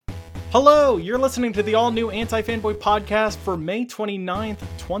Hello, you're listening to the all-new Anti-Fanboy podcast for May 29th,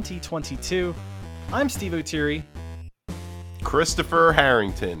 2022. I'm Steve O'Teary. Christopher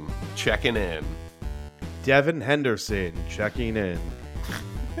Harrington, checking in. Devin Henderson, checking in.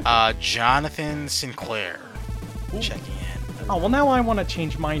 Jonathan Sinclair, checking in. Oh, well now I want to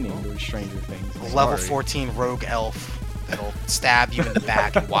change my name to Stranger Things. Level 14 rogue elf that'll stab you in the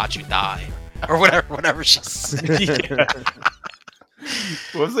back and watch you die. Or whatever she said. Yeah.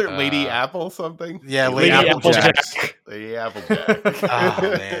 Was there Lady Apple something? Yeah, Lady Applejack. Lady Applejack. Oh,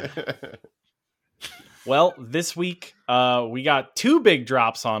 man. Well, this week we got two big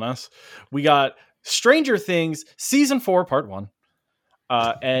drops on us. We got Stranger Things Season 4, Part 1,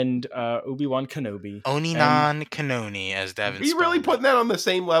 and Obi-Wan Kenobi. Oninan Kanoni, as Devin Are you really spelled it. putting that on the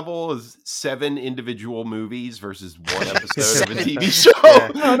same level as 7 individual movies versus one episode of a TV show?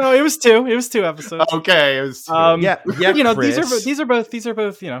 No, it was two. It was 2 episodes. Okay, it was Yeah, you know, Chris. these are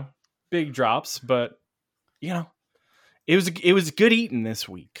both, you know, big drops, but you know, it was good eating this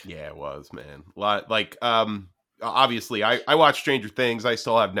week. Yeah, it was, man. Like, obviously, I watched Stranger Things. I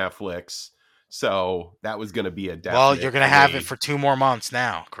still have Netflix, so that was going to be a definite. Well, you're going to have for it me. for 2 more months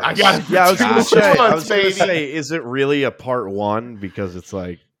now, Chris. I got it. Yeah, I was Two going to months, baby. say, is it really a part 1? Because it's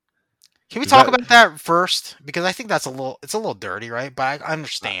like, Can we Is talk that- about that first? Because I think it's a little dirty, right? But I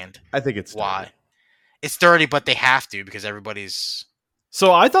understand I think it's why. It's dirty, but they have to because everybody's...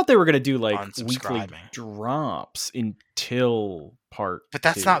 So I thought they were gonna do like weekly Unsubscribing. drops until part. But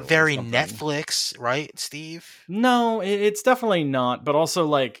that's 2 not or very something. Netflix, right, Steve? No, it's definitely not. But also,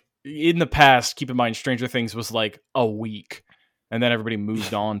 like in the past, keep in mind, Stranger Things was like a week, and then everybody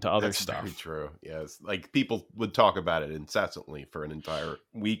moved on to other That's stuff. very true. Yes, like people would talk about it incessantly for an entire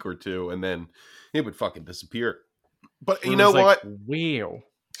week or two, and then it would fucking disappear. But you It know was like, what? Wow,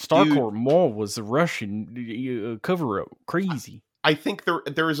 Starcourt Mall was a Russian cover-up. Crazy. I think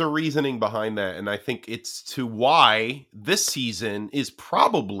there is a reasoning behind that, and I think it's to why this season is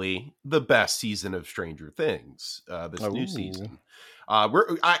probably the best season of Stranger Things. This new Ooh. season.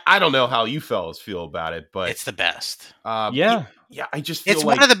 I don't know how you fellas feel about it, but It's the best. Yeah. yeah. I just feel It's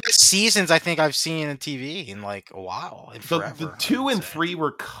like one of the best seasons I think I've seen in TV in like a while. In forever, the I 2 would and say. 3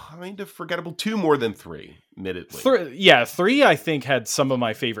 were kind of forgettable. 2 more than 3, admittedly. 3 I think had some of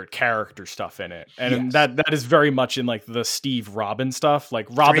my favorite character stuff in it, and Yes. that is very much in like the Steve Robin stuff. Like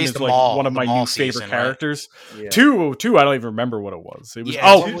Robin 3 is is the like mall- one of the my mall new favorite season, right? characters. Yeah. 2, I don't even remember what it was. It was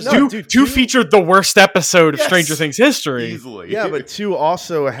Yeah, what was it? two featured the worst episode of Yes. Stranger Things history. Easily. Yeah, but 2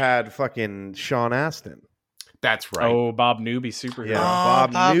 also had fucking Sean Astin. that's right. Oh, Bob Newby, superhero. Yeah. Oh,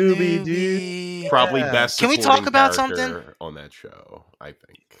 Bob Newby, dude. Probably Yeah. best. Can we supporting talk about character something? on that show? I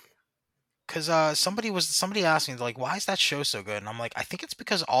think. Because somebody asked me like, why is that show so good? And I'm like, I think it's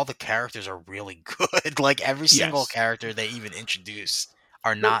because all the characters are really good. Like every single Yes. character they even introduce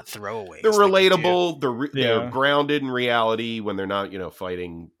are not throwaways. They're like they do. relatable. They're Yeah. grounded in reality when they're not,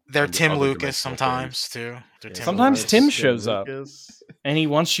 fighting. They're under Tim other Lucas dimensional sometimes too. They're Tim Sometimes Lucas. Tim shows up. And he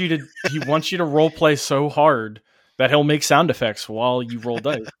wants you to role play so hard that he'll make sound effects while you roll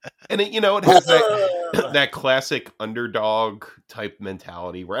dice. And it has that classic underdog type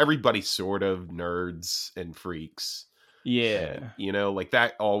mentality where everybody's sort of nerds and freaks. Yeah. Like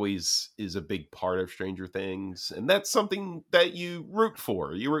that always is a big part of Stranger Things, and that's something that you root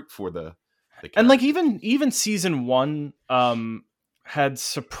for. You root for the And like characters. even season 1 had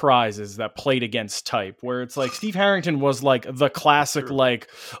surprises that played against type, where it's like Steve Harrington was like the classic, Sure. like,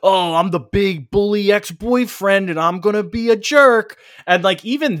 oh, I'm the big bully ex-boyfriend and I'm gonna be a jerk. And like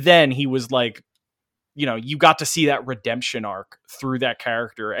even then he was like, you got to see that redemption arc through that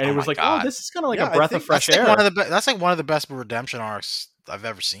character, and Oh it was my like, God. oh, this is kind of like Yeah, a I breath of think fresh That's air. like that's like one of the best redemption arcs I've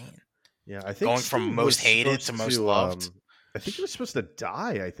ever seen. Yeah, I think Going from Steve most was hated to supposed most loved. I think he was supposed to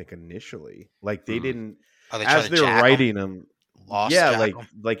die. I think initially, like they Hmm. didn't, Oh, they tried as to they were jack him? writing him. Lost Yeah, jack him?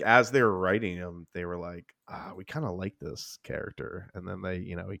 like as they were writing him, they were like, we kind of like this character, and then they,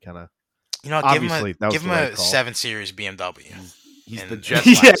 he kind of. Obviously, that was give him the right a call. 7 Series BMW. He's and- the Jet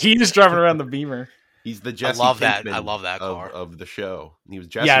Yeah, Lasso. he was driving around the Beamer. He's the Jesse love that. Pinkman I love that car. of the show. He was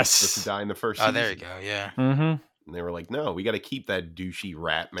Jesse Yes. supposed to die in the first Oh, season. there you go. Yeah, Mm-hmm. And they were like, no, we got to keep that douchey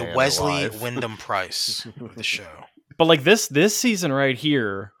rat man the Wesley alive. Wyndham Price of the show. But like this season right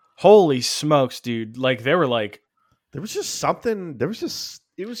here, holy smokes, dude! Like they were like, There was just something. It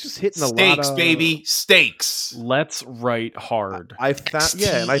was just hitting a lot Stakes, of baby, stakes. let's write hard. I found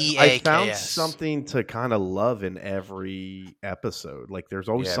and I found STEAKS. something to kind of love in every episode. Like there's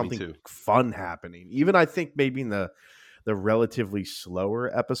always Yeah, me something too. fun happening. Even I think maybe in the relatively slower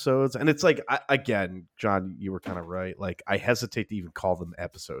episodes, and it's like again, John, you were kind of right. Like I hesitate to even call them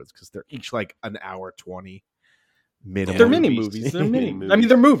episodes because they're each like an hour 20. mini. They're mini movies. movies. They're mini. Mini I mean,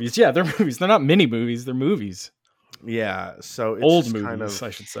 they're movies. Yeah, they're movies. They're not mini movies. They're movies. Yeah, so it's Old just movies, kind of I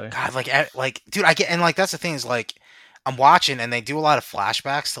should say. God, like, dude, I get, and like that's the thing is like, I'm watching and they do a lot of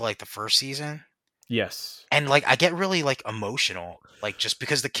flashbacks to like the first season, Yes. and like I get really like emotional, like just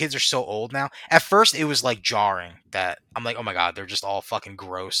because the kids are so old now. At first, it was like jarring that I'm like, oh my god, they're just all fucking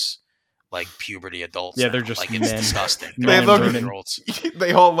gross, like puberty adults. Yeah, now. they're just like it's men. disgusting. Men They're and all women. 30-year-olds.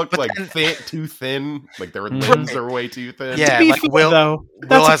 They all look But like then- too thin. Like their Mhm. limbs are way too thin. Yeah, To be like fair, Will- though, Will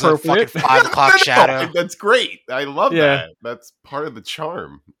that's has a appropriate. fucking 5 o'clock shadow. That's great. I love Yeah. that. That's part of the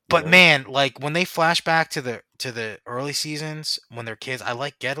charm. you But know? man, like when they flash back to the early seasons when they're kids, I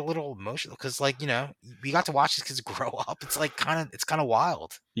like get a little emotional because like we got to watch these kids grow up. It's like kind of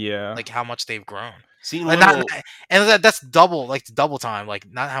wild, Yeah. like how much they've grown. seeing Like little, that's double time. Like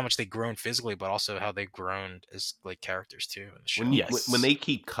not how much they've grown physically, but also how they've grown as like characters too in the show. when, Yes. when they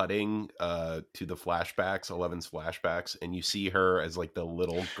keep cutting to the flashbacks, 11's flashbacks, and you see her as like the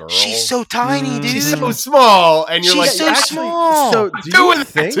little girl. She's so tiny, dude. She's so small, and you're She's like, so actually, small. So I'm do doing you that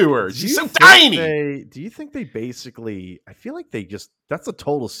think to her. do She's you so think tiny. do you think they basically? I feel like they just that's a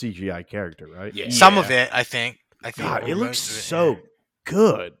total CGI character, right? Yeah. Some of it, I think. God, or it looks most of it, so yeah.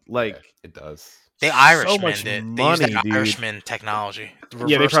 good. Yeah, Like it does. They so Irishman much it. They money, used that dude. Irishman technology. The Yeah,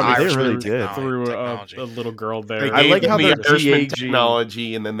 they reverse probably did Irishman really good. Threw technology. a little girl there. They I gave like them how the they're Irishman de-aging.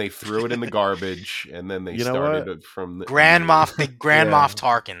 technology, and then they threw it in the garbage, and then they You know started what? it from the Grand Moff, they Grand Yeah. Moff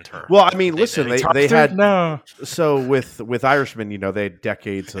Tarkined her. Well, I mean, They listen, did. they had no. so with Irishman, they had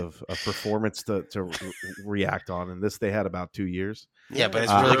decades of performance to react on, and this they had about 2 years. Yeah, but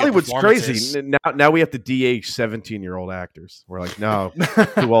it's really good Hollywood's performances. crazy. Now we have to de-age 17-year-old actors. We're like, no,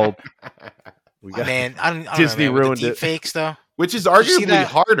 too old. We got Man, I don't Disney know, man. ruined With the it. deep fakes though. which is you see arguably that?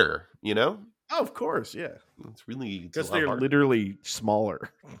 harder. You know, Oh, of course, yeah, it's really because a lot they're harder. literally smaller,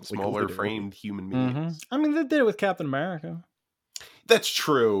 Like, smaller literally. framed human Mhm. beings. I mean, they did it with Captain America. That's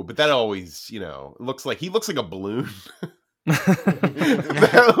true, but that always, it looks like he looks like a balloon.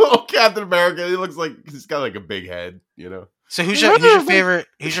 That little Captain America, he looks like he's got like a big head. So who's your favorite?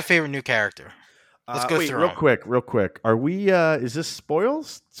 Who's your favorite new character? Let's go wait, through real quick. Are we? Is this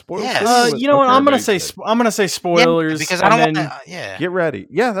spoils? Spoils? Yes. You know what? Okay. I'm gonna Very say good. I'm gonna say spoilers because I don't and want. then Yeah, Get ready.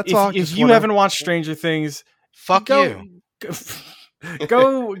 Yeah, that's all. if you haven't watched Stranger Things, fuck go,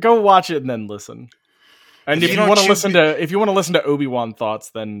 you. go watch it and then listen. And If if you you don't want to chew listen to Obi-Wan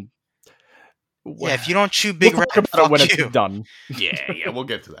thoughts, then Yeah, if you don't chew Big we'll Red, talk about it when fuck you. it's done. Yeah, we'll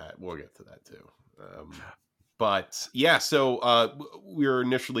get to that. We'll get to that too. But yeah, so we were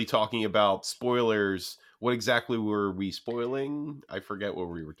initially talking about spoilers. What exactly were we spoiling? I forget what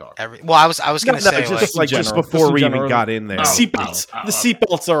we were talking. Well, I was gonna say just like, just general. before Just in we even general. got in there. The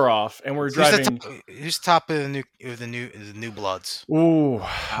seatbelts are off, and we're driving. who's top of the new Bloods? Ooh,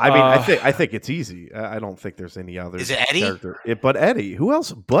 I mean, I think it's easy. I don't think there's any other. Is it Eddie? Character. But Eddie. Who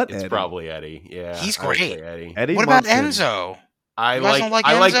else? But It's Eddie. probably Eddie. Yeah, He's I would say great. Eddie. Eddie. What about Munson. Enzo? I You guys like don't like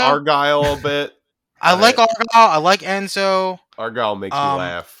I like Enzo? Argyle a bit. I like Argyle. I like Enzo. Argyle makes me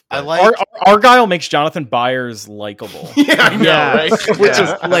laugh. I but- like. Argyle makes Jonathan Byers likable. Yeah, I know, Yeah, right? which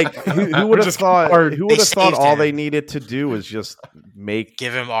Yeah. is like who would Which have is thought? hard. Who would have They thought saved all him. they needed to do was just make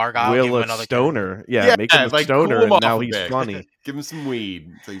Give him Argyle. Give him Will a another stoner? Yeah, Yeah, make him a like, stoner, cool him and now off a he's bit. funny. Give him some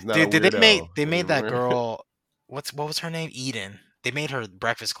weed, so he's not. Dude, a did weirdo they made that anymore. girl? What was her name? Eden. They made her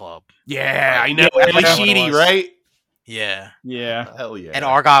Breakfast Club. Yeah, I know. Yeah, Ellie that's what it Sheedy, was. right? Yeah, Yeah, Hell yeah. and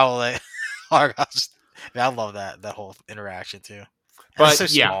Argyle. Argyle. I love that whole interaction too. And But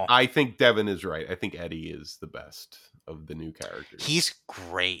it's so yeah, small. I think Devin is right. I think Eddie is the best of the new characters. He's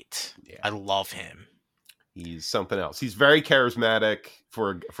great. Yeah. I love him. He's something else. He's very charismatic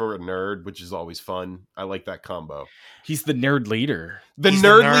for a nerd, which is always fun. I like that combo. he's the nerd leader. The He's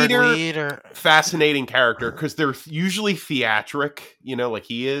nerd, leader, leader. fascinating character because they're usually theatric, like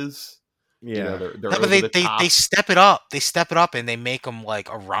he is. Yeah, They're No, over but they, the they top. they step it up. They step it up and they make him like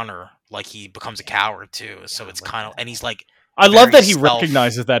a runner. Like he becomes a coward too. So it's kind of, and he's like, I love Very that he self-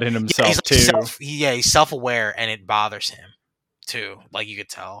 recognizes that in yeah, himself he's too. he's self-aware and it bothers him too. Like you could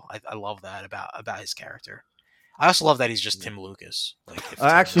tell. I love that about his character. I also love that he's just Tim Lucas. Like if Tim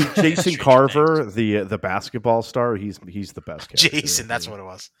actually, Lucas did Jason Stranger Carver, Things. the basketball star, he's the best. Character. Jason, that's what it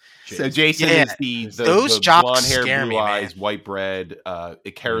was. So Jason Yeah, is the those the jocks blonde hair, scare blue me, man. eyes, white bread, a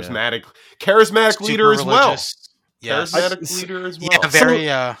charismatic Super leader as well. religious. Yes. Charismatic leader as well. Yeah, very.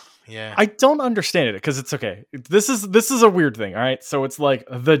 Yeah. I don't understand it because it's okay. This is a weird thing, all right? So it's like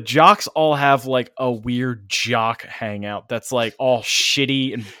the jocks all have like a weird jock hangout that's like all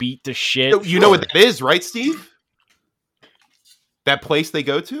shitty and beat to shit. You know what that is, right, Steve? That place they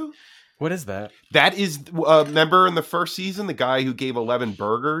go to? What is that? That is, remember in the first season, the guy who gave 11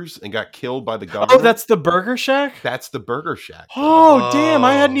 burgers and got killed by the government? Oh, that's the Burger Shack? That's the Burger Shack. Oh, damn.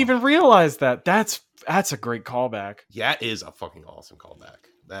 I hadn't even realized that. That's a great callback. Yeah, it is a fucking awesome callback.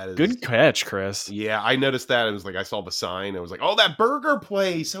 That is Good catch, Chris. Yeah, I noticed that. It was like I saw the sign. I was like, "Oh, that burger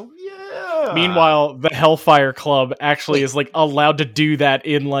place!" Oh, yeah. Meanwhile, the Hellfire Club actually is like allowed to do that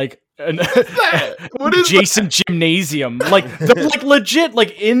in like an What is adjacent gymnasium. Like they're like legit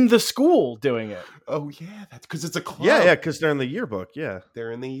like in the school doing it. Oh yeah, that's because it's a club. Yeah, because they're in the yearbook. Yeah,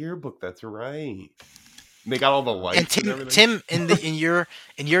 they're in the yearbook. That's right. And they got all the lights. And everything. Tim, in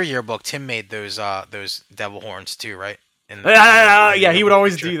your yearbook, Tim made those devil horns too, right? Yeah, he would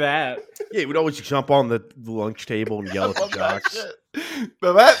always do that. yeah. He would always jump on the lunch table and yell at the Love that jocks. shit.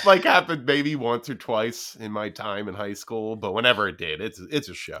 Now that like happened maybe once or twice in my time in high school, but whenever it did, it's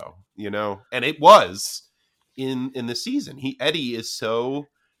a show, you know. And it was in the season. Eddie is so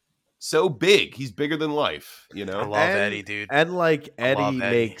big. He's bigger than life, you know. I love Eddie, dude. And like I love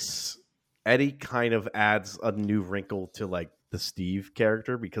Eddie kind of adds a new wrinkle to like the Steve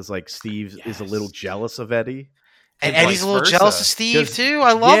character because like Steve is a little jealous of Eddie. And vice Eddie's a little versa. jealous of Steve 'Cause- too.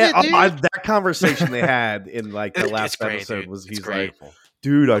 I love it, dude. that conversation they had in like the It's last great, episode dude. was It's he's great. like,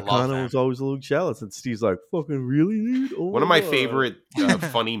 dude, I love kind of that. was always a little jealous, and Steve's like, fucking really, dude. Oh One of my God." favorite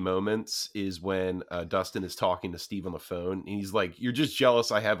funny moments is when Dustin is talking to Steve on the phone, and he's like, "You're just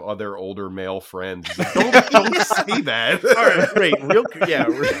jealous. I have other older male friends." He's like, don't say that. All right, great,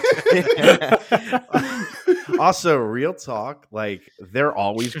 Also, real talk, like they're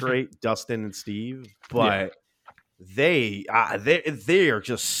always great, Dustin and Steve, but they are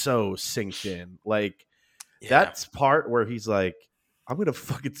just so synced in. Like that's part where he's like, I'm gonna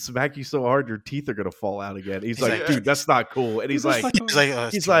fucking smack you so hard your teeth are gonna fall out again. He's like, dude, that's not cool. And he's like, He's like, oh,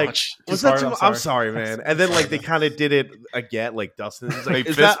 he's too like, much. was that hard, too I'm much? sorry. I'm sorry, man. And then like they kind of did it again, like Dustin. He's like, They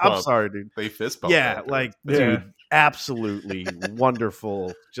is fist that? I'm bump. sorry, dude. They fist bump. Yeah, after. like, Yeah. dude, absolutely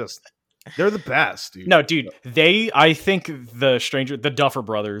wonderful. Just they're the best, dude. No, dude, I think the Duffer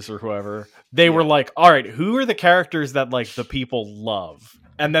Brothers or whoever, they were like, all right, who are the characters that like the people love?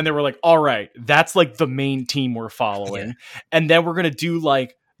 And then they were like, all right, that's like the main team we're following. Yeah. And then we're going to do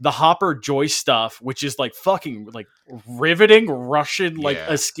like the Hopper Joyce stuff, which is like fucking like riveting Russian, like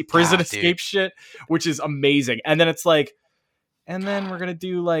Yeah. prison dude. escape shit, which is amazing. And then it's like, and then we're going to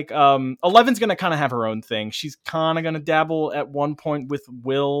do like, 11's going to kind of have her own thing. She's kind of going to dabble at one point with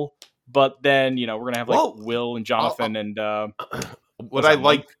Will. But then, you know, we're gonna have like Well, Will and Jonathan and what I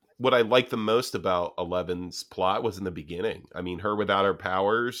like the most about 11's plot was in the beginning. I mean, her without her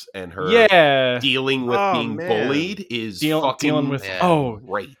powers and her dealing with Oh, being man. bullied is fucking dealing with Yeah.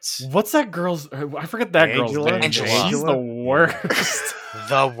 great. what's that girl's? I forget that Angela? girl's name. Angela. She's the worst.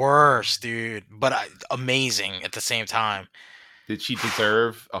 The worst, dude. But amazing at the same time. Did she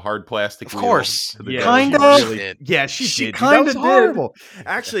deserve a hard plastic? Of wheel course. to the Yeah. belly? Kinda. She did. Yeah, she She did. Dude. kinda That was did. horrible.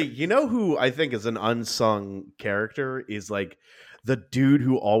 Actually, you know who I think is an unsung character is like the dude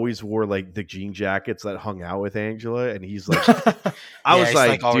who always wore like the jean jackets that hung out with Angela, and he's like, I was he's,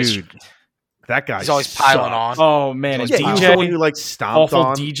 like, always- dude, that guy. He's always piling on. Oh man, He's and Yeah, always he was the one who DJ, like stomped awful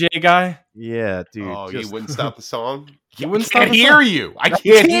on. DJ guy. Yeah, dude. Oh, you just- wouldn't stop the song. You wouldn't I can't stop the hear song? you. I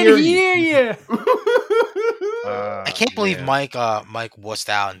can't hear you. I can't believe man. Mike wussed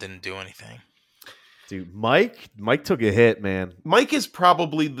out and didn't do anything. Dude, Mike took a hit, man. Mike is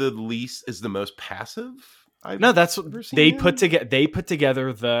probably the most passive. No, that's ever what seen they him. put together. They put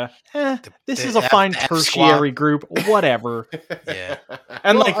together this the is a F- fine F tertiary group, whatever. Yeah.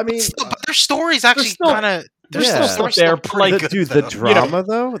 And Well, like, I mean, But their stories actually still- kind of. Their Yeah. stories They're still pretty like- good. dude, the though. drama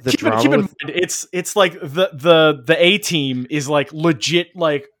though, the keep in drama. mind, with- it's like the A team is like legit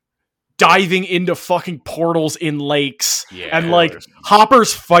like diving into fucking portals in lakes, Yeah. and like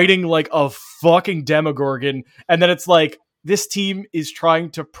Hopper's fighting like a fucking Demogorgon, and then it's like this team is trying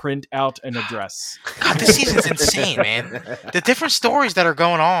to print out an address. God, this season's insane, man. The different stories that are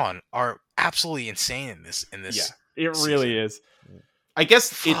going on are absolutely insane in this. It really is. I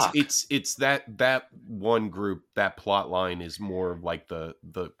guess Fuck. it's that one group, that plot line is more like the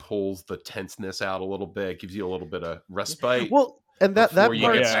pulls the tenseness out a little bit, gives you a little bit of respite. well, and that before you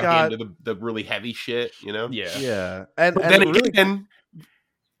part's get back got into the really heavy shit, you know. yeah, and But then really, again,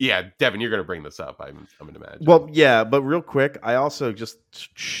 yeah, Devin, you're gonna bring this up. I'm gonna imagine. well, yeah, but real quick, I also just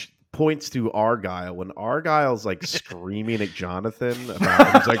points to Argyle when Argyle's like screaming at Jonathan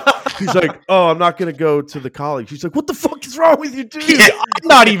about he's like, oh, I'm not gonna go to the college. He's like, what the fuck is wrong with you, dude? I'm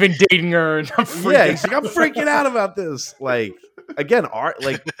not even dating her. And I'm freaking Yeah, he's like, I'm freaking out about this. Like, again,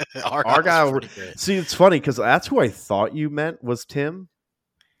 Argyle. pretty good. See, it's funny because that's who I thought you meant was Tim.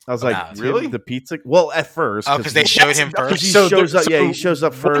 I was like, Nah, Tim, really? the pizza. Well, at first, Oh, because they showed him Because first. he So shows up. so Yeah, he shows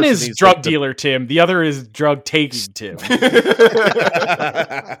up first. One and is he's drug like the- dealer Tim. The other is drug taking Tim.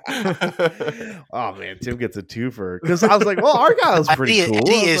 Oh man, Tim gets a twofer because I was like, well, Argyle's pretty cool.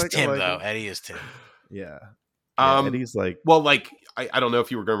 Eddie I was is like, I Tim like though. him. Eddie is Tim. Yeah. Um, Eddie's like, Well, like I don't know if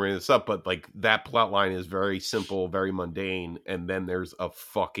you were going to bring this up, but like that plot line is very simple, very mundane, and then there's a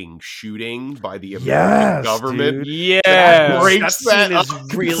fucking shooting by the American Yes, government. dude. Yeah, That Breaks scene that is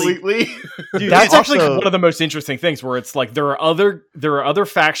up really- completely. dude, that's actually also- one of the most interesting things. Where it's like there are other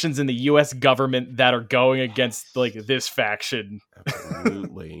factions in the U.S. government that are going against like this faction.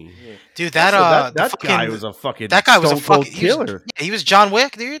 Absolutely. Dude, that also, the that fucking, guy was a fucking that guy was a stone cold fucking killer. He was John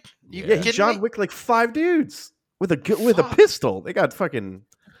Wick, dude. You Yeah, he kidding John me? Wick like 5 dudes with a pistol. They got fucking.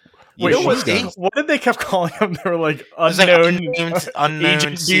 You Wait, know what, what? he- what did they kept calling him? They were like It was like unknown unknown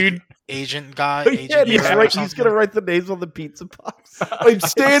agent secret dude. agent guy. Yeah, Agent he's, hero or he's something. gonna write the names on the pizza box. I'm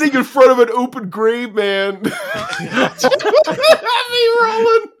standing in front of an open grave, man. Have me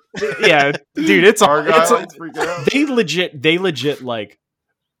rolling. Yeah, dude, it's Argyle a, is freaking out. they legit like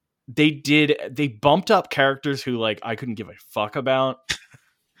they bumped up characters who like I couldn't give a fuck about.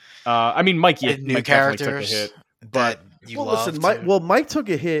 I mean, Mike, yeah, New Mike definitely took a characters hit. that you well, love. listen, Mike took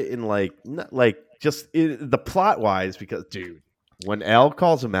a hit in like just the plot wise because dude, when Elle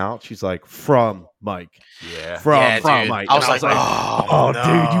calls him out, she's like from Mike, Yeah. from dude. Mike. I was And like, oh, no.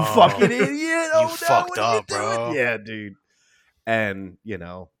 dude, you fucking idiot! Oh, no, fucked what are you up, bro. doing? Yeah, dude. And you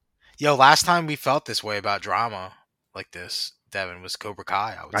know, Yo, last time we felt this way about drama like this, Devin, was Cobra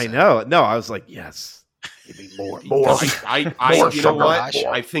Kai. I would I say. know. No, I was like, yes, give me more. I More you know sugar what? rush.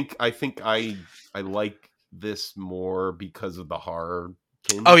 I think I like this more because of the horror.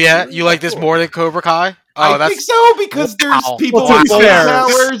 Oh yeah, you like this more than Cobra Kai? Oh, I that's think so because there's Wow. people Well, with to be fair,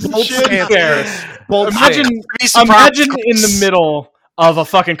 powers and bold shit. stance. Bold Imagine, stance. be surprised. imagine in the middle of a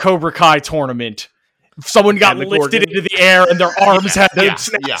fucking Cobra Kai tournament, someone got And the lifted Gorgon. into the air and their arms had to yeah,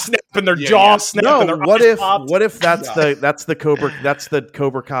 snap, yeah. snap, and their Yeah, jaw yeah. snap, No, and their what eyes if popped. that's the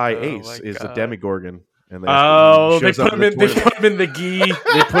Cobra Kai Oh ace my is the God. Demigorgon. And Oh, he they shows up put him in. They tournament. put him in the gi.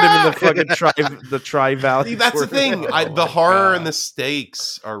 They put him in the fucking tri valley. See, that's the thing. Oh The my horror God. and the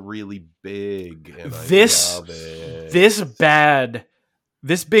stakes are really big. And This- I love it.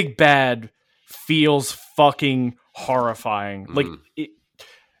 This big bad feels fucking horrifying. Like, Mhm.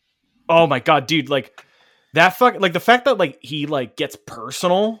 oh my god, dude! Like that the fact that like he like gets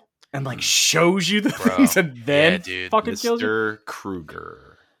personal and like shows you the Bro. things and then Yeah, dude. fucking kills you. Mr.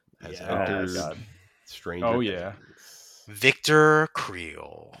 Kruger has Yeah. entered God. Stranger Oh, yeah. Things. Victor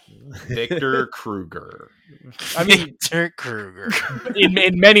Creel. Victor Kruger. I mean, Victor Kruger.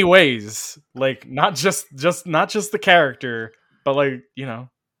 in many ways, like not just the character, but like you know,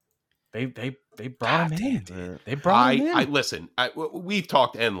 they brought him in. Yeah. They brought him in. I listen. We've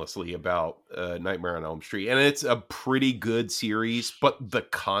talked endlessly about Nightmare on Elm Street, and it's a pretty good series. But the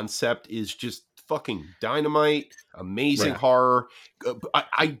concept is just fucking dynamite, amazing Right. horror.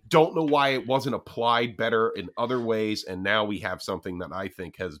 I don't know why it wasn't applied better in other ways, and now we have something that I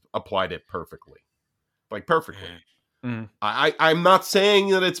think has applied it perfectly, like perfectly. Mhm. I'm not saying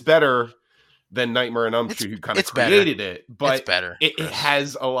that it's better than Nightmare on Elm It's- Street, who kind of it's better. created it, but It's better. it Chris.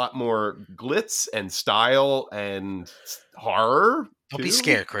 has a lot more glitz and style and horror. Don't be too.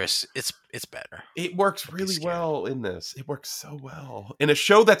 scared, Chris. It's better. It works really scared. well in this. It works so well in a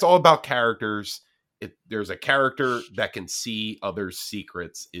show that's all about characters. There's a character that can see others'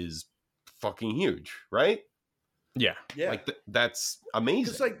 secrets is fucking huge, right? Yeah. Yeah. Like that's amazing.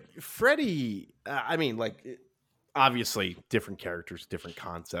 Because like Freddy, I mean, like obviously different characters, different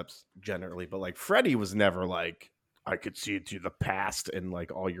concepts generally, but like Freddy was never like I could see into the past and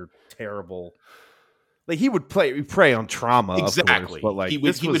like all your terrible. Like he would prey on trauma, of exactly. course, but like he would,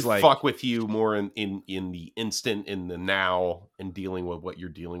 this he was would like fuck with you more in the instant, in the now, and dealing with what you're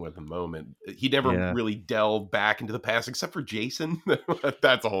dealing with in the moment. He never Yeah. really delved back into the past, except for Jason.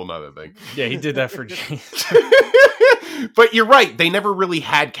 That's a whole nother thing. Yeah, he did that for James. But you're right. They never really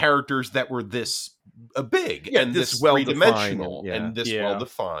had characters that were this big Yeah, and this this well-defined, three-dimensional yeah. and this Yeah.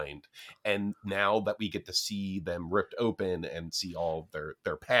 well-defined. And now that we get to see them ripped open and see all of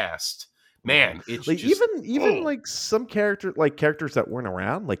their past, man, it's like just, even oh. like some characters that weren't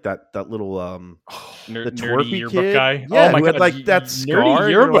around, like that little Ner- the nerdy twerpy yearbook kid? guy. Yeah, oh my who had, god, like, that scar, nerdy you're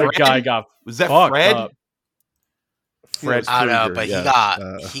yearbook like, guy got was that fucked Fred? up. Fred. I know, Krueger, but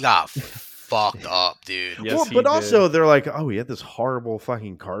yes. he got fucked up, dude. Yes, Well, he but did. also they're like, oh, he had this horrible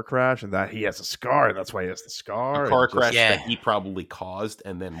fucking car crash, and that he has a scar, and that's why he has the scar. A car and just- crash Yeah. that he probably caused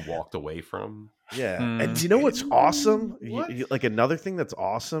and then walked away from. Yeah, Mm. and do you know what's awesome? What? Like another thing that's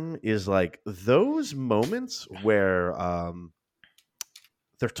awesome is like those moments where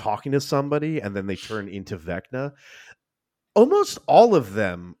they're talking to somebody and then they turn into Vecna. Almost all of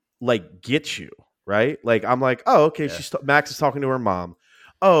them like get you, right? Like I'm like, oh, okay, Yeah. Max is talking to her mom.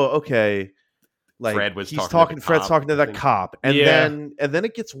 Oh, okay. Like Fred's Fred's talking talking to I that think. cop, and Yeah. then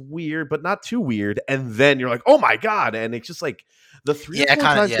it gets weird, but not too weird, and then you're like, oh my god, and it's just like the three Yeah, or four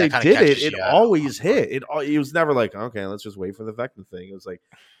kinda- times yeah, they kinda did it, catches it you out. always hit. It was never like, okay, let's just wait for the Vecna thing. It was like,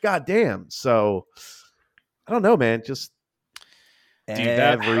 god damn. So I don't know, man. Just Dude,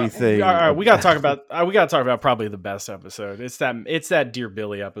 that everything. All right, we gotta talk about probably the best episode. It's that Dear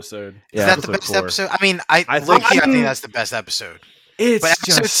Billy episode. Is that the best 4. episode? I mean, I think- think that's the best episode. It's But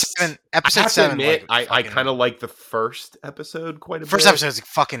episode just seven, I episode have to 7, admit, like, I kind of like the first episode quite a first bit. episode is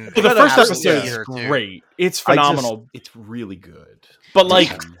fucking. the first absolute episode is theater, dude. great. It's I just- phenomenal. It's really good. But like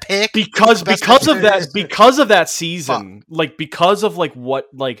Pick because best because of episode. that because of that season, like because of like what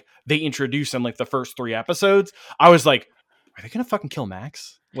like they introduced in like the first 3 episodes, I was like, are they gonna fucking kill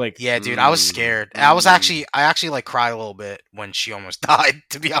Max? Like, Yeah, dude, I was scared. I actually like cried a little bit when she almost died.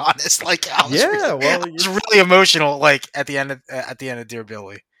 To be honest, like I was really, really emotional. Like at the end of Dear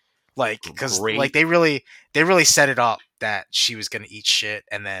Billy, like because Great. like they really set it up that she was gonna eat shit,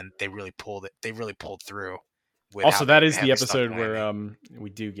 and then they really pulled through. with also how that they is have the it stuck episode where landing. we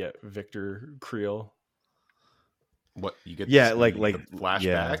do get Victor Creel. What you get? Yeah, to like- see like- the flashback.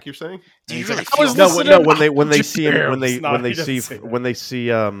 yeah. You're saying? Do you He's really like, I was feel listening- No, when they see him when they No, when they he doesn't see say that. when they see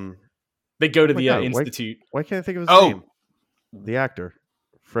They go to Oh my the God, why- institute. why can't I think of his Oh. name? The actor,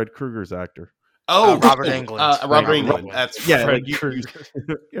 Fred Krueger's actor. Oh, Robert Englund. Robert Robert England. Englund. That's Yeah, Fred like you, Krueger.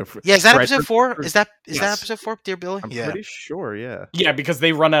 yeah, Yeah, is that Fred episode 4? Krueger. Is that Yes. episode 4, Dear Billy? I'm Yeah. pretty sure. Yeah. Yeah, because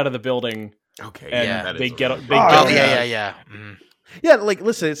they run out of the building okay. and Yeah, that they is get right. they Oh, get Oh, on yeah, that. yeah. Mhm. Yeah, like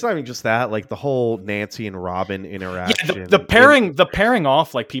listen, it's not even just that. Like the whole Nancy and Robin Yeah, interaction. the pairing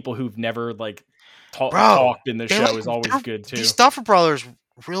off like people who've never like Bro, talked in the They're show like- is always they're- good too. These Duffer Brothers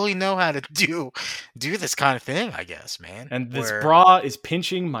really know how to do this kind of thing, I guess, man. And this Where- bra is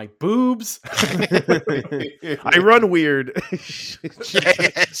pinching my boobs. I run weird. Yeah,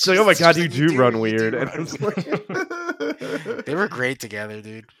 It's like, oh my it's god, just you like, do run you weird. do And run it's like, They were great together,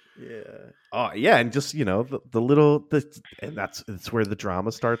 dude. yeah. Oh yeah, and just the little and that's where the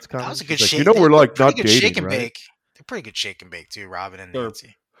drama starts coming. That was a good She's shake. like, you know, we're like Pretty not good shake dating, and right? bake. They're pretty good shake and bake too, Robin and They're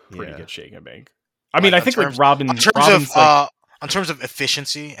Nancy. Pretty Yeah. good shake and bake. I mean, Like, I think in like terms- Robin's In terms of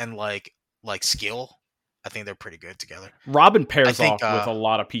efficiency and like skill, I think they're pretty good together. Robin pairs think, off with a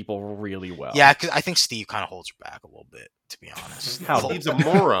lot of people really well. Yeah, because I think Steve kind of holds her back a little bit, to be honest. How- He's a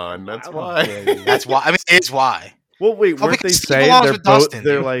moron. That's why. That's why. I mean, it's why. Well, wait, Oh, weren't they because Steve saying belongs they're with both? Dustin,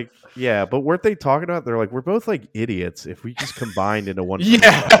 They're dude. like, yeah, but weren't they talking about? They're like, we're both like idiots. If we just combined into one,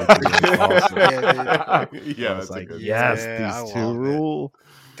 Yeah. person, it'd be awesome. Yeah, Yeah, I that's was a like, good. yes, Yeah, I these two love it. rule.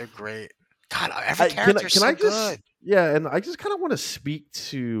 They're great. God, every Can character's so I just? good. Yeah, and I just kind of want to speak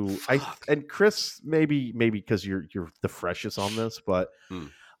to Fuck. and Chris, maybe because you're the freshest on this, but Hmm.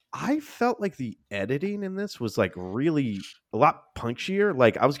 I felt like the editing in this was like really a lot punchier.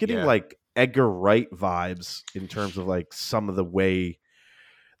 Like I was getting Yeah. like Edgar Wright vibes in terms of like some of the way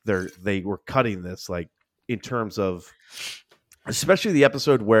they were cutting this, like in terms of especially the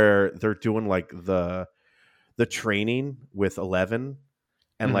episode where they're doing like the training with 11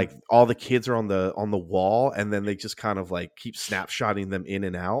 and Mhm. like all the kids are on the wall and then they just kind of like keep snapshotting them in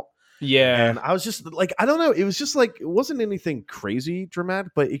and out. Yeah. And I was just like, I don't know, it was just like it wasn't anything crazy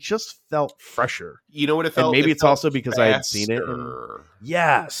dramatic, but it just felt fresher. You know what it And felt? maybe It it's felt also because I had seen it. faster.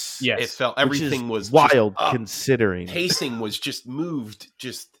 Yes. Yes. It felt Which is everything was just wild up. considering. Pacing was just moved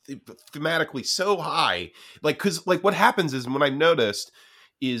just thematically so high. Like because like what happens is when I noticed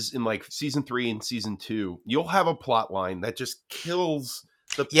is in like season 3 and season 2, you'll have a plot line that just kills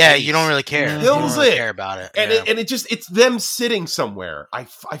the Yeah, pace. you don't really care. You Kills don't really it. care about it. And yeah. it's them sitting somewhere. I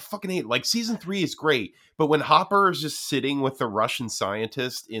fucking hate it. Like season 3 is great, but when Hopper is just sitting with the Russian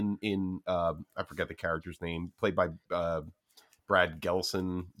scientist in I forget the character's name, played by Brad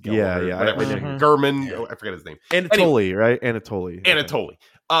Gelson. Yeah, Geller, yeah, whatever I- his name. Mhm. Gurman. Yeah. Oh, I forget his name. Anatoly, right? Anatoly. Anatoly.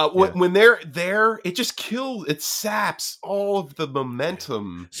 When they're there, it just kills. It saps all of the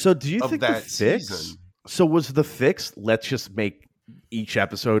momentum So do you of think the that fix? season. So was the fix? Let's just make each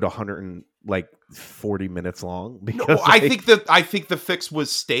episode 140 minutes long. Because No, I like, think the fix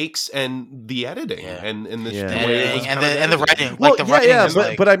was stakes and the editing Yeah. and the, Yeah. the way it was and kinda the edited. writing. Like the writing is but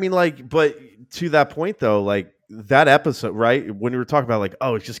like, but I mean, like, but to that point though, like that episode, right? When we were talking about like,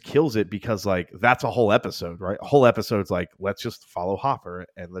 oh, it just kills it because like that's a whole episode, right? A whole episode's like, let's just follow Hopper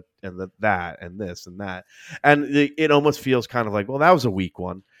and that and this and that, and it almost feels kind of like, well, that was a weak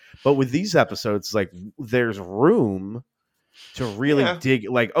one. But with these episodes, like, there's room to really Yeah. dig.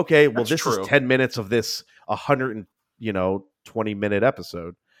 Like, okay, well, That's this true. is 10 minutes of this 100 20-minute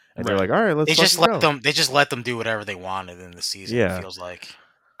episode, and they're Right. like, all right, let's. They just fucking let go. them. They just let them do whatever they wanted in the season. Yeah. It feels like.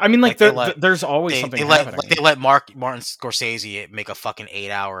 I mean, like, Like, there's always They, something they let happening. they let Martin Scorsese make a fucking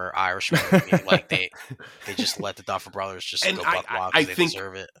 8-hour Irishman movie. Like they just let the Duffer Brothers just And go buck wild because they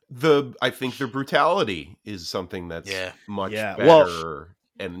deserve it. I think the brutality is something that's much better. Well,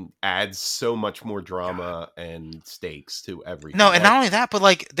 and adds so much more drama and stakes to everything. No, and not only that, but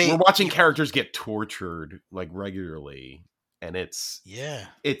like we're watching characters get tortured like regularly, and it's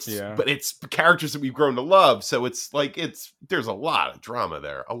but it's characters that we've grown to love. So it's like there's a lot of drama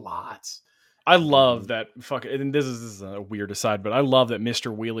there, a lot. I love that and this is a weird aside, but I love that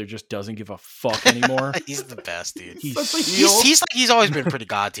Mr. Wheeler just doesn't give a fuck anymore. He's the best, dude. He's always been pretty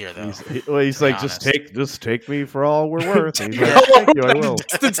god tier though. He's like, just take me for all we're worth. And he's like, thank you, I will.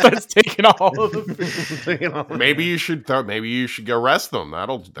 Dustin starts taking all of the food. Maybe you should go arrest them.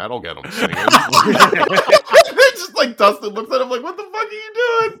 That'll get them singing. Just like Dustin looks at him like, what the fuck are you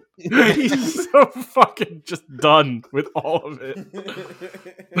doing? He's so fucking just done with all of it.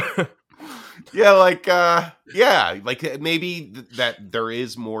 Maybe that there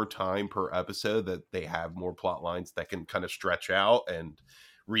is more time per episode, that they have more plot lines that can kind of stretch out and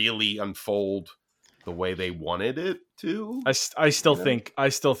really unfold the way they wanted it to. I still think they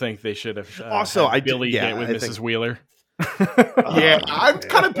should have Also, had Billy date with Mrs. Wheeler. I'm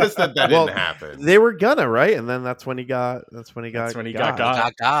kind of pissed that didn't happen. They were gonna, right? And then that's when he got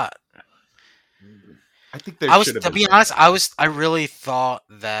got. I think there should have to be honest, I really thought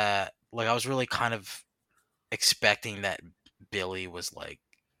that, like, I was really kind of expecting that Billy was like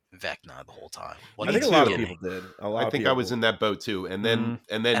Vecna the whole time. Like, I think a lot of people did. I think I was in that boat too. And then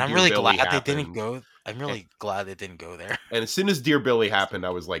I'm really glad they didn't go. I'm really glad they didn't go there. And as soon as Dear Billy happened,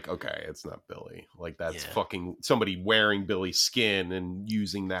 I was like, okay, it's not Billy. Like, that's fucking somebody wearing Billy's skin and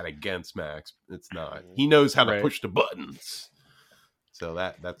using that against Max. It's not. He knows how to push the buttons. So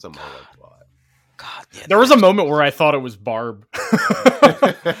that's something I like a lot. God, there was a moment where I thought it was Barb,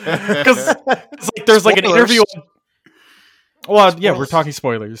 because like there's like an interview. Well, yeah, we're talking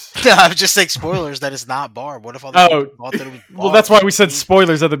spoilers. No, I was just saying spoilers that it's not Barb. What if other people thought that it was Barb? Well, that's why we said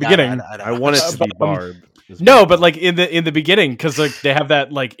spoilers at the beginning. I want it to be Barb. No, but like in the beginning, because like they have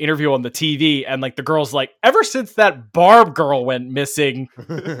that like interview on the TV, and like the girl's like, ever since that Barb girl went missing,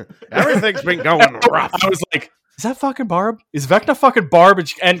 everything's been going rough. I was like, is that fucking Barb? Is Vecna fucking Barb?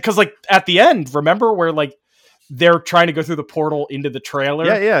 And because like at the end, remember where like they're trying to go through the portal into the trailer?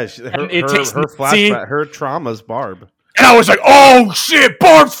 Yeah. Her flashback, her trauma's Barb. And I was like, oh shit,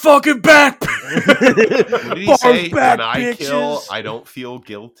 Barb's fucking back. What did he say? Back, when I bitches. kill, I don't feel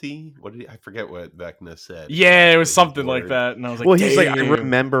guilty. I forget what Vecna said. Yeah, it was something like that. And I was like, well, he's like, I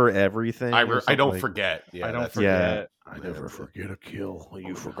remember everything. I don't forget. Yeah, I don't forget. I never forget a kill.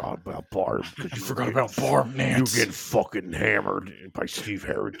 You forgot about Barb. You forgot about Barb, Nance. You get fucking hammered by Steve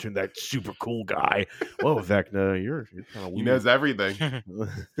Harrington, that super cool guy. Whoa, Vecna, you're kind of weird. He knows everything.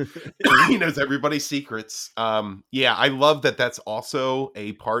 He knows everybody's secrets. I love that. That's also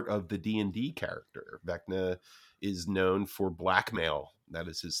a part of the D&D character. Vecna is known for blackmail. That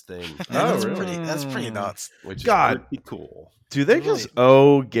is his thing. That's pretty nuts. Which is pretty cool. Do they just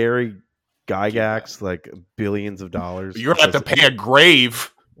owe Gary Gygax like billions of dollars? You're gonna have to pay a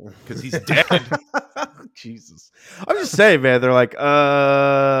grave because he's dead. Jesus, I'm just saying, man. They're like,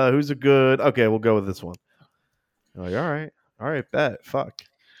 who's a good? Okay, we'll go with this one. They're like, all right, bet. Fuck.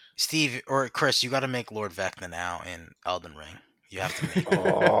 Steve or Chris, you got to make Lord Vecna now in Elden Ring. You have to make.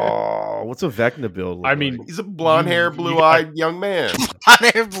 What's a Vecna build? I mean, he's a blonde-haired, blue-eyed young man.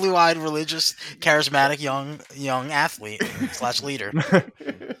 Blonde-haired, blue-eyed, religious, charismatic young athlete / leader.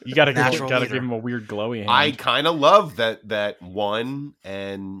 You gotta give him a weird glowy hand. I kind of love that one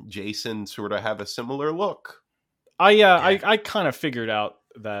and Jason sort of have a similar look. I kind of figured out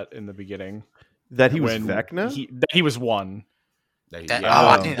that in the beginning that he was Vecna. He was one. I didn't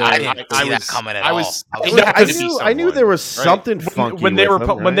see that coming at all. I knew there was something funky when they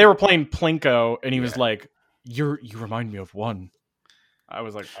were playing Plinko, and he was like, "You remind me of one." I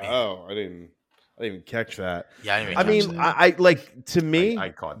was like, "Oh, I didn't even catch that." Yeah, I like, to me, I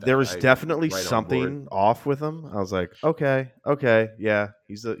caught that. There was definitely something off with him. I was like, okay, yeah,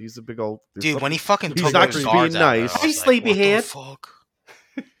 he's a big old dude. When he fucking he's not just being nice. Hey, sleepyhead.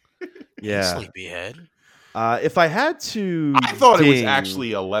 Yeah, sleepyhead. If I had to, I thought it was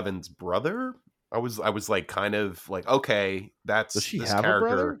actually Eleven's brother. I was like, kind of like, okay, that's does she this have character. A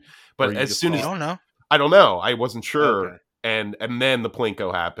brother? But as soon as I don't know, I wasn't sure. Okay. And then the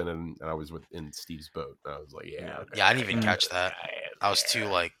Plinko happened, and I was in Steve's boat. I was like, yeah, I didn't even catch that. I was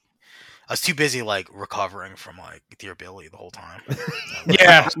I was too busy like recovering from like Dear Billy the whole time.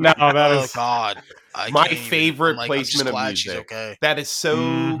 Yeah, no, that Oh is God. My can't even- favorite I'm, like, I'm placement just of glad she's music. okay. That is so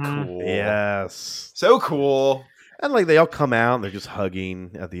Mhm. cool. Yes. So cool. And like they all come out and they're just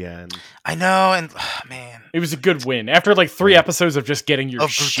hugging at the end. I know, and man, it was a good win after like 3 episodes of just getting your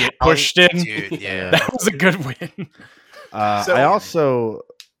Of shit brutality, pushed in. dude. Yeah. That was a good win. So-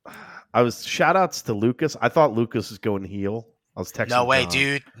 I was shout outs to Lucas. I thought Lucas was going heel. I was texting. No way, John.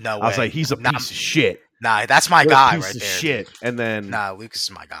 dude. No way. I was like, he's a Nah, piece of shit. Nah, that's my What a guy piece right of there. shit. And then Nah, Lucas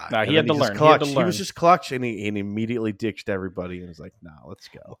is my guy. Nah, and he then had to just learn. He had clutch. to He learn. was just clutch, and he immediately ditched everybody and was like, "No, let's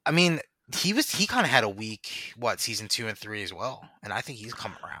go." I mean, he kind of had a weak season 2 and 3 as well, and I think he's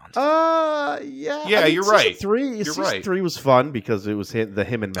come around. Yeah, Yeah, you're season right. Season right. 3 was fun because it was him and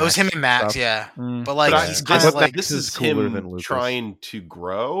Max. It was him and Max, stuff. yeah. Mm. But like But he's I- kind this- of like this is is cooler than him Lucas. trying to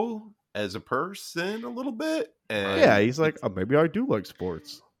grow as a person a little bit. And Yeah, he's like, oh, maybe I do like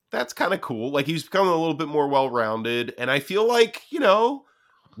sports. that's kind of cool. Like he's becoming a little bit more well-rounded, and I feel like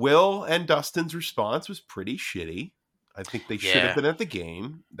Will and Dustin's response was pretty shitty. I think they should Yeah. have been at the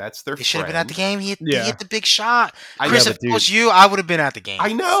game. That's their. he should have been at the friend. game. He Yeah. hit the big shot. I Chris, know, if but it was dude- you, I would have been at the game.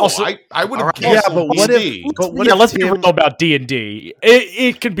 I know. Also- I would have. Alright. Yeah, but what if? But what yeah, if let's be Tim- real about D&D.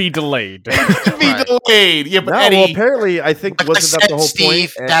 It can be delayed. be Right. delayed. Yeah, but No, Eddie. well, apparently, I think Like I wasn't that the whole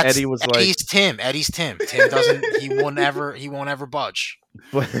Steve, point? that's Eddie was Eddie's Tim. Eddie's Tim. Tim doesn't. He won't ever budge.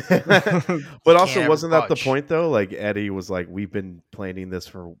 like, but also ever wasn't that the budge. point though? Like Eddie was like, we've been planning this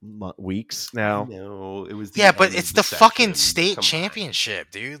for weeks now. No, it was. The Yeah, but end it's of the fucking section. state Come on.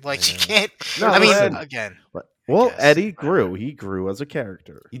 championship, dude. Like you know. can't. No, I mean, listen. again, Well, guess. Eddie grew. He grew as a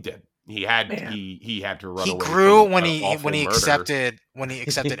character. He did. He had. Man. He had to run. he away grew from when an he awful murder. accepted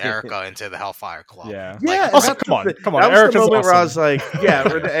Erica into the Hellfire Club. Yeah. Yeah, Like, Also, that's come on, the- come on. That was Erica's the moment where I was awesome. like,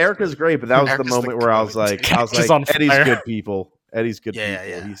 "Yeah, Erica's great," but that was Erica's the the moment where I was goat. like, She's on "Eddie's fire. good people. Eddie's good Yeah, people."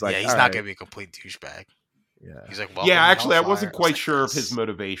 yeah. He's like, he's "All not right." gonna be a complete douchebag. Yeah. He's like, welcome Yeah, to actually, I Hellfire. wasn't was quite like, sure of yes. his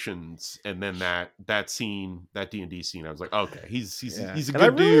motivations, and then that scene, that D&D scene, I was like, okay, he's Yeah. a And good I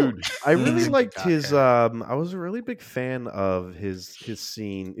really- dude. I really He's a good liked guy, his. yeah. I was a really big fan of his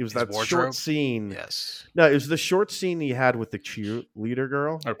scene. It was His that wardrobe? short scene. Yes. No, it was the short scene he had with the cheerleader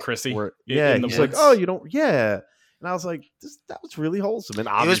girl. Oh, Chrissy. Where, in yeah, the he's like, woods. "Oh, you don't." Yeah, and I was like, "That was really wholesome." And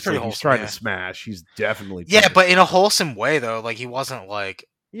obviously, pretty he's wholesome, trying yeah. to smash. He's definitely Yeah, trying to but in a wholesome way though. Like he wasn't like,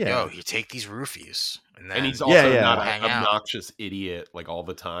 yeah. yo, you take these roofies, and then And he's Yeah, also yeah. not hang an out. obnoxious idiot like all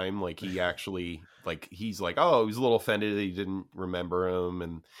the time. Like he actually, like he's like, oh, he's a little offended that he didn't remember him,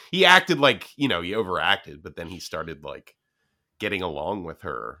 and he acted like he overacted, but then he started like getting along with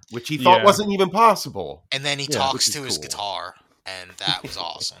her, which he thought Yeah. wasn't even possible. And then he Yeah, talks which is to his cool. guitar, and that was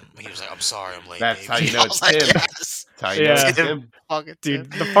awesome. He was like, "I'm sorry, I'm late." That's how baby." you know I it's was like, Tim. Yes, That's how you know Yeah. it's him. fucking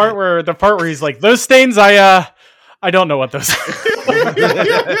Dude, Tim. the part where he's like, those stains, I don't know what those are.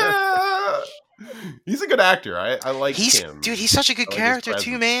 He's a good actor. I like him. Dude, he's such a good I like his character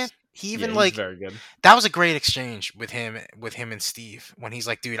too, man. presence. He Yeah, even he's like very good. that was a great exchange with him and Steve when he's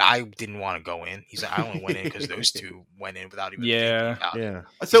like, "Dude, I didn't want to go in." He's like, "I only went in because those two went in without even Yeah. thinking about it." Yeah.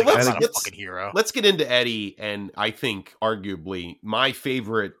 He's So like, "I'm let's not a fucking hero." let's get into Eddie, and I think arguably my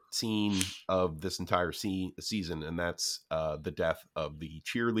favorite scene of this entire season, and that's the death of the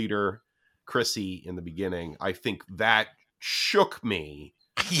cheerleader Chrissy in the beginning. I think that shook me.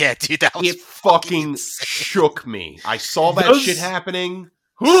 Yeah, dude, that was It fucking insane. shook me. I saw that Those shit happening.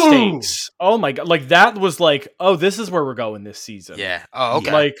 Stakes. Oh my god! Like that was like, oh, this is where we're going this season. Yeah. Oh,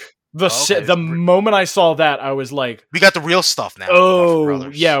 okay. Like the okay. the moment I saw that, I was like, We got the real stuff now. oh Duffer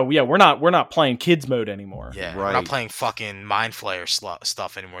Brothers. yeah. We're not playing kids mode anymore. Yeah, we're Right. not playing fucking Mind Flayer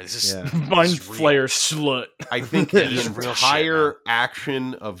stuff anymore. This is Yeah. Mind This is real. Flayer slut. I think This the is real shit, entire man.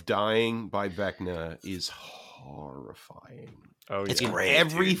 action of dying by Vecna is horrifying. Oh yeah. It's In great,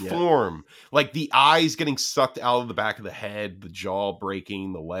 every dude, yeah. form. Like the eyes getting sucked out of the back of the head, the jaw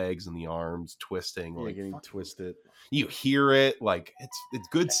breaking, the legs and the arms twisting. Yeah, Like getting twisted. you hear it, like it's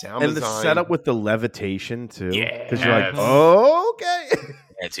good sound And the design. setup with the levitation too, because you're like, Yes. "Oh, okay."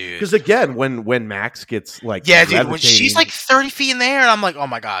 yeah, dude. Because again, when Max gets like, Yeah, dude. When she's levitating, like 30 feet in the air, I'm like, oh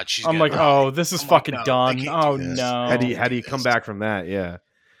my god, she's. I'm gonna like, die. oh, this is I'm like, fucking no, they done. can't Oh do this. no. how do you do come this. back from that? Yeah.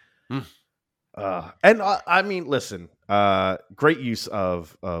 Hmm. And I mean, listen, great use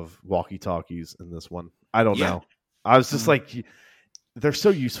of walkie talkies in this one. I don't Yeah. know. I was just Mhm. like, they're so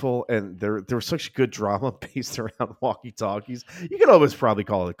useful, and there was such good drama based around walkie talkies. You could always probably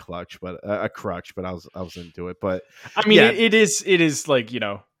call it a crutch, but I was into it. But I mean, Yeah. it is like,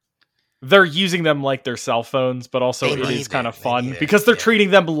 they're using them like their cell phones, but also They it need is kind it. of They fun need it. because they're Yeah. treating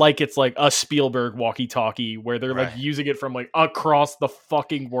them like it's like a Spielberg walkie-talkie where they're like Right. using it from like across the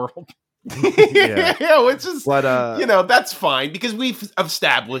fucking world. Yeah, which is, But you know, that's fine because we've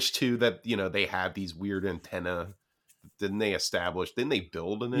established too that, you know, they have these weird antenna. Didn't they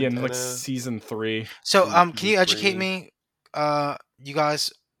build an Yeah, antenna? in like season 3. So, Season can you educate 3. me, you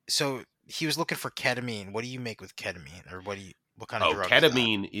guys? So he was looking for ketamine. What do you make with ketamine, or what kind of drug?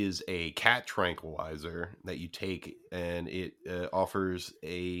 Ketamine is a cat tranquilizer that you take, and it offers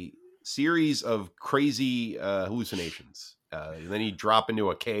a series of crazy hallucinations. And then you drop into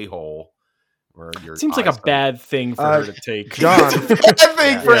a K-hole. Seems like a bad thing for her to take. John, bad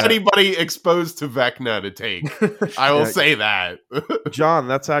thing for Yeah. anybody exposed to Vecna to take. I will say that. John,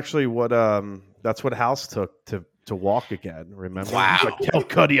 that's actually what House took to walk again. Remember? Wow. He's like, tell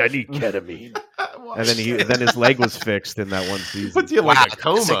Cuddy I need ketamine. And then his leg was fixed in that one season. Puts you in like a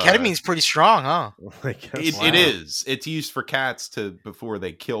coma. So ketamine's pretty strong, huh? It is. It's used for cats before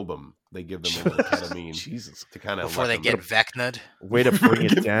they kill them. They give them a little ketamine Jesus. to kind of Before they get Vecna'd. Way to bring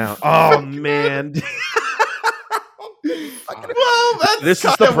it down. Oh man. Well, This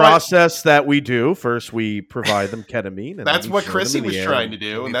is the process that we do. First, we provide them ketamine. And That's then we what shoot Chrissy them in was the trying air. to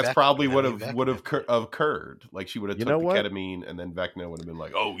do, and Maybe that's probably would maybe have occurred. Like she would have You took know the what? ketamine, and then Vecna would have been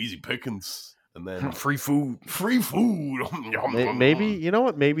like, "Oh, easy pickings," and then Free food. free food. Maybe you know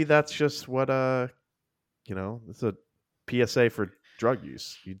what? Maybe that's just what it's a PSA for drug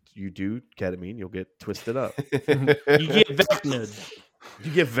use. You do ketamine, you'll get twisted up. You get Vecna.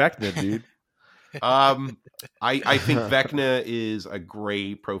 You get Vecna, dude. I think Vecna is a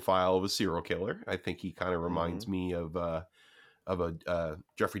great profile of a serial killer. I think he kind of reminds me of a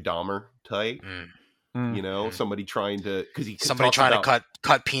Jeffrey Dahmer type. You know, somebody trying to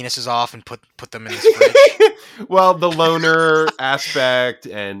cut penises off and put them in his fridge. Well, the loner aspect,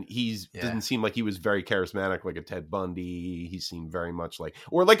 and didn't seem like he was very charismatic like a Ted Bundy. He seemed very much like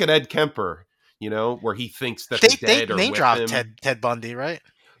an Ed Kemper, you know, where he thinks that the dead they are name with dropped him. Ted Bundy, right?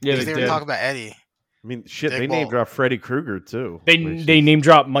 Yeah, They were talking about Eddie. I mean, shit, Big they ball. named dropped Freddy Krueger too. They name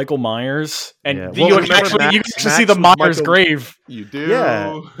drop Michael Myers, and Yeah. you Well, can remember actually Max see the was Myers Michael- grave. You do,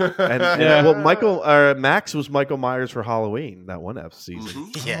 Yeah. And Yeah. Max was Michael Myers for Halloween that one F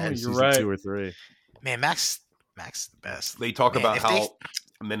season. Mhm. Yeah, you're Season right. 2 or 3. man, Max the best. They talk Man, about if how they-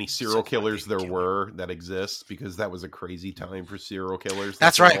 many serial killers there were that exist because that was a crazy time for serial killers.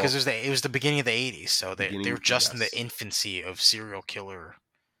 That's were right, all- because it was the beginning of the '80s, so they were just in the yes. infancy of serial killer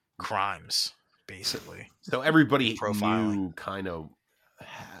crimes, basically. So everybody Profiling. knew kind of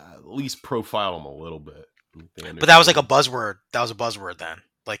at least profile them a little bit. But that was like a buzzword. That was a buzzword then,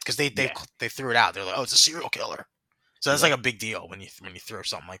 like because they threw it out. They're like, oh, it's a serial killer. So that's like a big deal when you throw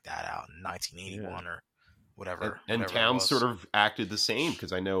something like that out in 1981 or whatever. And whatever it towns was. sort of acted the same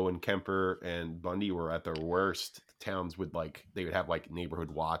because I know when Kemper and Bundy were at their worst, towns would they would have like neighborhood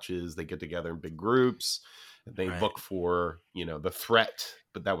watches. They get together in big groups. And they look for the threat,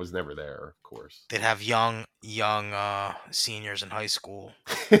 but that was never there, of course. They'd have young seniors in high school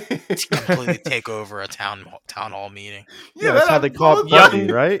to completely take over a town hall meeting. Yeah, that's how they call it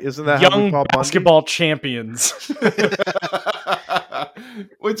Bundy, right? Isn't that how we Young call Bundy? basketball champions.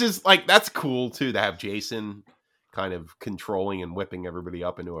 Which is that's cool too to have Jason kind of controlling and whipping everybody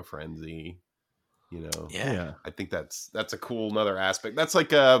up into a frenzy. Yeah. I think that's a cool another aspect. That's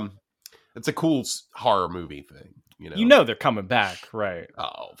it's a cool horror movie thing. They're coming back, right?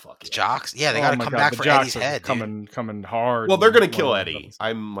 Oh fuck yeah. Jocks. Yeah, they Oh got to my come God, back the for Jocks Eddie's are head. Dude. coming hard. Well, they're gonna in kill one of Eddie.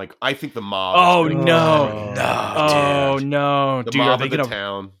 those. I think the mob. Oh is gonna- no! No, dude. No, The dude! Are mob they of the gonna?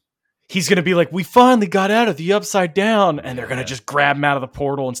 town. He's gonna be like, "We finally got out of the Upside Down," and they're gonna just grab him out of the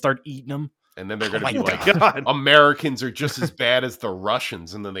portal and start eating him. And then they're going my to be like, God. Americans are just as bad as the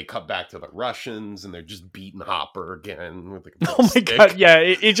Russians. And then they cut back to the Russians and they're just beating Hopper again. With a Oh my stick. God! Yeah,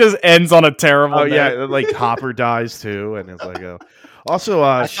 it just ends on a terrible. Oh note. yeah, like Hopper dies too, and it's like also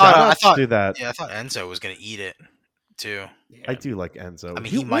I shout thought- outs to that. Yeah, I thought Enzo was gonna eat it too. Yeah. I do like Enzo. I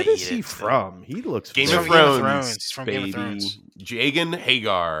mean, he might where is eat he it, from? He looks Game He's of from Game of Thrones. Thrones. He's from Game of Thrones. Jagan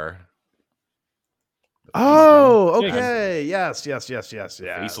Hagar. Oh, Yeah. okay. Yes.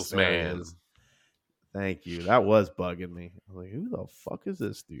 Faceless There he man. is. Thank you. That was bugging me. I was like, who the fuck is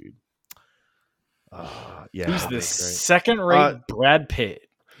this dude? Yeah. Who's that this was great. second-rate Brad Pitt?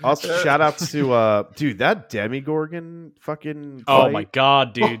 Also, shout outs to dude, that Demigorgon fucking Oh fight. my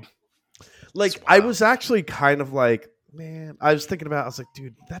God, dude! Like, I was actually kind of like, man, I was thinking about, I was like,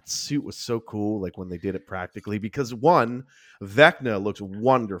 dude, that suit was so cool, like when they did it practically, because one, Vecna looks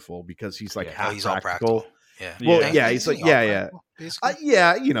wonderful because he's like half He's all practical. practical. Yeah. Well, Yeah. he's like, all yeah. practical, basically.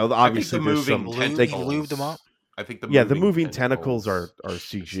 Yeah, you know, obviously the there's moving some tentacles- they, He lubed them up. I think the moving tentacles are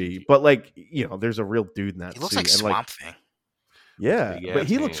CG, but like, you know, there's a real dude in that He looks suit. like and Swamp Thing. yeah, Big but ass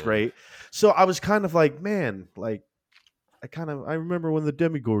he looks man. great. So I was kind of like, man, like I remember when the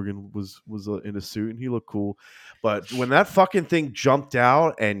Demogorgon was in a suit and he looked cool, but when that fucking thing jumped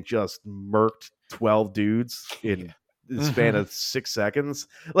out and just murked 12 dudes in the span of 6 seconds,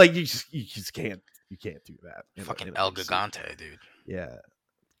 like you just can't do that. Fucking El Gigante, dude. Yeah.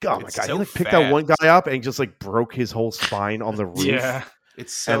 Oh my It's god, so he like picked that one fast. guy up and just like broke his whole spine on the roof. Yeah.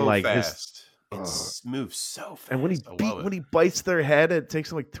 It's so And, like, his- fast. It moves so fast. And when I love he bites their head, it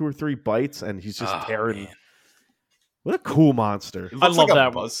takes him like 2 or 3 bites, and he's just Oh, tearing. man. What a cool monster! It looks love like a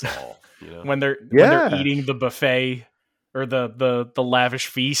that. buzzsaw. You know? When they're Yeah. eating the buffet or the lavish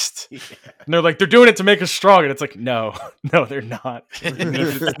feast, and they're doing it to make us strong, and it's like no, they're not.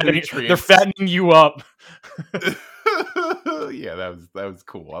 They're fattening you up. Yeah, that was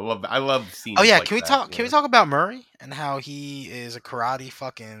cool. I love seeing. Oh yeah, like can we that, talk? you Can we know? talk about Murray and how he is a karate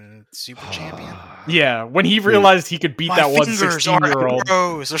fucking super champion? Yeah, when he realized he could beat My that one fingers are 16-year-old.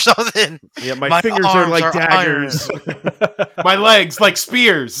 arrows or something. Yeah, my fingers are arms like are daggers. My legs like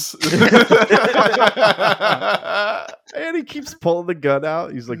spears. And he keeps pulling the gun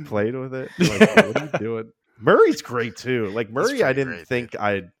out. He's like playing with it. Like, what are you doing? Murray's great too. Like Murray, I pretty didn't great, think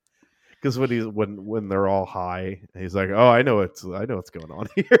I'd because when they're all high, he's like, "Oh, I know what's going on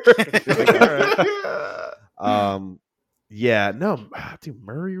here." Like, all right. Yeah, no, dude,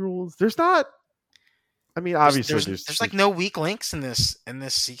 Murray rules. There's not. I mean, obviously, there's like no weak links in this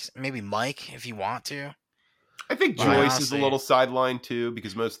season. Maybe Mike, if you want to. I think But Joyce is honestly- a little sidelined too,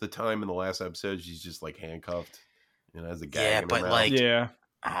 because most of the time in the last episode she's just like handcuffed, as a gag. Yeah, in her but, mouth. like- Yeah,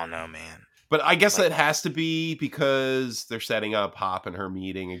 I don't know, man. But I guess like- it has to be because they're setting up Hop and her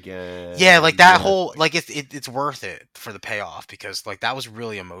meeting again. Yeah, like that Yeah. whole like it's worth it for the payoff because like that was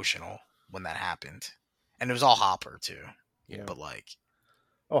really emotional when that happened, and it was all Hopper too. Yeah. But like,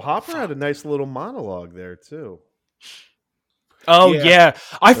 Oh, Hopper had a nice little monologue there too. Oh Yeah. yeah,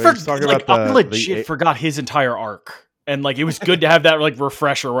 I Where he's talking forgot. Like, about I the- legit the- forgot his entire arc, and like it was good to have that like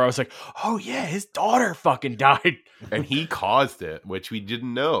refresher where I was like, oh yeah, his daughter fucking died. And he caused it, which we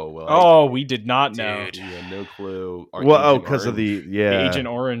didn't know. Well, Oh, we did not know. Dude. we had no clue. Well, because of the Agent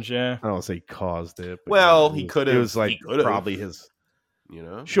Orange, yeah. I don't want to say caused it. But Well, yeah, he it was- could've- It was like he could've. probably his.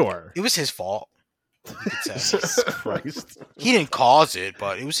 you Sure. it was his fault. You could say. Jesus Christ. He didn't cause it,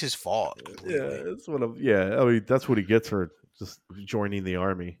 but it was his fault. Yeah, completely. that's what. I mean, that's what he gets for just joining the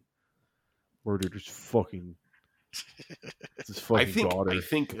army. Murdered his fucking. His fucking daughter. I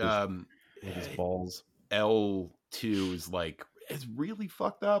think with his balls. L2 is really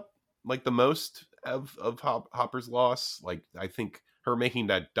fucked up. Like the most of Hopper's loss. Like I think her making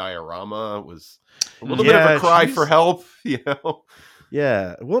that diorama was a little bit of Yeah, a cry she's- for help.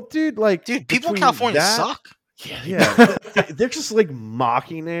 Yeah. Well, dude, like, Dude, people in between California that- suck. Yeah, they're just like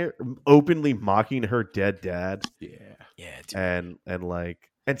mocking her, openly mocking her dead dad, Yeah. Yeah, dude. and like,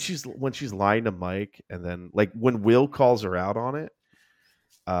 and when she's lying to Mike, and then like when Will calls her out on it,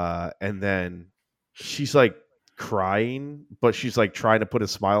 and then she's like crying, but she's like trying to put a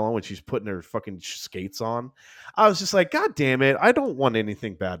smile on when she's putting her fucking skates on. I was just like, God damn it! I don't want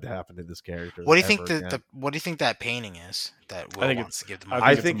anything bad to happen to this character. What do you think ever again. what do you think that painting is that Will think wants to give to I Mike?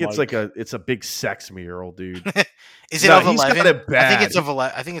 I think think it's a it's like it's a big sex mural, dude. Is it No, of he's got 11? it I think bad. it's of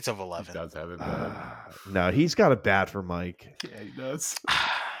 11. I think it's of He 11. does have it bad. No, he's got it bad for Mike, Yeah, he does.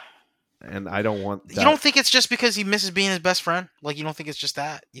 and I don't want. That. You don't think it's just because he misses being his best friend? Like you don't think it's just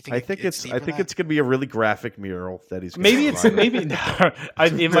that? You think I think it's deeper than that? gonna be a really graphic mural that he's. Maybe it's gonna maybe no,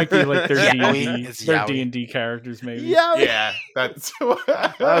 it might be like their Yowie. It's their Yowie. D&D characters maybe. Yeah. Yeah, that's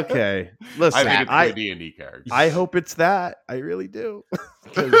Okay. Listen, I think it's I a D&D character. I hope it's that. I really do.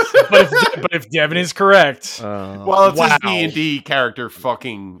 'Cause, But if Devin is correct, well, it's Wow. his D&D character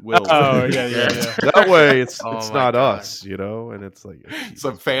fucking Will. oh yeah. that way it's Oh it's my not God. us, you know, and it's like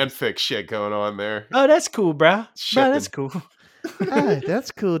Some fanfic shit going on there. Oh, that's cool, bro. Shit. That's cool. Hey,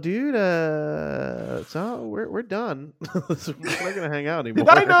 that's cool, dude. So we're done. We're not gonna hang out anymore. Did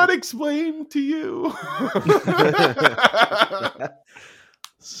I not explain to you?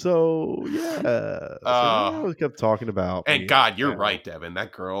 So yeah, so I always kept talking about. And me. God, you're Yeah. right, Devin.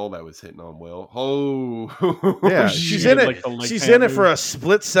 That girl that was hitting on Will. Oh, Yeah, She she's did, in it. like, the leg She's pant in it for move. a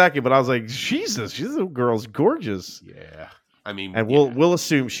split second, but I was like, Jesus, she's a girl's gorgeous. Yeah, I mean, And yeah. we'll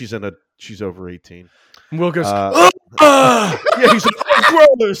assume she's over 18. Will goes, Yeah, he's like,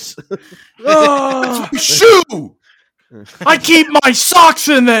 oh, gross. Shoo! I keep my socks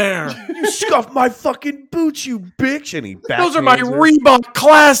in there. You scuffed my fucking boots, you bitch! And he Those are my backhands her. Reebok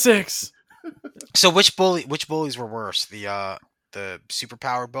classics. So which bullies were worse? The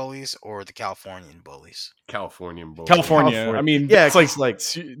superpower bullies or the Californian bullies? Californian bully. California. I mean, yeah, it's like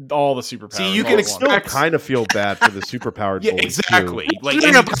all the superpowers. See, you all can at once. Still kind of feel bad for the superpowered Yeah, bullies, exactly. too. Like, No,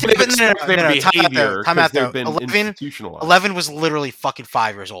 and no, you but- can't but- expect no, their no, time out behavior though, time because out though. they've been 11 institutionalized. 11 was literally fucking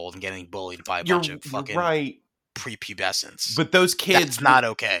 5 years old and getting bullied by a bunch of fucking right. prepubescents. But those kids, That's not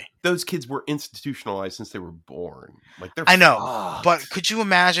okay. Those kids were institutionalized since they were born. Like they're I know, fucked. but could you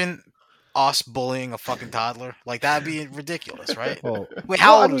imagine us bullying a fucking toddler? Like that'd be ridiculous, right? Well, Wait,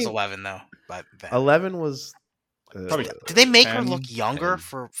 how well, I old was mean, 11 though? But 11 was Probably did they make her 10, look younger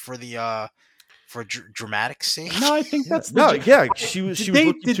 10. for the for dramatic sake? No, I think that's no, legit. yeah, she was Did they-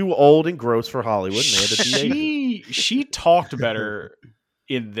 looking did- too old and gross for Hollywood, and they had to de-age her. she talked better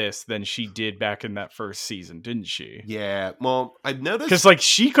in this than she did back in that first season, didn't she? Yeah. Well, I've noticed Because like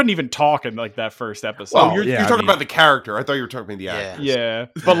she couldn't even talk in like that first episode. Oh, Well, you're yeah, I talking mean- about the character. I thought you were talking about the Yeah. actress. yeah,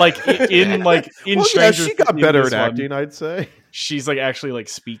 but like in Well, yeah, Stranger she got Things, better this at one, acting, I'd say. She's like actually like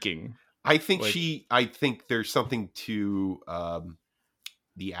speaking. I think Like- I think there's something to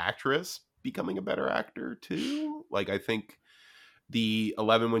the actress becoming a better actor too. Like I think the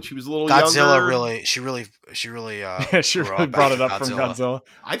 11 when she was a little Godzilla younger, she really She grew really up brought it after up from Godzilla.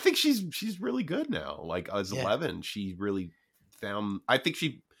 I think she's really good now. Like as Yeah. 11, she really found. I think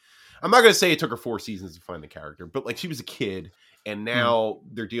I'm not going to say it took her 4 seasons to find the character, but like she was a kid, and now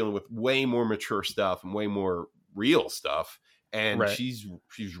they're dealing with way more mature stuff and way more real stuff, and Right. she's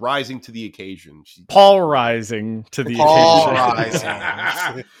rising to the occasion. Paul rising to the Paul occasion.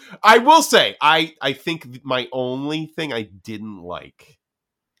 rising. I will say, I think my only thing I didn't like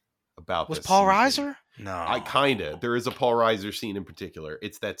about Was this Paul season- Reiser? No. There is a Paul Reiser scene in particular.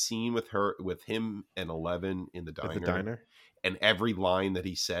 It's that scene with him and 11 in the diner, At the diner. and every line that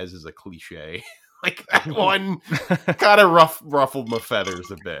he says is a cliche. Like that one kind of ruffled my feathers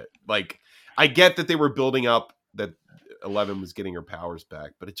a bit. Like I get that they were building up that 11 was getting her powers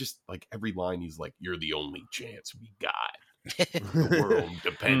back, but it just like every line he's like, "You're the only chance we got. The world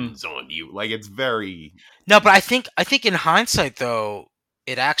depends on you." Like it's very No, but I think in hindsight though,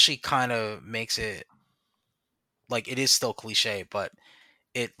 it actually kind of makes it like it is still cliche, but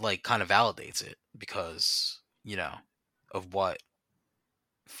it like kind of validates it because, you know, of what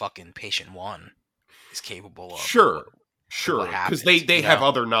fucking Patient One is capable of. sure what because happened, they you have know?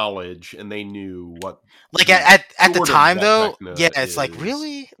 other knowledge and they knew what Like at the sort of time what though, Vecna yeah, it's like is.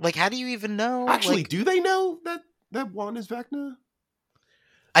 really? Like how do you even know? Actually, Like, do they know that one is Vecna?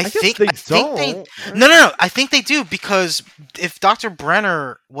 I guess think they I think they don't. No. I think they do because if Dr.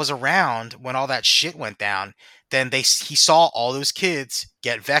 Brenner was around when all that shit went down, then he saw all those kids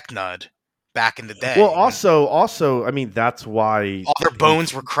get Vecna'd back in the day. Well, when also, I mean, that's why all their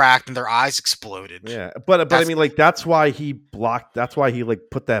bones were cracked and their eyes exploded. Yeah, but I That's- mean, like that's why he blocked. That's why he like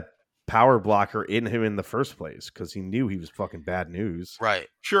put that power blocker in him in the first place because he knew he was fucking bad news. Right.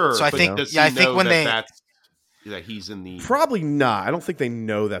 Sure. So I but think- does yeah, he I think know when that he's in the Probably not. I don't think they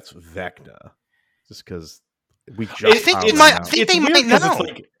know that's Vecna, just because we just. I think found they that might- out. I think It's they weird might 'cause know. It's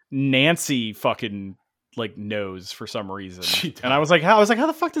like Nancy fucking like knows for some reason, She and I was like, how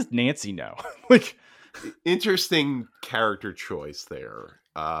the fuck does Nancy know? Like, interesting character choice there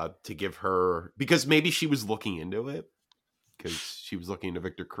to give her because maybe she was looking into it because she was looking into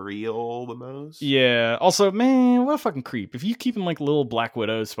Victor Creel the most. yeah. Also, man, what a fucking creep! If you keeping like little Black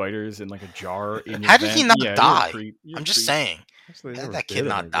Widow spiders in like a jar in your How did he vent, not yeah, you're a die? creep. You're I'm a just creep. saying. Actually, they How did never that kid did,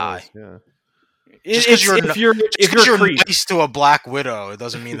 not I die? guess, Yeah. Just because you're if you're If you're a creep. nice to a Black Widow, it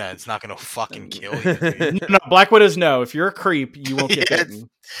doesn't mean that it's not gonna fucking kill you. dude. No, Black Widows, no. If you're a creep, you won't get Yeah, bitten.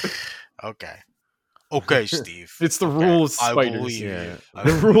 Okay, Steve. It's the Okay, rule of I spiders. believe Yeah. you.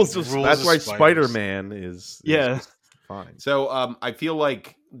 The rules of Rules that's of why spiders. Spider-Man is Yeah. just fine. So I feel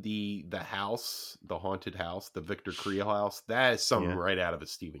like the house, the haunted house, the Victor Creel house, that is something Yeah. right out of a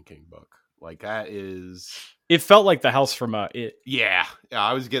Stephen King book. Like that is It felt like the house from it. yeah,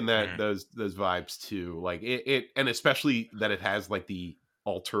 I was getting that Mhm. those vibes too. Like it and especially that it has like the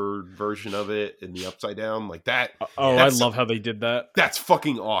altered version of it in the upside down like that. Oh, I That's- love how they did that. That's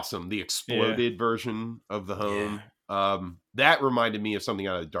fucking awesome. The exploded version of the home. That reminded me of something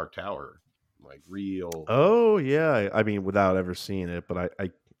out of Dark Tower. Like real. Oh yeah, I mean, without ever seeing it, but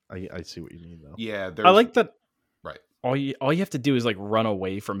I see what you mean though. Yeah, I there's like that. right. All you have to do is like run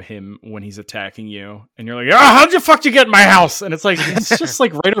away from him when he's attacking you, and you're like, "Ah, how'd the fuck you get in my house?" And it's like it's just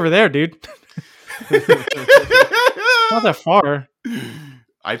like right over there, dude. Not that far.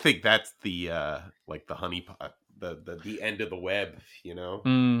 I think that's the like the honeypot, the end of the web, you know.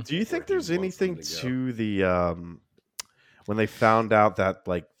 Mm. Do you think Where he there's wants them anything to go. to the when they found out that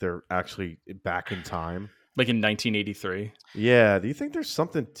like they're actually back in time? like in 1983. Yeah, do you think there's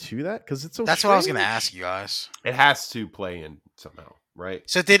something to that? Because it's so. That's what I was going to strange. ask you guys. It has to play in somehow, right?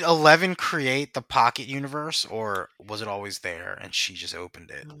 So did 11 create the Pocket Universe, or was it always there and she just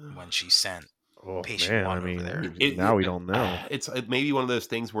opened it when she sent? Oh Patient man, one I over mean, there. now we don't know. It's maybe one of those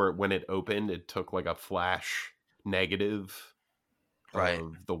things where when it opened, it took like a flash negative Right.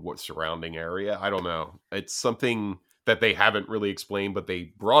 of the surrounding area. I don't know. It's something that they haven't really explained, but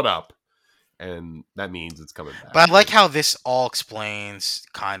they brought up, and that means it's coming back. But I like how this all explains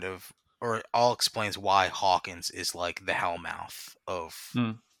all explains why Hawkins is like the hellmouth of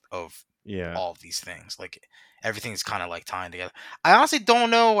Yeah, all of these things. Like everything's kind of like tying together. I honestly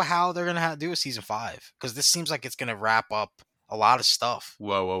don't know how they're gonna do a season 5 because this seems like it's gonna wrap up a lot of stuff.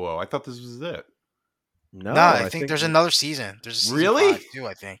 Whoa! I thought this was it. no, No, I think there's another season. There's a season Really? 5 too.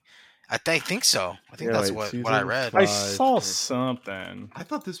 I think so. I think Yeah, that's wait, what I season read. I five. saw something. I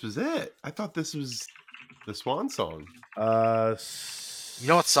thought this was it. I thought this was the Swan Song. You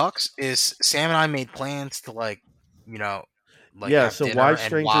know what sucks is Sam and I made plans to like Yeah, have so dinner why and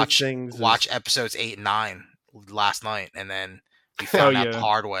Stranger Things watch is- episodes 8 and 9 last night, and then we found out the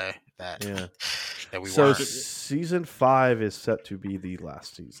hard way that Yeah. that we So weren't. season 5 is set to be the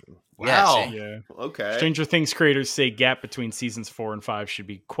last season. Yeah, Wow. see? Yeah. Okay. Stranger Things creators say gap between seasons 4 and 5 should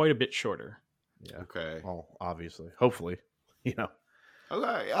be quite a bit shorter. Yeah. Okay. Well, obviously, hopefully, Okay.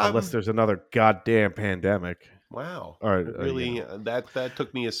 unless there's another goddamn pandemic. Wow. Or Really, that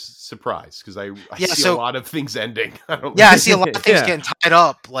took me as surprise because I Yeah, see so- a lot of things ending. I don't Yeah, I see a lot of things Yeah. getting tied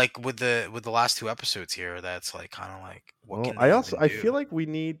up, like with the last 2 episodes here. That's like kind of like what Well, can I they also even I do? feel like we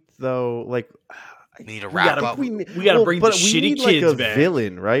need though like We need a We wrap gotta- up. we gotta bring the but we shitty need, kids like a back.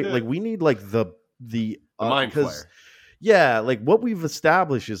 villain, right? Yeah. Like we need like the Mind 'cause- Flayer. Yeah, like what we've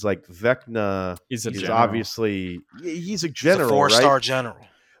established is like Vecna Is a is general. obviously he's a He's general, a 4-star right? general.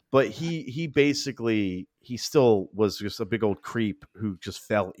 But he basically he still was just a big old creep who just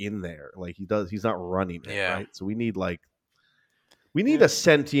fell in there. Like he's not running it, Yeah. right? So we need a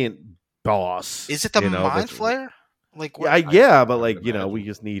sentient boss. Is it the Mind that's- Flayer? Like Yeah, what? yeah, but I would like we imagine.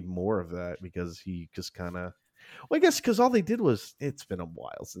 just need more of that because he just kind of. Well, I guess because all they did was it's been a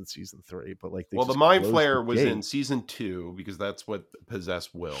while since season 3, but like they Well, the just Mind closed Flayer the was in gate. season 2 because that's what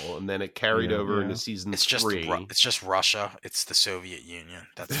possessed Will, and then it carried Yeah. over Yeah. into season It's just 3. it's just Russia. It's the Soviet Union.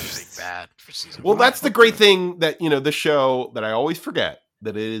 That's the big bad for season. Well, 5. that's the great thing that the show that I always forget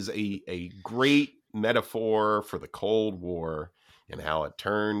that it is a great metaphor for the Cold War and how it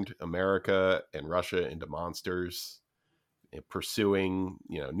turned America and Russia into monsters and pursuing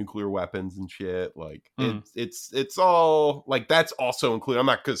nuclear weapons and shit. Like Mm. it's all like that's also included. I'm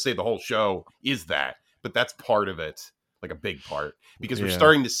not going to say the whole show is that, but that's part of it, like a big part, because we're Yeah.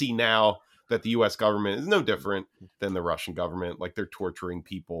 starting to see now that the U.S. government is no different than the Russian government. Like they're torturing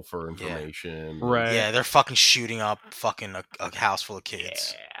people for information. Right. Yeah, they're fucking shooting up fucking a house full of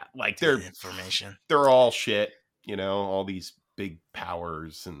kids. Yeah, like They're they're information. all shit. All these big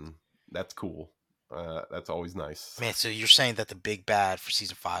powers, and that's cool. That's always nice. Man, so you're saying that the big bad for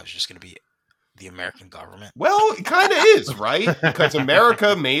season 5 is just going to be the American government? Well, it kind of is, right? Because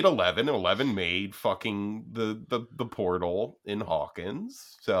America made 11. 11 made fucking the portal in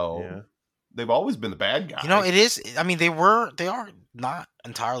Hawkins. So Yeah. they've always been the bad guy. It is. I mean, they are not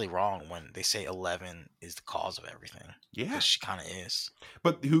entirely wrong when they say 11 is the cause of everything. Yeah. 'Cause she kind of is.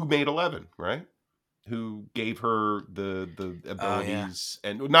 But who made 11, right? Who gave her the yeah. abilities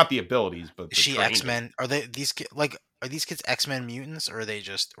and not the abilities, but the Is she training. X-Men? Are these kids X-Men mutants, or are they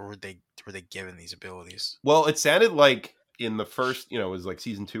just, or were they given these abilities? Well, it sounded like in the first, it was like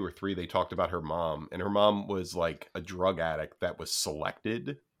season 2 or 3, they talked about her mom, and her mom was like a drug addict that was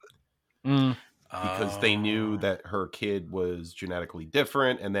selected Mm. because they knew Oh. that her kid was genetically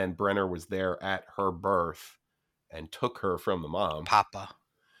different, and then Brenner was there at her birth and took her from the mom Papa.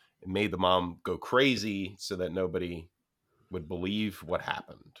 and made the mom go crazy so that nobody would believe what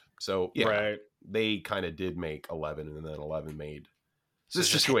happened. So yeah, Right. they kind of did make 11, and then 11 made So this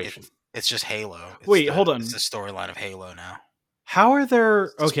it's just- situation. It's just Halo. It's Wait, hold on. It's the storyline of Halo now. How are there?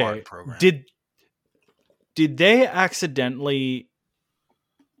 It's the Spartan Okay. program. Did they accidentally,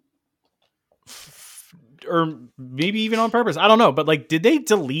 or maybe even on purpose? I don't know. But like, did they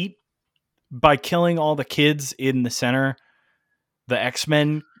delete by killing all the kids in the center the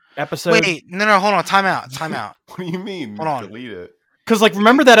X-Men episode? Wait, no, hold on. Time out. What do you mean? Hold on. Delete it. Because like,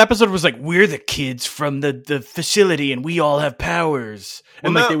 remember that episode was like, we're the kids from the facility and we all have powers,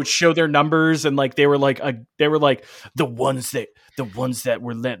 and Well, like no- they would show their numbers, and like they were like the ones that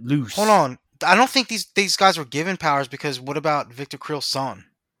were let loose. Hold on. I don't think these guys were given powers, because what about Victor Krill's son?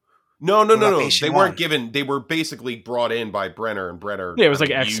 No. about They Patient weren't One? given. They were basically brought in by Brenner, and Brenner. Yeah, it was like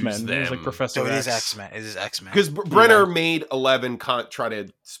kind of X-Men. used It was like them. Professor So it is X. X-Men. It is X-Men. Because Brenner made 11 try to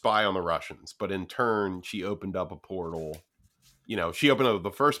spy on the Russians, but in turn, she opened up a portal. You know, she opened up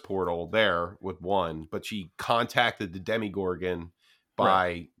the first portal there with one, but she contacted the Demigorgon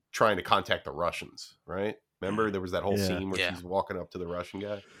by trying to contact the Russians, right? Remember, there was that whole scene where she's walking up to the Russian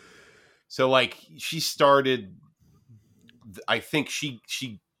guy. So, like, she started. I think she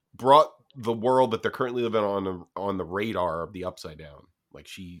brought the world that they're currently living on the radar of the Upside Down. Like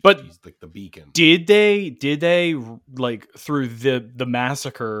she's like the beacon. Did they like through the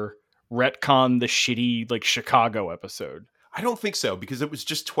massacre retcon the shitty like Chicago episode? I don't think so, because it was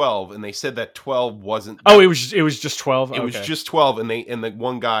just 12, and they said that 12 wasn't. Oh, it was just 12. It was just 12, and the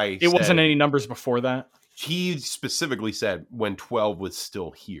one guy. It wasn't any numbers before that. He specifically said when 12 was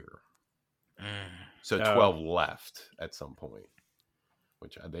still here. So 12 left at some point,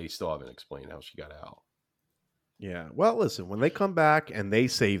 which they still haven't explained how she got out. Yeah. Well, listen, when they come back and they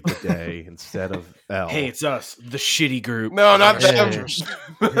save the day instead of L. Hey, it's us, the shitty group. No, not them.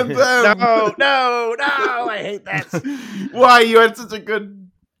 No, I hate that. Why? You had such a good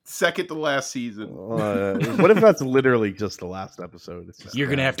second to last season. What if that's literally just the last episode? It's just You're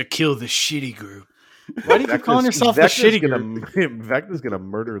going to have to kill the shitty group. Why do you keep calling yourself the shitty group? Vecna's going to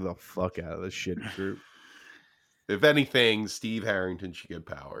murder the fuck out of the shitty group. If anything, Steve Harrington should get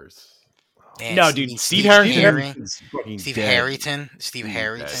powers. Man, No, dude, Steve Harrington. Steve Harrington. Steve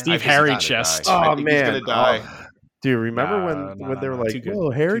Harrington. Steve Harry chest. Oh, He's man. gonna die. Dude, remember when they were like, too good. "Whoa,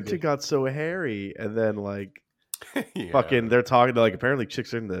 Too Harrington good. got so hairy," and then like Yeah. fucking they're talking to like apparently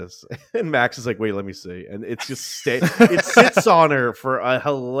chicks are in this, and Max is like, "Wait, let me see," and it's just it sits on her for a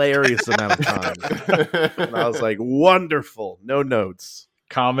hilarious amount of time, and I was like, "Wonderful, no notes,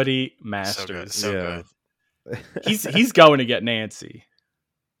 Comedy masters. So yeah." good. He's going to get Nancy.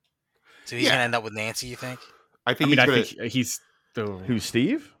 So he's gonna end up with Nancy, you think? I I think mean, I he's think he's. Who,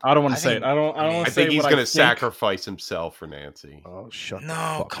 Steve? I don't want I to say think- it. I don't want I to say think he's what going I to think. sacrifice himself for Nancy. Oh, shut the No,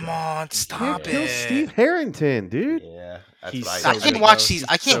 fuck come up. on, Can't stop kill it. Steve Harrington, dude. Yeah, that's He's what so I I think. can't good, watch though. season.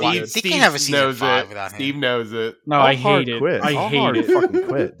 I He's can't. so They good. can't have a season knows 5 it. without him. Steve knows it. No, I'll I hard hate it. quit. I I'll hate hard it. fucking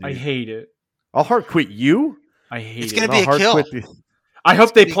quit, dude. I hate it. I'll hard quit you. I hate It's it. gonna and be I'll a hard kill. quit you. I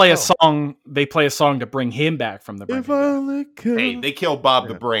hope they gonna be play a cool. song. They play a song to bring him back from the brink. If I only could. Hey, they killed Bob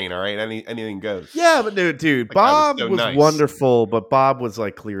the Brain. All right, anything goes. Yeah, but dude, Like, Bob that was was so nice. wonderful, but Bob was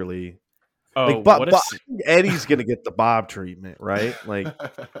like clearly Oh, like what a Eddie's gonna get the Bob treatment, right? Like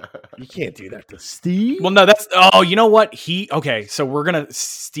you can't do that to Steve. Well, no, that's. Oh, you know what? Okay, so we're gonna.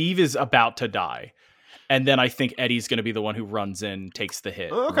 Steve is about to die, and then I think Eddie's gonna be the one who runs in, takes the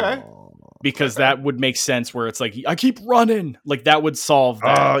hit, Okay. because that would make sense. Where it's like, I keep running, like that would solve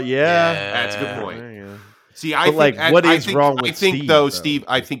that. Oh yeah. That's a good point. There you go. See, I But, think, like, what I is think, wrong I with think Steve, though, though? Steve.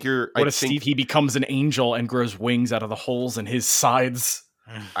 I think you're. What I if think, Steve? He becomes an angel and grows wings out of the holes in his sides.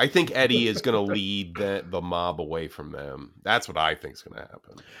 I think Eddie is going to lead the mob away from them. That's what I think is going to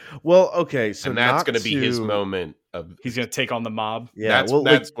happen, Well, okay, so and that's not going to be his to- moment of. He's gonna take on the mob. Yeah, that's well,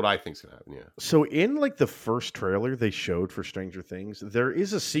 that's what I think is going to happen. Yeah. so in like the first trailer they showed for Stranger Things, there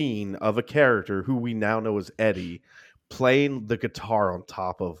is a scene of a character who we now know as Eddie playing the guitar on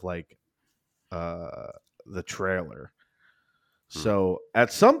top of like the trailer. So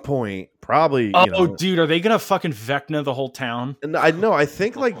at some point, probably. Oh, you know, dude, are they gonna fucking Vecna the whole town? and I know. I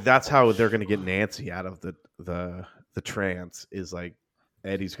think like that's how they're gonna get Nancy out of the trance. Is like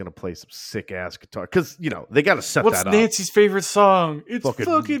Eddie's gonna play some sick ass guitar because they got to set What's that up. Nancy's favorite song? It's Fucking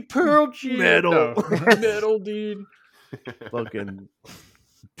fucking Pearl Jam. metal. No. Metal, dude. Fucking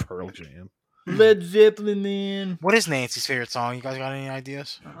Pearl Jam. Led Zeppelin, man. What is Nancy's favorite song? You guys got any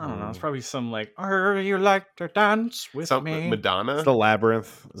ideas? I don't know. It's probably some like, "Are you like to dance with Something me?" Madonna. It's the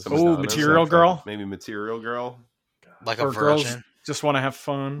Labyrinth. Some Oh, Madonna Material soundtrack. Girl. Maybe Material Girl. Like a Or girls virgin? just want to have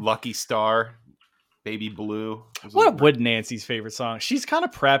fun. Lucky Star. Baby Blue. What would Nancy's favorite song? She's kind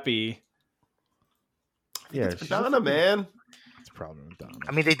of preppy. Yeah, It's she's Madonna, man. It's probably Madonna.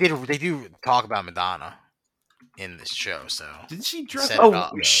 I mean, they do talk about Madonna in this show, so Didn't she dress Set up? it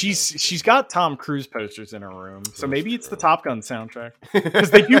up. Oh, she's got Tom Cruise posters in her room, so maybe it's the Top Gun soundtrack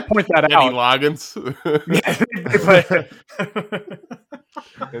because they do point that Kenny out. Loggins. But-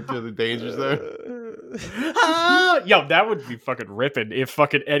 Into the danger zone. Ah, yo, that would be fucking ripping if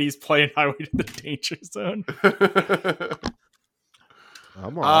fucking Eddie's playing Highway to the Danger Zone.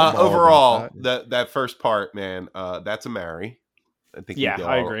 I'm all Overall, about that first part, man, that's a marry. I think Yeah, we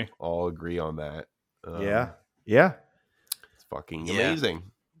I all- agree. All agree on that. Yeah. It's fucking Yeah. amazing.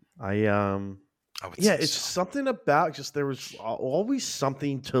 I I would yeah, say it's so. something about just there was always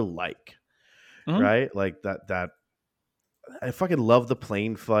something to like, Mhm. right? Like that I fucking love the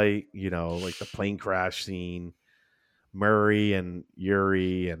plane fight. You know, like the plane crash scene. Murray and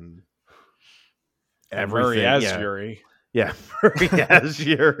Yuri and everything. Murray as yeah. Yuri. Yeah, Murray as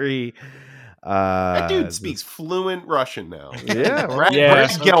Yuri. That dude speaks fluent Russian now. Yeah, Brad, Yeah. Brad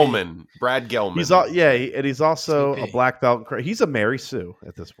Gelman. Brad Gelman. and he's also a CP. black belt. He's a Mary Sue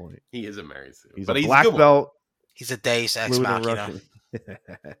at this point. He is a Mary Sue. He's but a he's black good one. belt. He's a Deus Ex Fluent in Machina.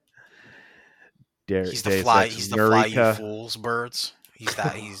 Russian. He's the Deus fly. Ex He's the fly, you Eureka. fools, birds. He's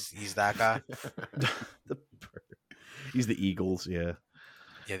that. He's that guy. He's the Eagles. Yeah.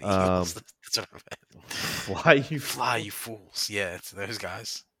 Yeah, the Eagles. That's what I meant. Fly you. Fly, you fools. Yeah, it's those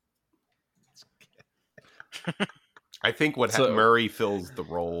guys. I think So- Murray fills the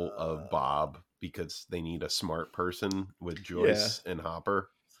role of Bob because they need a smart person with Joyce and Hopper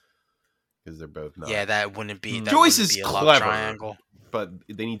because they're both not. Yeah, that wouldn't be. That Joyce wouldn't is be a love clever. triangle. But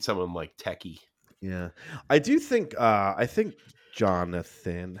they need someone like Techie. Yeah. I do think. I think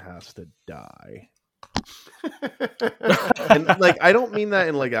Jonathan has to die. And like I don't mean that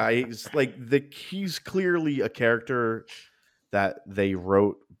in like he's clearly a character that they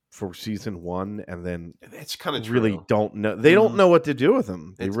wrote for season 1 and then It's kind of really don't know they don't know what to do with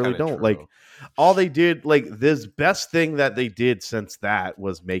him. They really don't. Like all they did, like this best thing that they did since that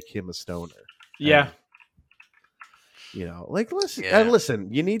was make him a stoner. Yeah. And, you know, like listen, Yeah. and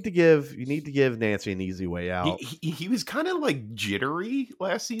listen. You need to give Nancy an easy way out. He was kind of like jittery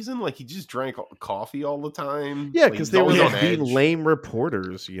last season. Like he just drank coffee all the time. Yeah, Like, because he's they were always on just being edge. lame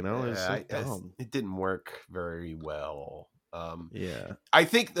reporters. You know, it's so Yeah, dumb. it didn't work very well. Yeah, I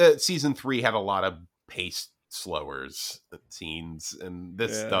think that season 3 had a lot of pace slowers scenes, and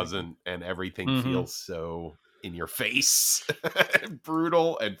this Yeah. doesn't, and everything Mhm. feels so in your face,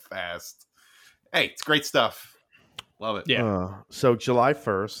 brutal and fast. Hey, it's great stuff. Love it. Yeah. So July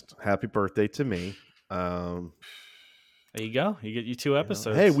 1st, happy birthday to me. There you go. You get you 2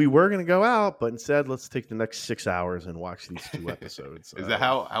 episodes. Hey, we were gonna go out, but instead, let's take the next 6 hours and watch these 2 episodes. Is that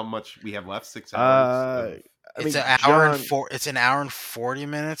how much we have left? 6 hours? It's an hour and four. It's an hour and 40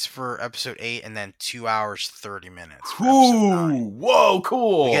 minutes for episode 8, and then 2 hours 30 minutes. For episode 9. Ooh, whoa,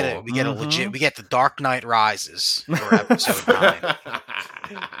 cool. We get it. We get a Mhm. legit. We get the Dark Knight Rises for episode 9.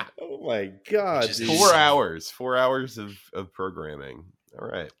 Oh my god! Which is dude. 4 hours. 4 hours of programming. All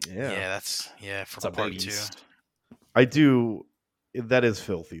right. Yeah, Yeah, that's for It's a part 2. beast. I do. That is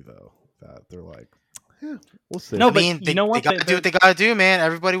filthy, though. That they're like, yeah, we'll see. No, I but mean, you know what? They gotta do what they gotta do, man.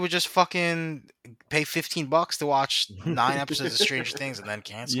 Everybody would just fucking pay $15 to watch 9 episodes of Stranger Things and then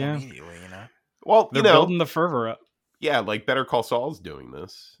cancel Yeah. immediately. You know. Well, They're you know, building the fervor up. yeah, like Better Call Saul's doing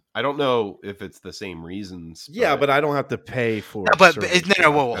this. I don't know if it's the same reasons. Yeah, but I don't have to pay for. No, but certain no,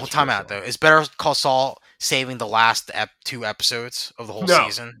 whoa, stuff. time out though. Is Better Call Saul saving the last 2 episodes of the whole No.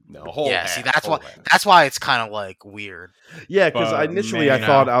 season? no, whole Yeah, half, see, that's whole why. half. That's why it's kind of like weird. Yeah, because But, initially I man,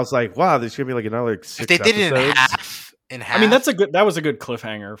 thought I was like, wow, there's gonna be like another 6 If they did it in episodes. half, I mean, that was a good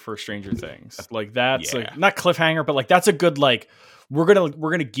cliffhanger for Stranger Things. Like that's Yeah. like not cliffhanger, but like that's a good like we're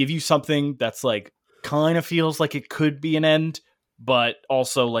gonna give you something that's like kind of feels like it could be an end, but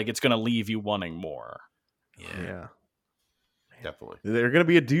also like it's gonna leave you wanting more. Yeah, Definitely. they're gonna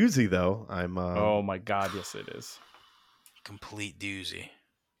be a doozy though. I'm. Oh my god, yes it is. complete doozy.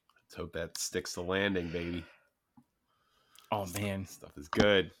 Let's hope that sticks the landing, baby. Oh man, Stuff is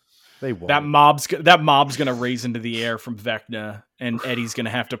good. They won't. that mob's gonna raise into the air from Vecna, and Eddie's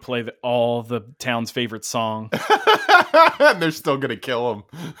gonna have to play all the town's favorite song. And they're still gonna kill him.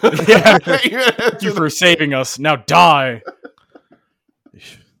 Yeah. Thank you for saving us. Now die.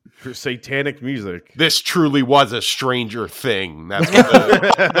 for satanic music. This truly was a stranger thing. That's what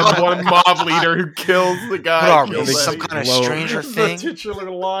the one mob leader who kills the guy. What are we? kills Some Eddie. kind of Blow. Stranger The Thing?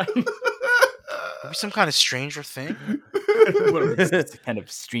 titular line. Are we some kind of Stranger Thing? What are these kind of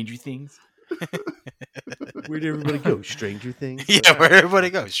Stranger Things? Where'd everybody go? Stranger Things. Yeah, where everybody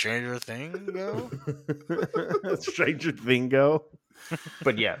goes? Stranger Thing go? Stranger Thingo.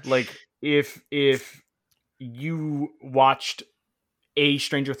 But yeah, like if you watched a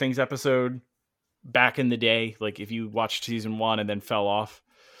Stranger Things episode back in the day, like if you watched season 1 and then fell off,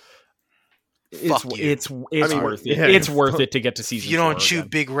 Fuck you. it's mean, worth it. yeah. It's worth it to get to If season. you don't 4 chew again.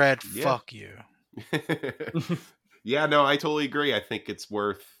 Big Red, Yeah. fuck you. Yeah, no, I totally agree. I think it's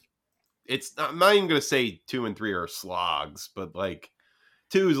worth. It's not, I'm not even gonna say 2 and 3 are slogs, but like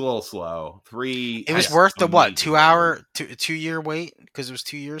 2 is a little slow. 3, It was has worth the what? amazing 2 hour, 2 year wait because it was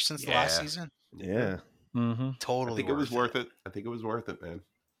 2 years since the last Yeah. season. Yeah. Mhm. Totally. I think it was worth it. I think it was worth it, man.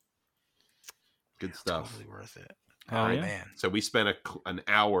 Good stuff. Totally worth it. Hell Oh yeah. man. So we spent an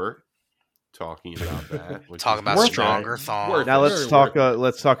hour talking about that. which Talk is about worth it. stronger thong. Worth Now it. let's Very talk. worth it.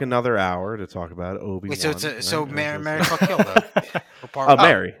 Let's talk another hour to talk about Obi-Wan. Wait, so right? Mary fuck kill though. What part? Oh,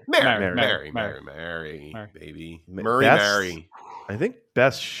 Mary. Mary, Mary. baby. Ma- Murray, best- Mary. I think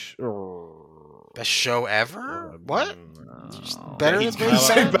best. Best show ever? What? No. Better He's than gonna Breaking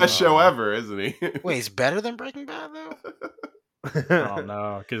say Bad? best show ever, isn't he? Wait, it's better than Breaking Bad though? Oh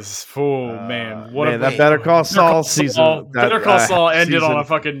no, because man, what man, a that wait. Better Call Better Saul Call season. Saul- that, Better Call Saul ended on a season-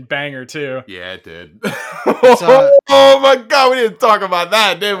 fucking banger too. Yeah, it did. uh, oh my god, we didn't talk about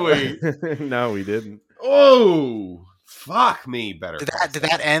that, did we? No, we didn't. Oh, fuck me, better. Did Call that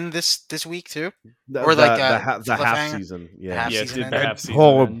Saul. end this week too? The, Or like, the half cliffhanger? season. The Yeah. half Yeah, it season did ended? the half season.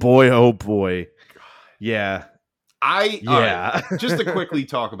 Oh end. boy! Oh boy! Yeah. All right, Yeah. just to quickly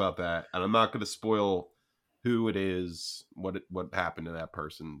talk about that, and I'm not going to spoil who it is, what happened to that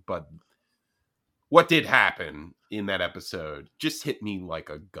person, but what did happen in that episode just hit me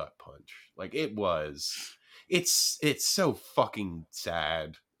like a gut punch. Like it's so fucking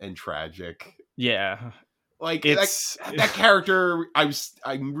sad and tragic. Yeah, Like It's- that character,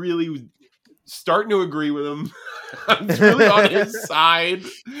 I'm really starting to agree with him. I'm really on his side,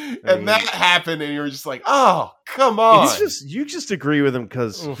 and that happened, and you're just like, oh, come on. You just agree with him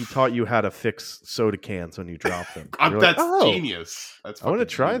because he Oof. taught you how to fix soda cans when you drop them. You're like, That's "Oh, genius. That's I want to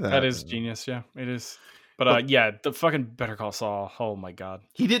fucking try genius. that. that is genius. Yeah, it is. But yeah, the fucking Better Call Saul. Oh my god.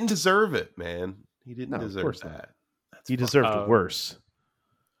 He didn't deserve it, man. He didn't No, of deserve course not. that. That's He fucking- deserved worse.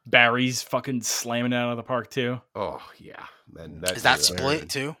 Barry's fucking slamming it out of the park too. Oh yeah, man. Is that dude, split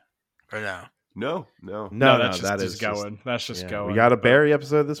too? Or no? No. No, that's that just is going. That's just yeah, going. We got a But- Barry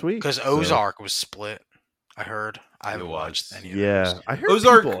episode this week. Because so- Ozark was split. I heard. I It haven't was. watched any of Yeah, those. I heard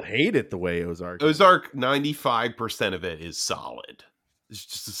Ozark- people hate it the way Ozark. is. Ozark. 95% of it is solid. It's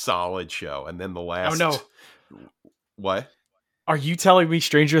just a solid show, and then the last. no. What? Are you telling me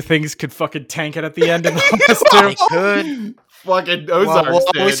Stranger Things could fucking tank it at the end? And all this too? They could. Fucking Well, Ozark. we'll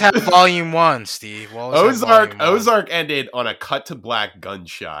always have volume 1, Steve. We'll always have volume one. Ozark ended on a cut to black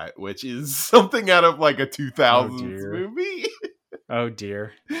gunshot, which is something out of like a 2000s dear. movie. Oh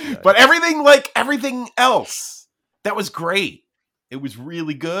dear. But everything else, that was great. It was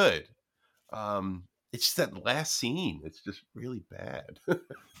really good. It's just that last scene. It's just really bad.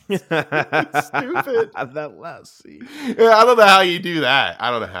 Stupid. That last scene. Yeah, I don't know how you do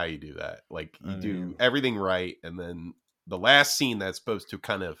that. Like you I do mean- everything right, and then the last scene that's supposed to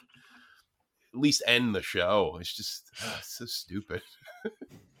kind of at least end the show. It's just so stupid.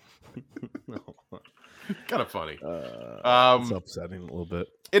 Kind of funny. It's upsetting a little bit.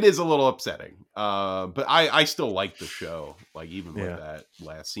 It is a little upsetting. But I still like the show. Like even with Yeah. that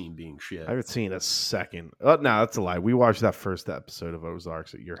last scene being shit. I haven't seen a second. Oh, no, that's a lie. We watched that first episode of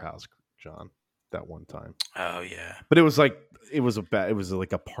Ozarks at your house, John, that one time. Oh, yeah. But it was like it was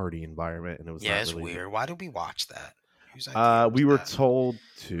like a party environment, and it was Yeah, not it's really- weird. Why did we watch that? Whose idea was We were that? told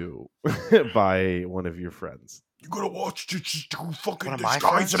to by one of your friends. You gotta watch this fucking One of this my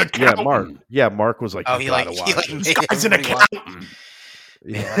guy's an friends? Yeah, accountant. Mark. Yeah, Mark was like, Oh, "You he gotta like watch it." This guy's an everybody watched it. accountant.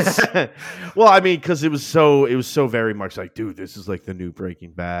 Yeah. Well, I mean, because it was so very much like, dude, this is like the new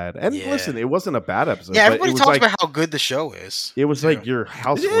Breaking Bad. And Yeah. listen, it wasn't a bad episode. Yeah, but everybody it was talks like, about how good the show is. it was too. like your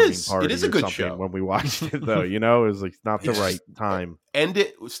housewarming is. party. It is a or good something show. when we watched it, though. You know, it was like not the Yeah. right time. End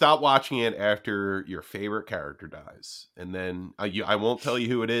it. Stop watching it after your favorite character dies, and then I won't tell you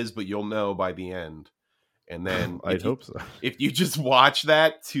who it is, but you'll know by the end. And then I'd hope so. if you just watch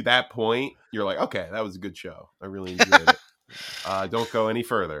that to that point, you're like, okay, that was a good show. I really enjoyed it. Don't go any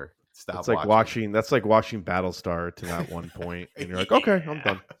further. Stop. It's like watching. That's like watching Battlestar to that one point, and you're like, okay, I'm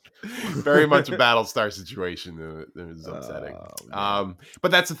done. Very much a Battlestar situation. It was upsetting. Man.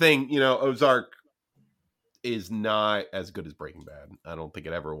 But that's the thing, Ozark is not as good as Breaking Bad. I don't think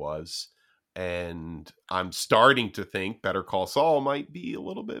it ever was. And I'm starting to think Better Call Saul might be a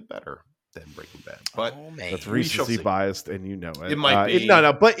little bit better than Breaking Bad. But Oh, man. That's we shall recency see. biased, and you know it. It might be.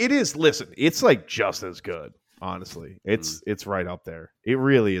 No, but it is. Listen, it's like just as good. Honestly, it's right up there. It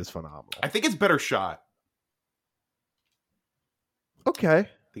really is phenomenal. I think it's better shot. Okay.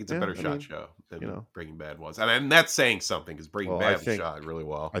 I think it's a Yeah, better I shot mean, show than you know. Breaking Bad was. And that's saying something because Breaking Well, I Bad was think- shot really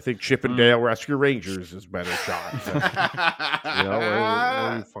well. I think Chippendale Rescue Rangers is better shot. You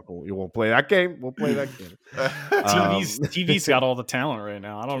know, you won't play that game. We'll play that game. TV's got all the talent right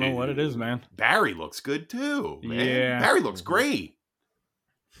now. I don't know what it is, man. Barry looks good too. Man. Yeah. Barry looks great.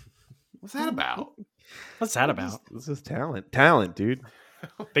 What's that about? What's that about? This is talent, dude.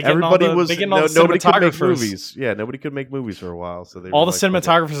 They getting all Everybody the- was they getting all the nobody could make cinematographers. movies. Yeah, nobody could make movies for a while. So they All were the like,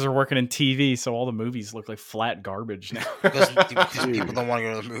 cinematographers are working in TV, so all the movies look like flat garbage now. because Dude. people don't want to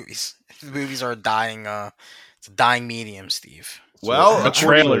go to the movies. The movies are a dying. It's a dying medium, Steve. Well, The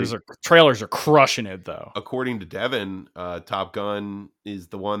according- trailers are crushing it though. according to Devin, Top Gun is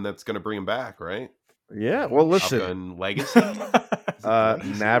the one that's going to bring him back, right? Yeah. Well, Top listen, Gun Legacy. Is it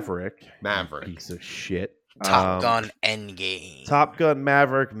Legacy? Maverick, Maverick. piece of shit. Top Gun Endgame. Top Gun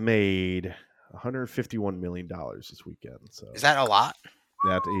Maverick made $151 million this weekend. So Is that a lot?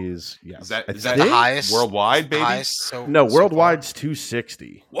 that is Is that I is that the think- highest worldwide, baby? Highest so No, so far? worldwide's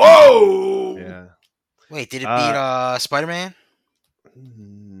 260. Whoa! Yeah. Wait, did it beat Spider Man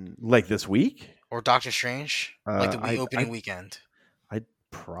Like this week? or Doctor Strange? Like the I- opening weekend. I'd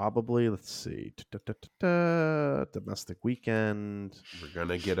probably, let's see. Domestic weekend. We're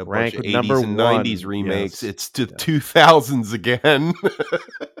gonna get a Rank bunch of 80s number and one, 90s remakes. yes. It's to 2000s again.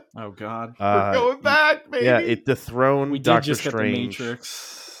 Oh God. We're going back, baby. Yeah, it dethroned We did Doctor just Strange. get the Matrix,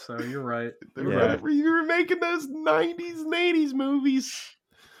 so you're right. You're Yeah. right. We were making those 90s and 80s movies.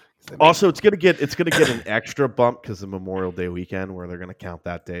 Also, it's gonna get an extra bump because of Memorial Day weekend, where they're gonna count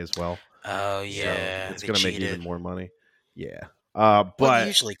that day as well. Oh So yeah, it's they gonna make cheated. even more money. Yeah, What but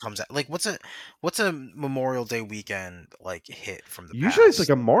usually comes out like what's a Memorial Day weekend like hit from the usually it's past?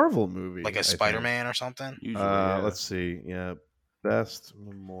 like a Marvel movie, like I a think. Spider Man or something. Usually, yeah. Let's see. Yeah, best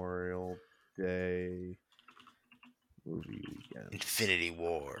Memorial Day movie weekend. Infinity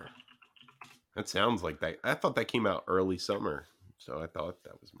War. That sounds like that. I thought that came out early summer, so I thought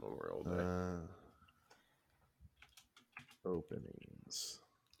that was Memorial Day. Openings.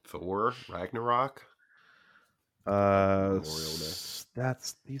 Thor, Ragnarok. Memorial Day.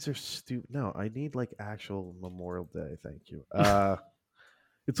 These are stupid. No, I need like actual Memorial Day. Thank you.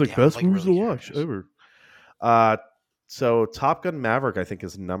 It's like Yeah, I'm, best like, movies really to watch curious. ever. So Top Gun Maverick, I think,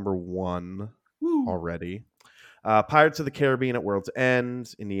 is number one already. Pirates of the Caribbean at World's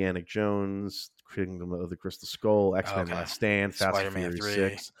End, Indiana Jones, Kingdom of the Crystal Skull, X-Men Okay. Last Stand, Fast and Spider-Man Furious 3.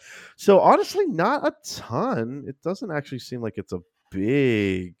 6. So honestly, not a ton. It doesn't actually seem like it's a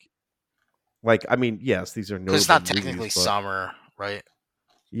big. Like, I mean, yes, these are notable Because it's not movies, technically but- summer, right?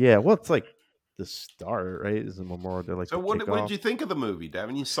 Yeah, well, it's like the start, right? Is the Memorial Day like So the what kickoff? did you think of the movie,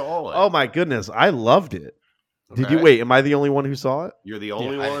 Devin? You saw it. Oh my goodness, I loved it. Did you Okay. wait? Am I the only one who saw it? You're the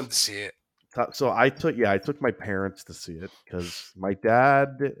only I one. didn't see it. So I took my parents to see it because my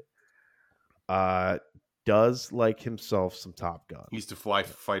dad does like himself some Top Gun. He used to fly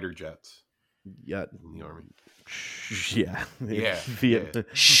fighter jets Yeah, in the army. yeah, Yeah, In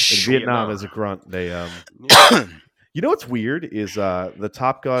Shh. Vietnam, Vietnam. as a grunt, they Yeah. You know what's weird is the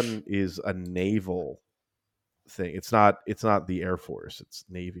Top Gun is a naval thing. It's not the Air Force. It's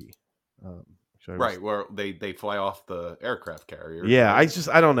Navy. Which I was- Right, where they fly off the aircraft carrier. Yeah,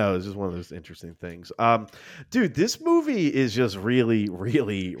 I don't know. It's just one of those interesting things. Dude, this movie is just really,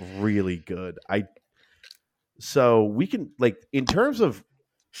 really, really good. So we can, like, in terms of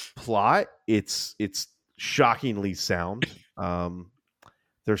plot, it's shockingly sound.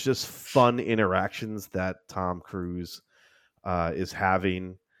 There's just fun interactions that Tom Cruise is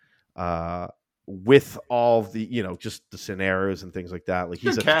having with all the, just the scenarios and things like that. Like,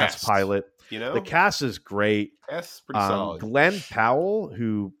 he's Good a test cast. pilot. You know, The cast is great. that's pretty solid. Glenn Powell,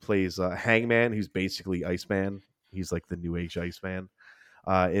 who plays Hangman, who's basically Iceman. He's like the new age Iceman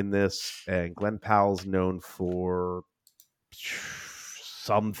in this. And Glenn Powell's known for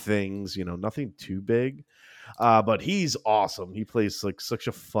some things, nothing too big. But he's awesome. He plays like such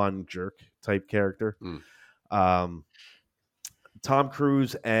a fun jerk type character. Tom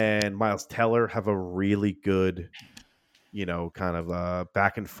Cruise and Miles Teller have a really good, kind of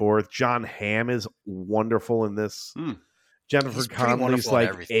back and forth. John Hamm is wonderful in this. Jennifer He's pretty Connelly's wonderful in like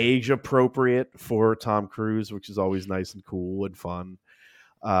everything. age appropriate for Tom Cruise, which is always nice and cool and fun.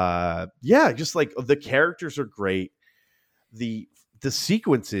 Just like the characters are great. The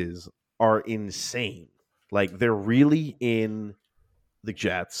sequences are insane. Like, they're really in the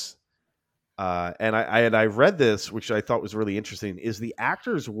jets. And I read this, which I thought was really interesting, is the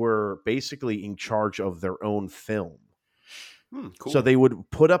actors were basically in charge of their own film. Cool. So they would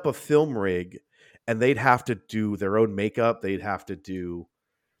put up a film rig and they'd have to do their own makeup. They'd have to do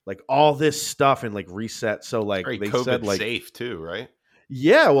like all this stuff and like reset. So like Very they COVID said, like, safe too, right?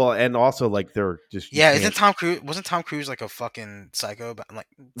 yeah, well, and also like they're just, Yeah, wasn't Tom Cruise like a fucking psycho? About, like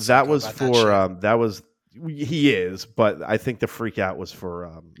that psycho was about for shit? that was he is, but I think the freak out was for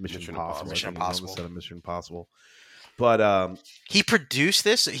Mission Mission Impossible. Impossible. I think Mission he was on the Impossible. set of Mission Impossible. But He produced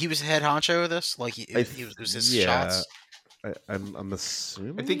this. He was head honcho of this. Like I it was his yeah. shots. I'm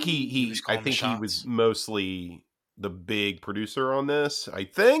assuming. I think he was I calling the think he was shots. mostly the big producer on this. I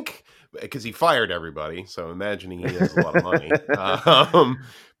think because he fired everybody, so imagining he has a lot of money.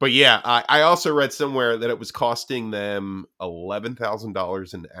 But yeah, I also read somewhere that it was costing them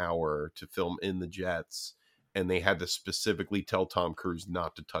 $11,000 an hour to film in the jets, and they had to specifically tell Tom Cruise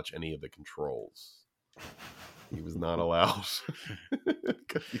not to touch any of the controls. He was not allowed.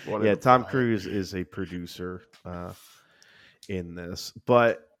 'Cause he wanted Yeah, to Tom fly it. Cruise is a producer in this,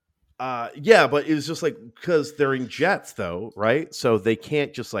 but yeah, but it was just like because they're in jets though, right? So they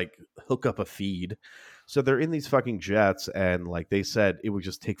can't just like hook up a feed. So they're in these fucking jets, and like they said, it would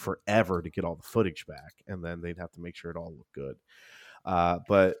just take forever to get all the footage back, and then they'd have to make sure it all looked good.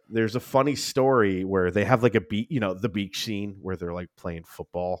 But there's a funny story where they have like a beat, the beach scene where they're like playing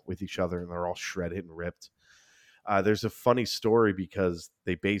football with each other and they're all shredded and ripped. There's a funny story because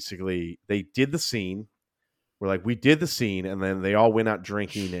they did the scene. We're like, we did the scene, and then they all went out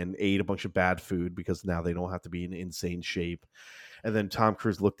drinking and ate a bunch of bad food because now they don't have to be in insane shape. And then Tom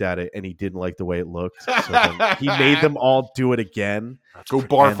Cruise looked at it and he didn't like the way it looked. So then he made them all do it again. Go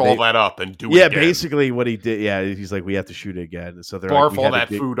barf all that up and do it Yeah, again. basically what he did. Yeah, he's like, we have to shoot it again. So they're Barf like, we all had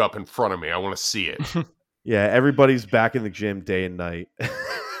to that food up in front of me. I want to see it. Yeah, everybody's back in the gym day and night.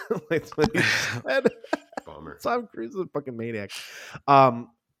 Like, what he said. Bummer. Tom Cruise is a fucking maniac.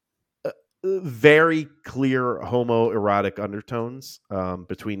 Very clear homoerotic undertones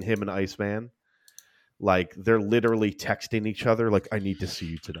between him and Iceman. Like they're literally texting each other, like, I need to see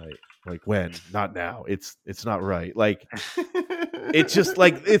you tonight. Like, when? Not now. It's not right. Like it's just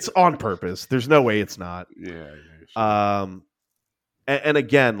like it's on purpose. There's no way it's not. Yeah. Sure. And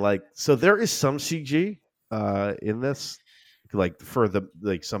again, like, so there is some CG in this, like for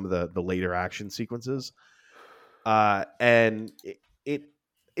some of the later action sequences. And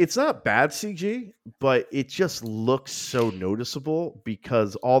it's not bad CG, but it just looks so noticeable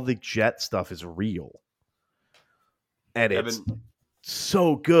because all the jet stuff is real. And it's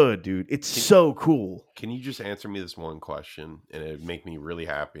so good, dude. It's so cool. Can you just answer me this one question, and it'd make me really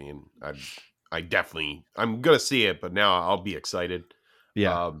happy? And I'm gonna see it, but now I'll be excited.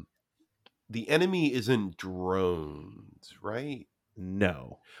 Yeah. The enemy isn't drones, right?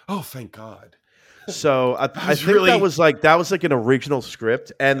 No. Oh, thank God. So I think really- that was like an original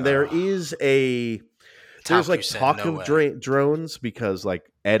script, and there's like talk of drones because like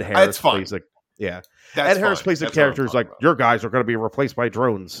Ed Harris plays like Ed Harris plays the character who's like, your guys are going to be replaced by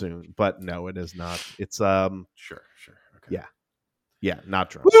drones soon, but no, it is not. It's sure, okay. yeah, not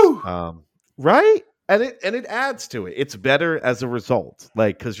drones. Woo! Right, and it adds to it. It's better as a result,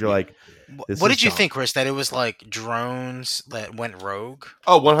 like because you're like, what did you think, Chris? That it was like drones that went rogue?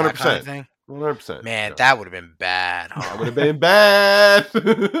 Oh, 100%. 100%. Man, that would have been bad. Huh? That would have been bad.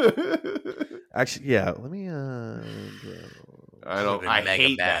 Actually, yeah. Let me. I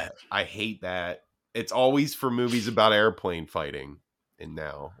hate that. I hate that. It's always for movies about airplane fighting, and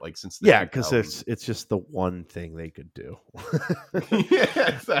now, like since the because it's just the one thing they could do. Yeah,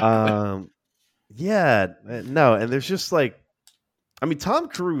 exactly. No, and there's just like, I mean, Tom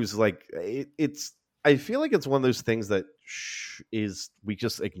Cruise, like it's. I feel like it's one of those things that we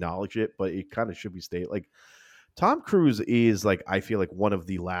just acknowledge it, but it kind of should be stated. Like Tom Cruise is like, I feel like one of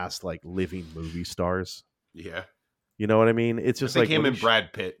the last like living movie stars. Yeah. You know what I mean? It's just like him and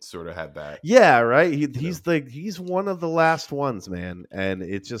Brad Pitt sort of had that. Yeah, right. He's one of the last ones, man. And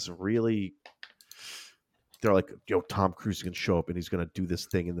it's just really, they're like, yo, Tom Cruise is gonna show up and he's gonna do this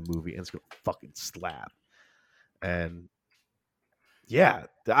thing in the movie and it's gonna fucking slap. And yeah,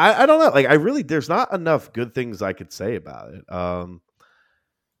 I don't know. Like, there's not enough good things I could say about it.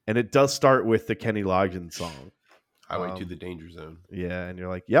 And it does start with the Kenny Loggins song, Highway to the Danger Zone. Yeah, and you're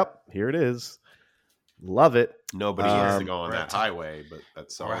like, yep, here it is. Love it. Nobody has to go on that highway, but that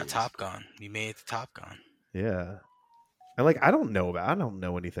song. We're at Top Gun. You made it to Top Gun. Yeah. And like, I don't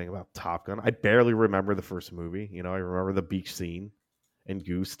know anything about Top Gun. I barely remember the first movie. You know, I remember the beach scene and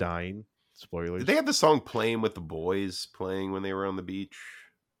Goose dying. Spoilers. Did they have the song playing with the boys playing when they were on the beach?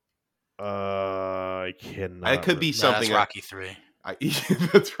 I cannot. It could be something. That's Rocky 3.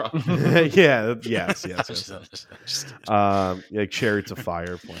 That's Rocky. Yes. Like Chariots of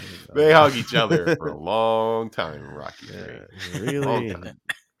Fire playing. They hug each other for a long time. Rocky 3. Really running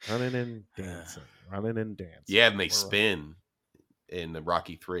and dancing. Yeah, and they spin in the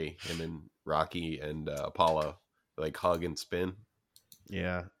Rocky 3, and then Rocky and Apollo like hug and spin.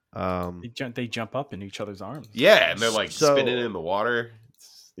 Yeah. They jump up in each other's arms. Yeah, and they're like spinning in the water.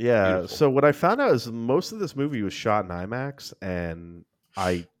 It's beautiful. So what I found out is most of this movie was shot in IMAX, and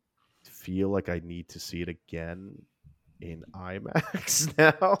I feel like I need to see it again in IMAX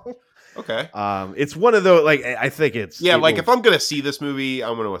now. Okay. It's one of those, like, I think it's like if I'm gonna see this movie,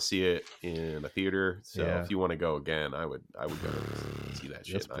 I'm gonna see it in a theater. So Yeah. if you want to go again, I would go see that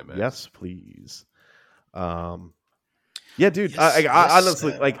shit in IMAX. Yes, please. Yeah, dude. Yes, I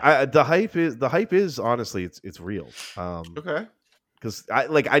honestly, like, the hype is honestly, it's real. Okay. because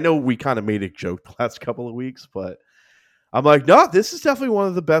I know we kind of made a joke the last couple of weeks, but I'm like, no, this is definitely one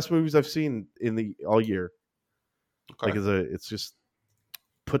of the best movies I've seen in all year. Okay. Like it's just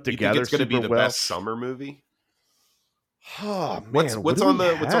put You think together. it's going to be super the well. best summer movie? Oh man, What's what do on we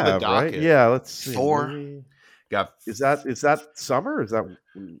the have, docket? Right? Yeah, let's see. Thor. Movie- Got Is that summer? Or is that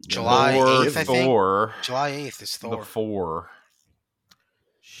July Thor, 8th, I think. Thor, July 8th is Thor. the 4.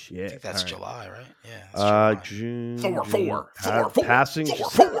 Shit. I think that's all right. July, right? Yeah. That's July. June. Thor, June, Thor, pa- Thor, passing.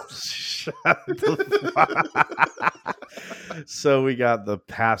 Thor. So we got The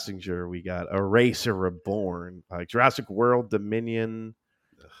Passenger. We got Eraser Reborn, Jurassic World, Dominion,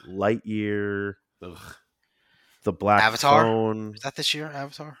 Lightyear, Ugh. The Black Avatar? Phone. Is that this year,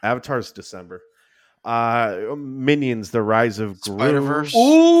 Avatar? Avatar's December. Minions: The Rise of Gru. Spider-Verse.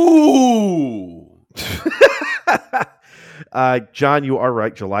 Ooh. John, you are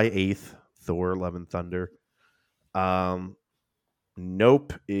right. July 8th, Thor: Love and Thunder.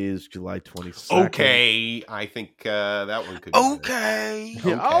 Nope is July 22nd. Okay, I think that one could. Be Okay.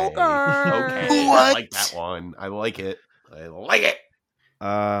 good. Okay. I What? like that one. I like it. I like it.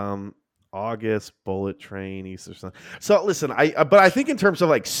 August, Bullet Train, Easter Sun. So listen, but I think in terms of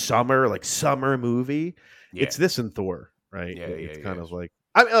like summer movie, Yeah. it's this and Thor, right? Yeah, It's yeah, kind yeah. of like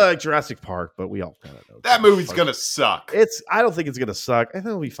I mean, like Jurassic Park, but we all kind of know That movie's gonna suck. I don't think it's gonna suck. I think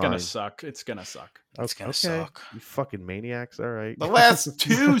it'll be It's fine. gonna suck. It's gonna suck. It's gonna suck. You fucking maniacs! All right. The last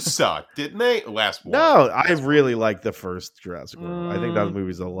 2 sucked, didn't they? Last one. No, I really like the first Jurassic World. I think that Mm,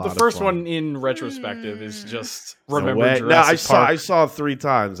 movie's a lot. The of first fun. one in retrospective is just No remember way. Jurassic No, I Park. saw it 3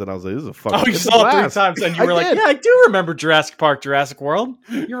 times, and I was like, "This is a fucking." Oh, you it's saw it blast. 3 times, and you I were like, did. "Yeah, I do remember Jurassic Park, Jurassic World."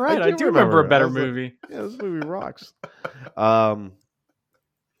 You're right. I do remember a it. I better was like, movie. Yeah, this movie rocks.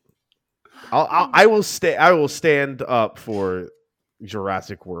 I will stay. I will stand up for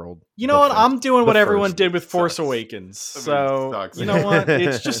Jurassic World. You know what? the I'm doing the what everyone first did with Force sucks. Awakens. That movie So sucks. you know what?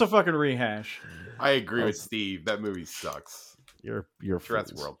 It's just a fucking rehash. I agree with Steve. That movie sucks. You're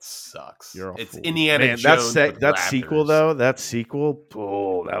Jurassic fools. World sucks. You're a It's fool. Indiana Man, Jones. with that sequel raptors. though. That sequel.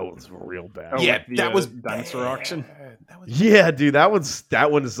 Oh, that was real bad. Oh, Yeah, with the, that was dinosaur bad. auction. That was, Yeah, dude, that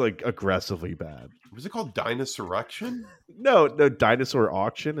one is like aggressively bad. was it called Dinosaurction? No, dinosaur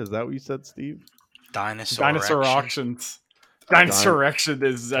auction. Is that what you said, Steve? Dinosaur Dinosaur action. auctions. Dinosaur action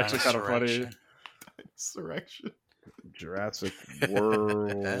is actually kind of funny. Dinosaur-action. Insurrection. Jurassic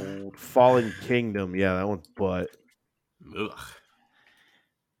World, Fallen Kingdom. Yeah, that one's butt. Ugh.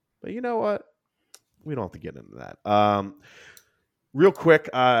 But you know what? We don't have to get into that. Real quick,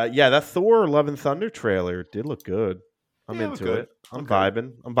 yeah, that Thor: Love and Thunder trailer did look good. I'm Yeah, it into looked it. good. I'm Okay.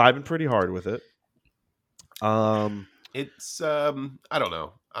 vibing. I'm vibing pretty hard with it. It's I don't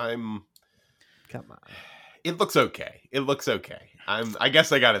know. Come on. It looks okay. It looks okay. I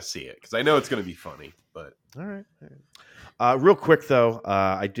guess I gotta see it because I know it's gonna be funny. But All right. Real quick though,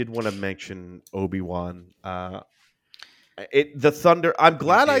 I did want to mention Obi-Wan. The Thunder. I'm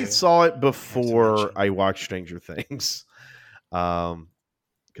glad I do. saw it mention. before I watched Stranger Things, because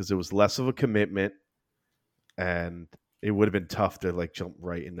it was less of a commitment, and it would have been tough to like jump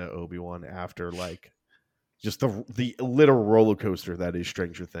right into Obi-Wan after like just the literal roller coaster that is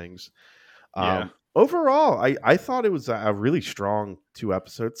Stranger Things. Yeah. Overall, I thought it was a really strong 2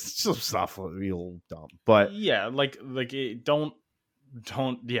 episodes. Some stuff a little dumb, but Yeah, like don't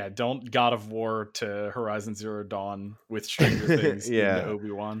God of War to Horizon Zero Dawn with Stranger Things Yeah. into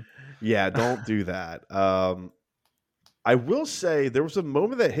Obi-Wan. yeah, don't do that. I will say there was a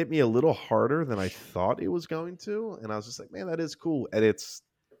moment that hit me a little harder than I thought it was going to, and I was just like, man, that is cool. And it's,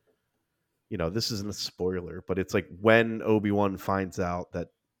 this isn't a spoiler, but it's like when Obi-Wan finds out that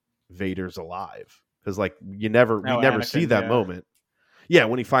Vader's alive, because like we never see Anakin, that yeah. moment. Yeah,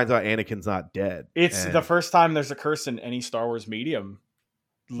 when he finds out Anakin's not dead. It's And- the first time there's a curse in any Star Wars medium.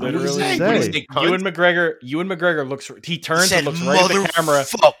 What does Literally, it What do you say? say, Ewan cunt? McGregor looks. He He turns said, and looks right at the camera,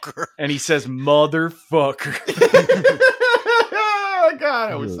 "Motherfucker." and he says, "Motherfucker."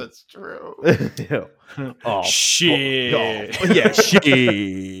 God, I wish that's true. oh Shit. oh, yeah,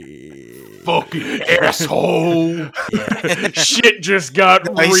 shit. Fucking asshole. Shit just got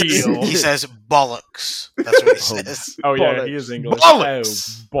No, real. he says bollocks. That's what he Oh, says. Oh yeah, Bollocks. he is English.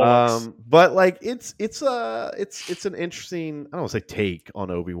 Bollocks. Oh, bollocks. But like it's an interesting, I don't want to say take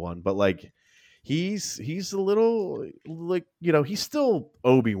on Obi-Wan, but like he's a little like, he's still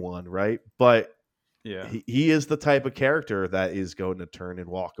Obi-Wan, right? But Yeah. he is the type of character that is going to turn and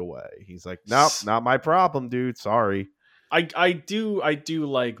walk away. He's like, nope, not my problem, dude. Sorry. I do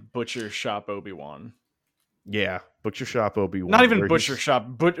like Butcher Shop Obi-Wan. Yeah, Butcher Shop Obi-Wan. Not even where Butcher he's- Shop,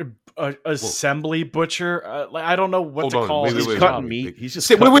 but Assembly Butcher. Like, I don't know what Hold to on, call wait, his wait, He's wait, shop. cutting meat. He's just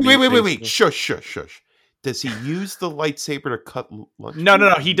Say, cutting wait. meat, basically. Shush. Does he use the lightsaber to cut lunch? No.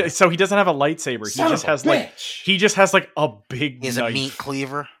 So he doesn't have a lightsaber. Son He just of a has like bitch. he just has like a big He has knife. a meat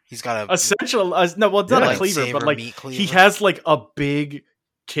cleaver. He's got a Essential. No, well, it's not Yeah. a cleaver, but lightsaber like meat cleaver. he has like a big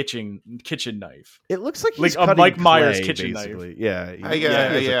kitchen knife. It looks like Like he's a cutting Mike Myers clay, kitchen knife. basically. Yeah,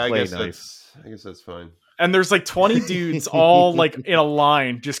 I guess that's fine. And there's like 20 dudes all like in a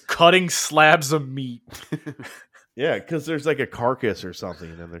line just cutting slabs of meat. Yeah, because there's like a carcass or something,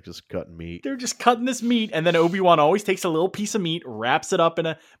 and then they're just cutting meat. They're just cutting this meat, and then Obi-Wan always takes a little piece of meat, wraps it up in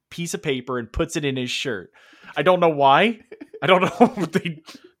a piece of paper, and puts it in his shirt. I don't know why. I don't know.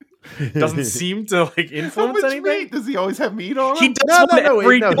 Doesn't seem to like How influence much anything. meat? Does he always have meat on him? He does one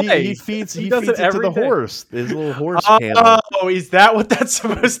every day. He feeds He does it to every the day. horse. His little horse candle. Oh, is that what that's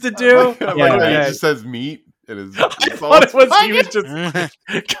supposed to do? Like, Yeah. he just says meat. And his I thought it was he was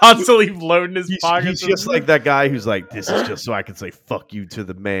just constantly loading his pockets. He's just like that guy who's like, this is just so I can say fuck you to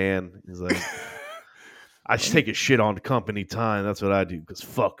the man. He's like, I just take a shit on company time. That's what I do because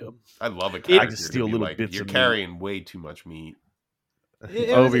fuck him. I love a I character. can steal little bits You're of meat. carrying way too much meat.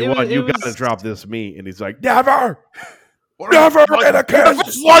 Obi-Wan, you it got to was- drop this meat, and he's like, never, never in a case.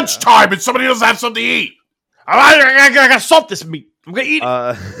 It's lunchtime and somebody doesn't have something to eat. I gotta salt this meat. I'm gonna eat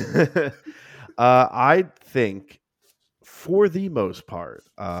it. I think, for the most part,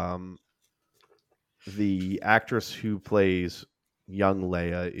 the actress who plays young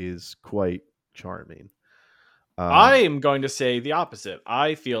Leia is quite charming. I am going to say the opposite.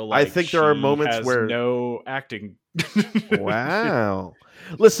 I feel like think there are she moments has where- no acting. Wow.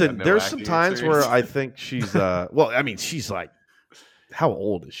 Listen, no there's some acting times where experience. I think she's well, I mean, she's like, how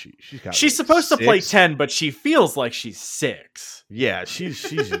old is she? She's supposed to play 6? 10, but she feels like she's 6. Yeah,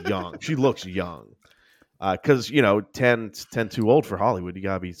 she's young. She looks young. Because 10's too old for Hollywood. You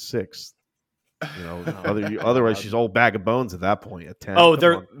gotta be 6. Otherwise she's old bag of bones at that point. At 10. Oh,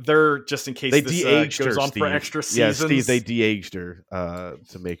 Come on. they're just in case They this de-aged goes her, on Steve. for extra Yeah, seasons. Steve, they de-aged her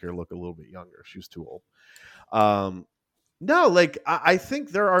to make her look a little bit younger. She was too old. No, like I think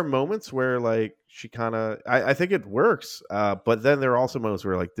there are moments where like she kind of I think it works, but then there are also moments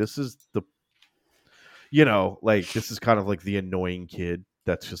where like this is the like this is kind of like the annoying kid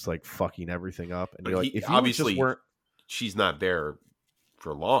that's just like fucking everything up, and But you're like, he- if you obviously- just weren't. She's not there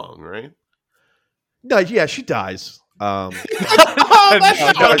for long, right? No, yeah, she dies. That's No, not She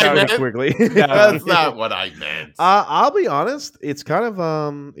what dies I really meant. quickly. That's not what I meant. I'll be honest. It's kind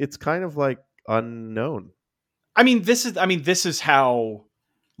of like unknown. I mean, this is how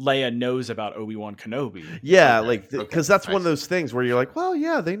Leia knows about Obi-Wan Kenobi. Yeah, Okay, like okay, because that's I one of see. those things where you're like, well,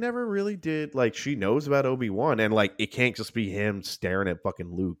 yeah, they never really did. Like, she knows about Obi-Wan, and like it can't just be him staring at fucking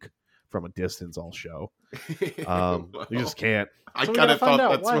Luke from a distance all show. You just can't. I So we kind gotta of find thought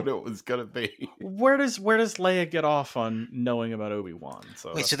out that's why. what it was gonna be. Where does Leia get off on knowing about Obi-Wan? So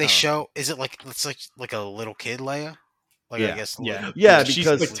Wait, that's so they kinda- show? Is it like it's like a little kid Leia? Like Yeah. I guess. Yeah. Yeah, she's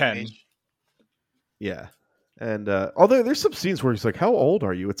because- like 10. Yeah, and although there's some scenes where he's like, "How old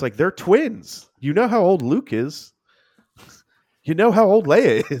are you?" It's like they're twins. You know how old Luke is. You know how old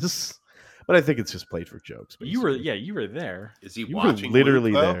Leia is. But I think it's just played for jokes. You were basically. there. Is he You were watching?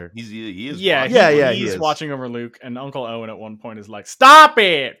 literally Luke, though? there. He is. Yeah, watching. Yeah, he he's is. watching over Luke, and Uncle Owen at one point is like, "Stop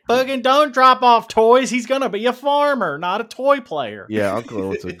it! Fucking don't drop off toys. He's gonna be a farmer, not a toy player." Yeah, Uncle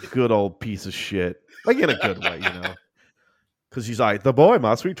Owen's a good old piece of shit. Like in a good way, Because he's like, the boy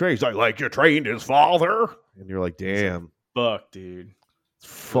must be trained. He's like you trained his father. And you're like, damn, Fuck, dude. it's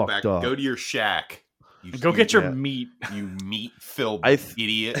Go fucked back. up. Go to your shack. You, Go get your Yeah. meat. you meat-filled I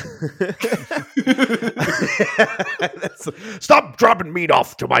idiot. Stop dropping meat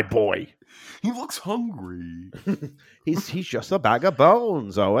off to my boy. He looks hungry. He's just a bag of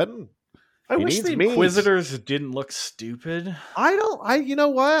bones, Owen. I He wish needs the meat. Inquisitors didn't look stupid. You know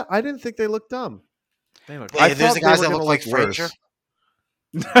what? I didn't think they looked dumb. They look. Yeah, I there's thought the they guys were that gonna look like look worse. Frasier.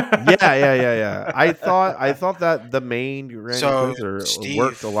 Yeah. I thought that the main Grand So, Inquisitor Steve,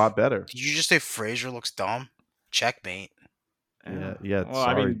 worked a lot better. Did you just say Frasier looks dumb? Checkmate. Yeah. Well,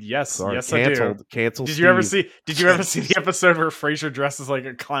 sorry. I mean, yes, Sorry. yes, I do. Cancel. Did you ever Steve. see? Did you ever see the episode where Frasier dresses like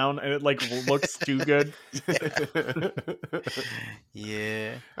a clown and it like looks too good?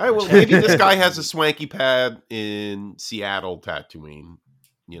 Yeah. All right, well, maybe this guy has a swanky pad in Seattle tattooing.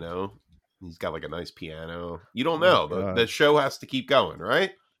 He's got like a nice piano. You don't know. God. The show has to keep going,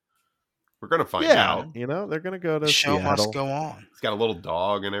 right? We're gonna find Yeah, out. they're gonna go to The show Seattle. must go on. He's got a little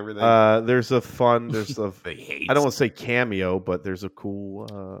dog and everything. There's a they hate. I don't want to say cameo, but there's a cool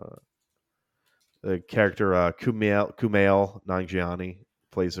character. Kumail Nanjiani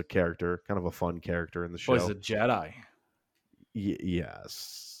plays a character, kind of a fun character in the show. Was a Jedi?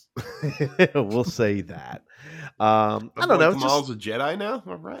 Yes, we'll say that. I don't know. Just, Kamal's a Jedi now.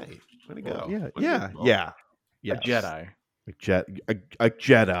 All right. Way to go. Yeah, Way to yeah, go. yeah. A Jedi. A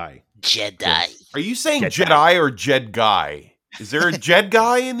Jedi. Jedi. Are you saying Jedi. Jedi or Jed Guy? Is there a Jed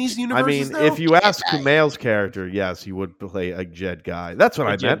Guy in these I universes mean, now? if you ask Kumail's character, yes, he would play a Jed guy. That's what A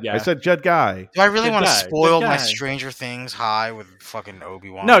I Jed meant. I guy. said Jed guy. Do I really Good want to guy, good spoil my guy. Stranger Things high with fucking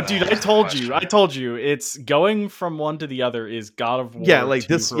Obi-Wan? No, dude, I That's the told you. question. I told you. It's going from one to the other is God of War. Yeah, like to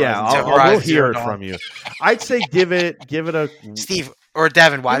this. Yeah, Horizon I'll, Zero I will Horizon hear Zero it Dawn. from you. I'd say give it a Steve or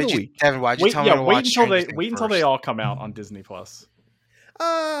Devin, why Give it did a you? week. Devin, why'd you Wait, tell me to wait watch until Stranger they Things wait until they first? all come out on Disney Plus.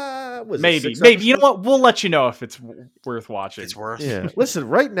 was it Maybe, 6 maybe. You know episodes? what? We'll let you know if it's worth watching. It's worse. Yeah. Listen,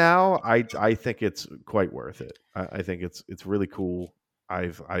 right now, I think it's quite worth it. I think it's really cool. I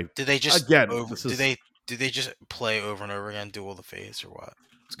Do they just Again, over, this do is- they just play over and over again, Duel of the Fates, or what?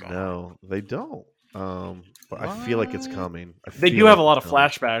 What's going on? no, they don't. But I feel like it's What? coming. They do have a lot of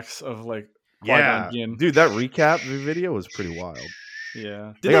flashbacks of like Yeah, Qui-Gon Jinn. dude, that recap video was pretty wild. Yeah.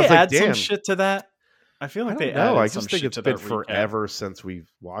 Like, Did I they was like, add some damn. shit to that? I feel like I they don't know. added I some just think shit it's to been that recap. forever since we've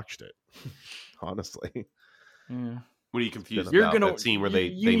watched it. Honestly, Yeah. What are you confused You're about? gonna- That scene where you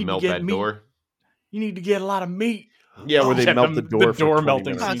need they to melt get that meat. door? You need to get a lot of meat. yeah, where they Yeah, melt the the door. door for 20 melting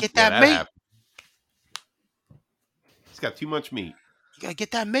minutes. Oh, scene. get Yeah, that meat. happened. He's got too much meat. You gotta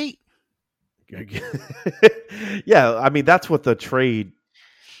get that meat. Yeah, I mean that's what the trade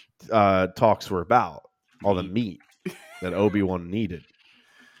talks were about. All the meat that Obi-Wan needed.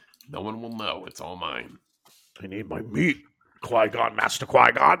 No one will know. It's all mine. I need my meat, Qui-Gon, Master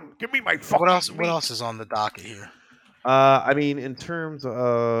Qui-Gon. Give me my fucking What else? meat. What else is on the docket here? I mean, in terms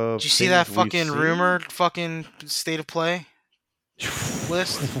of, Did you see that things we've fucking seen- rumored fucking state of play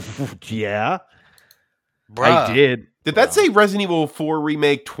list? Yeah, Bruh. I did. Did that say Resident Evil 4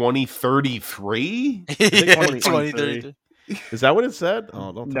 remake 2033? think 2033. Is that what it said?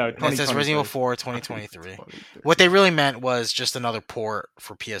 Oh, don't No, tell me. It says Resident Evil 4 2023. What they really meant was just another port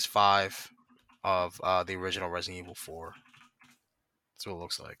for PS5 of the original Resident Evil 4. That's what it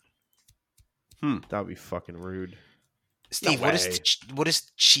looks like. That would be fucking rude. Steve, No what way.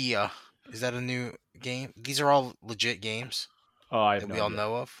 is Chia? Is that a new game? These are all legit games Oh, I have that no we all idea.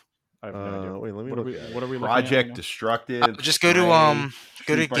 know of. I have no idea. Wait, let me What are look. we? What are we? looking at Project right now? Destructive. Just go to Stray,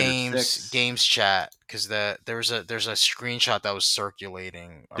 go to Street Fighter games 6. games chat because there's a screenshot that was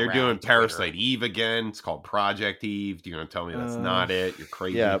circulating. They're around doing Twitter. Parasite Eve again. It's called Project Eve. You're gonna tell me that's not it? You're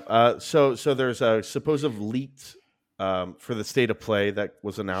crazy. Yeah. So there's a supposed leaked for the state of play that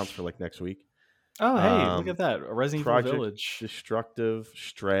was announced for like next week. Oh, hey, look Um, at that! A Resident Evil Project Village. Destructive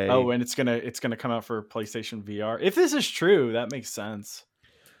Stray. Oh, and it's gonna come out for PlayStation VR. If this is true, that makes sense.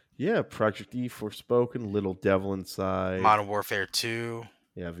 yeah, Project E Forspoken, Little Devil Inside. Modern Warfare 2.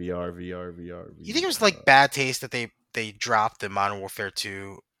 Yeah, VR. You think it was like bad taste that they dropped the Modern Warfare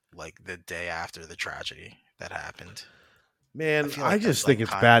 2 like the day after the tragedy that happened? Man, feel I like just that's, think like,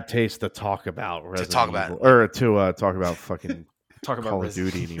 it's kind bad taste to talk about Resident talk about Evil, or to talk about fucking Talk about Call of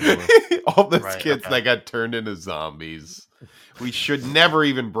Resident- Duty anymore. All those Right, kids okay. that got turned into zombies. We should never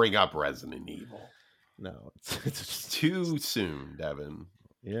even bring up Resident Evil. No, It's too soon, Devin.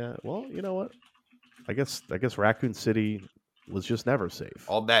 yeah. Well, you know what? I guess Raccoon City was just never safe.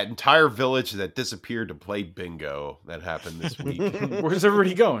 All that entire village that disappeared to play bingo that happened this week. Where's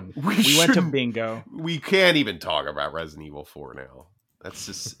everybody going? We went to shouldn't- bingo. We can't even talk about Resident Evil 4 now. That's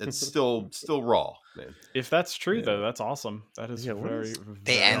just it's still raw, man. If that's true, Yeah. though, that's awesome. That is Yeah, what very. is-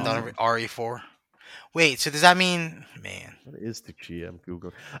 They very end awesome. on RE4. Wait, so does that mean, man, What is the Chia? I'm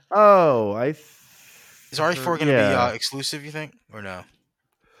Googling. Oh, is RE4 going to be exclusive? You think, or no?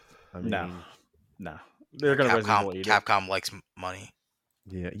 I mean, No. No, they're gonna Resident Evil 8 it. Capcom likes money,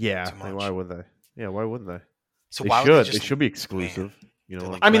 Yeah. Too much. Why would they? Yeah, why wouldn't they? so They why should. would They just, should be exclusive. You know. They're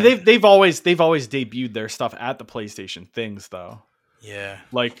what like- I'm I mean, saying? they've always debuted their stuff at the PlayStation things though. Yeah.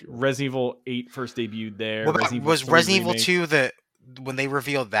 Like Resident Evil 8 first debuted there. What about, was 3 Resident Evil remake. 2 that when they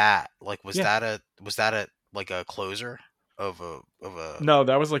revealed that, like, was Yeah. that a like a closer of a No,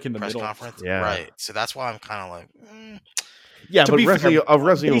 that was like in the press middle. conference? Yeah. Right. So that's why I'm kind of like, Yeah, To but be fair, Resident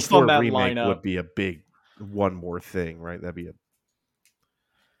Evil based on 4 that remake lineup- would be a big one more thing, right? It'd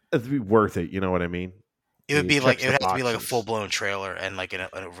be worth it. You know what I mean? it would It be like checks it would the have to be like a boxes. full blown trailer and like a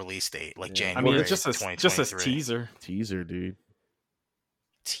release date, like Yeah. I January. mean, it's just a 2023. teaser. Teaser, dude.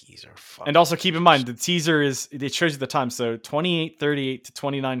 Teaser. Fuck. And also keep in mind the teaser it shows you the time. So 28:38 to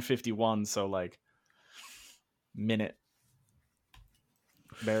 29:51. So like minute,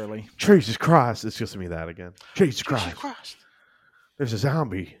 barely. Jesus Christ! It's just me that again. Jesus Jesus Christ! Christ. There's a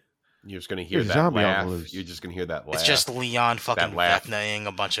zombie. You're just gonna hear There's a that zombie on laugh. the loose. You're just gonna hear that laugh. It's just Leon fucking laugh. Vecnaing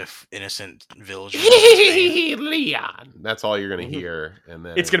a bunch of innocent villagers. Leon. That's all you're gonna hear, and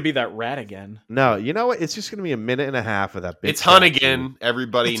then It's gonna be that rat again. No, you know what? It's just gonna be a minute and a half of that. Big It's statue. Hunnigan.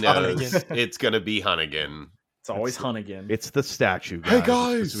 Everybody It's knows Hunnigan. it's gonna be Hunnigan. It's always Hunnigan. It's the statue. Hey It's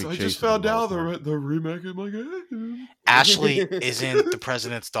guys, supposed to be I just chasing found them all out the time. the remake of my game. Ashley isn't the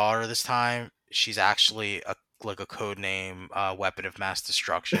president's daughter this time. She's actually a code name weapon of mass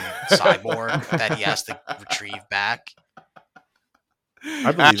destruction cyborg that he has to retrieve back.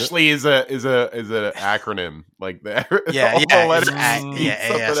 I believe it. Ashley is a acronym like that. Yeah, All the yeah, letters yeah, mean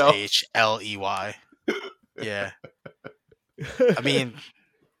something else. ASHLEY. Yeah, I mean,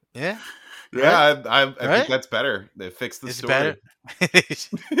 yeah, Yeah, I Right? think that's better. They fixed the it's story. better.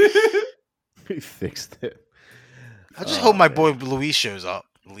 We fixed it. I just Oh, hope my man. boy Luis shows up.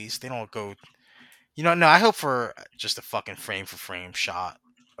 At least they don't go. No, I hope for just a fucking frame for frame shot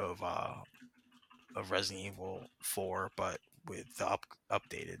of Resident Evil 4, but with the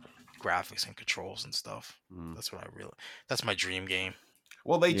updated graphics and controls and stuff. Mm. That's my dream game.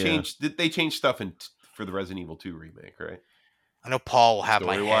 Well, they Yeah. changed stuff for the Resident Evil 2 remake, right? I know Paul will have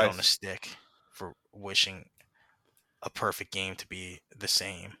my head Story-wise? on a stick for wishing a perfect game to be the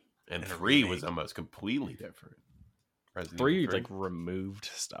same. And In a 3 was remake. almost completely different. Resident 3 Evil like removed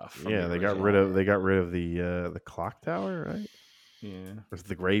stuff. from Yeah, the they got rid of the clock tower, right? Yeah, Or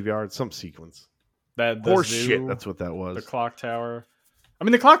the graveyard, some sequence. that the Horse zoo, shit. That's what that was. the clock tower. I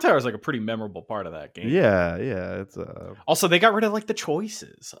mean, the clock tower is like a pretty memorable part of that game. Yeah. It's Also, they got rid of like the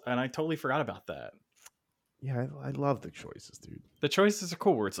choices, and I totally forgot about that. yeah. I love the choices, dude. The choices are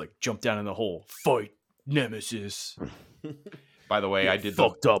cool, where it's like jump down in the hole, fight Nemesis. By the way, I did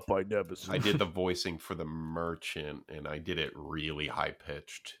fucked up by Nemesis. I did the voicing for the merchant, and I did it really high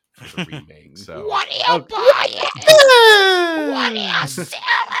pitched for the remake. So What are you buying? What are you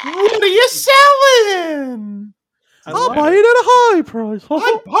selling? What are you selling? I I'll love buy it. it at a high price. I'm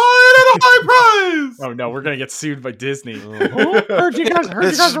buying it at a high price. Oh no, we're gonna get sued by Disney. Oh. Heard you guys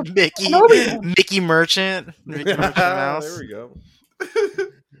This is are Mickey Merchant. Mickey Merchant Mouse. There we go.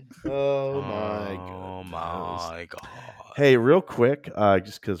 Oh my god. Oh my god. Hey, real quick,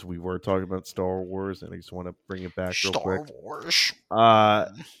 just because we were talking about Star Wars, and I just want to bring it back real Star quick. Wars.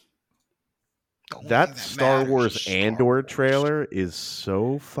 The only That thing Star matters Wars is Star Andor Wars. trailer is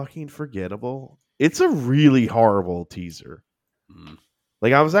so fucking forgettable. It's a really horrible teaser. Mm.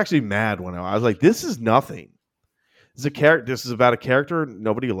 Like, I was actually mad when I was like, "This is nothing." This is a character. This is about a character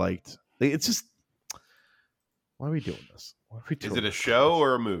nobody liked. Like, it's just, why are we doing this? Why are we Is doing it a this? show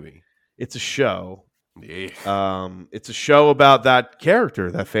or a movie? It's a show. Yeah. It's a show about that character,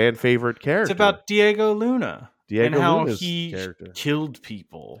 that fan favorite character. It's about Diego Luna Diego and how Luna's he character. killed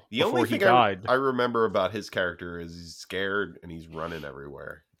people The before only he thing died, I remember about his character is he's scared and he's running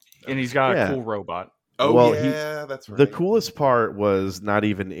everywhere. and he's got Yeah. a cool robot. Oh Well, yeah, that's right. The coolest part was not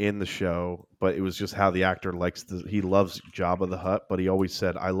even in the show, but it was just how the actor he loves Jabba the Hutt, but he always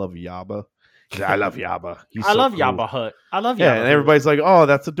said, "I love Yabba." He said, I love Yabba. He's I so love cool. Jabba Hutt. I love Yeah, Jabba and Hutt. everybody's like, "Oh,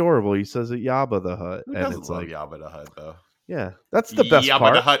 that's adorable." He says it, Yabba the Hutt, Who and doesn't it's love like, Jabba the Hutt though? yeah, that's the best Jabba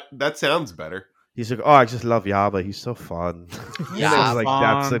part. the Hutt. That sounds better. He's like, "Oh, I just love Yabba. He's so fun." And I was like,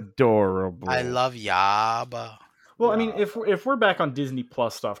 "That's Fun. adorable." I love Yabba. Well, I mean, if we're back on Disney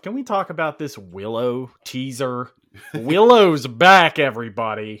Plus stuff, can we talk about this Willow teaser? Willow's back,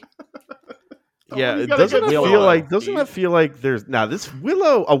 everybody. Yeah, you it gotta doesn't get feel Willow, like doesn't dude. that feel like there's now this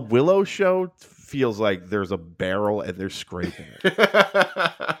a Willow show feels like there's a barrel and they're scraping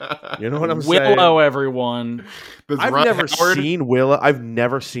it. You know what I'm saying? Willow, everyone. Does I've Ron never Howard, seen Willow. I've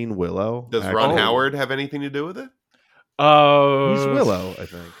never seen Willow. Does actually. Ron Howard have anything to do with it? He's Willow, I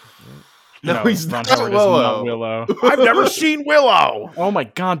think. No, he's Ron not Howard Willow. is not Willow. I've never seen Willow. Oh my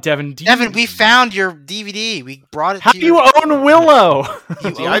God, Devin! Devin, we found your DVD. We brought it How to do you own Willow?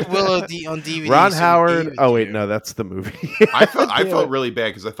 You See, I- owned Willow on DVD. Ron so we Howard. gave it Oh to wait, you. no, that's the movie. I felt Damn it. really bad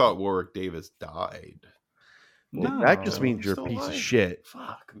because I thought Warwick Davis died. That just means he's you're a still piece of alive. shit.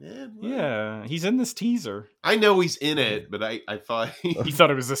 Fuck, man. What? Yeah, he's in this teaser. I know he's in it, but I thought He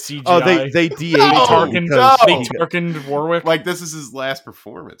thought it was a CGI. Oh, they de-aged No, him Tarkin, because they he- Tarkined Warwick. like this is his last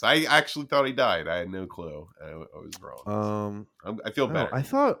performance. I actually thought he died. I had no clue. I was wrong. I feel no, better. I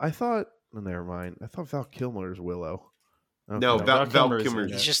thought. Oh, never mind. I thought Val Kilmer's Willow. Okay. No, Val Val Kilmer's Kilmer. in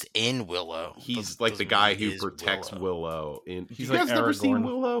He's it. just in Willow. He's Doesn't- like the doesn't guy mean he who is protects Willow. Willow. He's You like guys never seen Aragorn.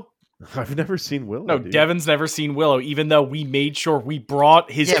 Willow? I've never seen Willow. No, dude. Devin's never seen Willow, even though we made sure we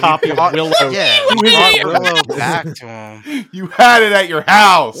brought his Yeah, we copy of brought- Willow. Yeah, to we his brought house. Willow back to him. You had it at your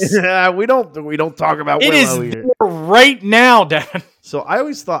house. Yeah, we don't talk about It Willow is here. there right now, Devin. So I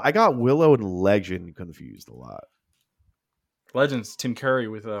always thought I got Willow and Legend confused a lot. Legends, Tim Curry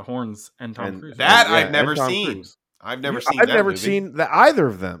with horns and Tom And Cruise. That yeah, I've never and Tom seen. Cruise. I've never You- seen. I've that never movie. seen either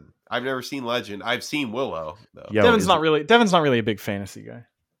of them. I've never seen Legend. I've seen Willow though. Yo, Devin's is not it- really. Devin's not really a big fantasy guy.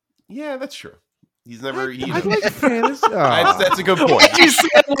 Yeah, that's true. He's never. I like fantasy. That's a good point. Why did you say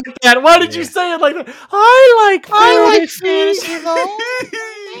it like that? Why did you say it like that? I like fantasy.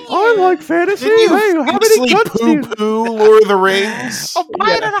 I like fantasy. Didn't you Hey, how many famously guns do you- poo-poo Lord of the Rings? I'll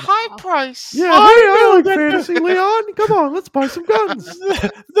buy it at a high price. Yeah, hey, I I like know that- fantasy, Leon. Come on, let's buy some guns.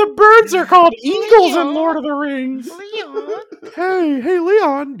 The birds are called eagles in Lord of the Rings. Hey,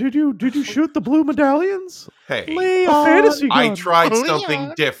 Leon, did you shoot the blue medallions? Hey, A Leon. fantasy gun. I tried Leon.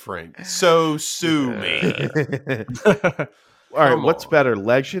 something different, so sue me. All right, Come what's on. better,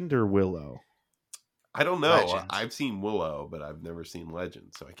 Legend or Willow? I don't know. Legend. I've seen Willow, but I've never seen Legend,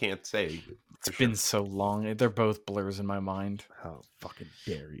 so I can't say. It's been so long. They're both blurs in my mind. How fucking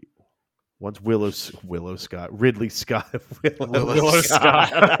dare you? One's Willow Scott, Ridley Scott, Willow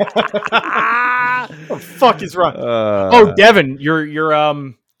Scott. What the fuck is wrong? Oh, Oh, Devin, your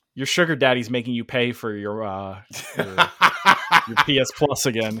sugar daddy's making you pay for your PS Plus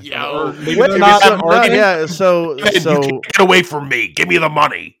again. Yo. Or maybe Wait, they're not. so, are they? yeah, so Get away from me! Give me the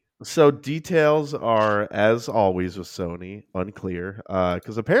money. So details are, as always with Sony, unclear.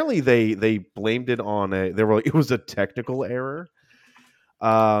 Because apparently they blamed it on it was a technical error. Blame it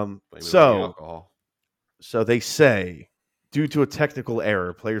on the So alcohol. they say, due to a technical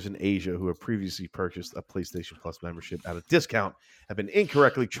error, players in Asia who have previously purchased a PlayStation Plus membership at a discount have been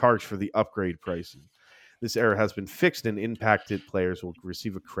incorrectly charged for the upgrade pricing. This error has been fixed, and impacted players will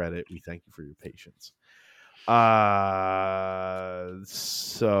receive a credit. We thank you for your patience.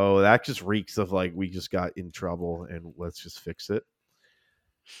 So that just reeks of like we just got in trouble and let's just fix it.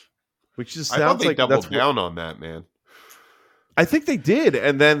 Which just I thought sounds they like doubled that's down on that, man. I think they did,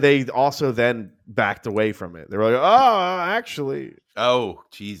 and then they also then backed away from it. They were like, "Oh, actually, Oh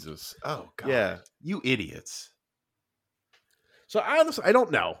Jesus! Oh God! yeah." You idiots! So I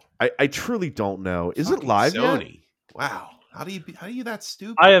don't know. I truly don't know. Is it Fucking live yet? Sony. Wow. How do you that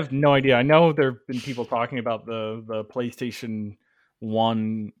stupid? I have no idea. I know there have been people talking about the PlayStation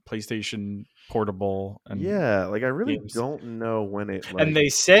 1, PlayStation Portable, and Yeah, like I really games. don't know when it. Like, and they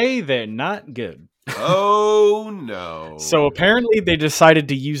say they're not good. Oh no! So apparently they decided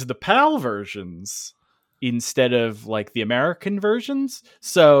to use the PAL versions instead of like the American versions.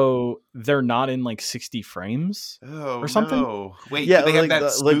 So they're not in like 60 frames. or something? No. Wait, Yeah, do they have like that the-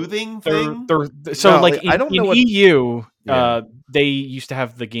 like, smoothing They're, thing? so No, like like, I don't know in what- EU, Yeah. they used to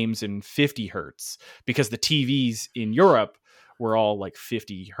have the games in 50 hertz because the TVs in Europe were all like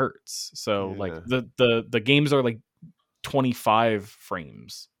 50 hertz. So like Yeah. the games are like 25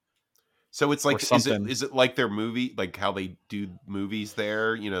 frames. So it's like something. is it like their movie, like how they do movies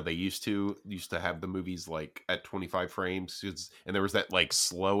there? You know, they used to have the movies like at 25 frames, and there was that like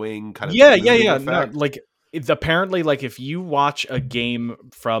slowing kind of Yeah. smoothing No, effect. like it's apparently like if you watch a game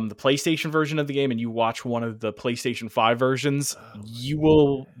from the PlayStation version of the game and you watch one of the PlayStation 5 versions, you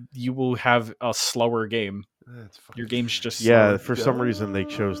will have a slower game. That's fucking Your game's just yeah, slower. for some reason they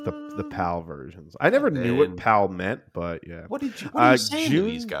chose the PAL versions. I never knew what And- PAL meant, but yeah. What are you saying to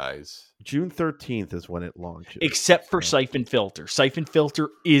these June- guys? June 13th is when it launches. Except for So- Siphon Filter. Siphon Filter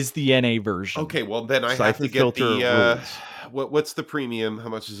is the NA version. Okay, well then I have Siphon to get Filter the rules. what's the premium? How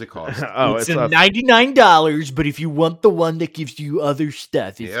much does it cost? Oh, it's it's a $99, but if you want the one that gives you other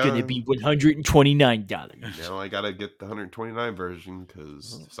stuff, it's Yeah. going to be $129. Now I gotta get the 129 version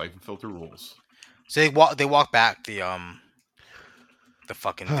because Siphon Filter rules. So they walk back the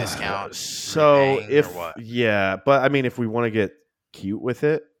fucking discount. So thing, or if what? yeah, but I mean, if we want to get cute with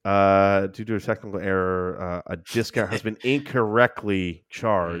it, due to a technical error, a discount has been incorrectly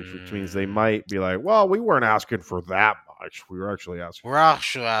charged, which means they might be like, "Well, we weren't asking for that much. We were actually asking." We're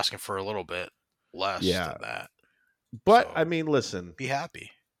actually asking for a little bit less Yeah. than that. But So- I mean, listen, Be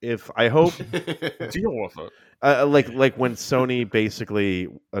happy. if I hope Deal with it. like when Sony basically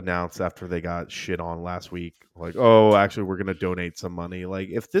announced after they got shit on last week, like, oh, actually, we're gonna donate some money. Like,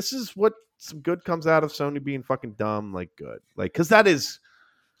 if this is what some good comes out of Sony being fucking dumb, like, good, like, because that is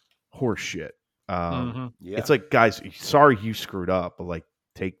horse shit. Yeah. It's like, guys, sorry you screwed up, but like,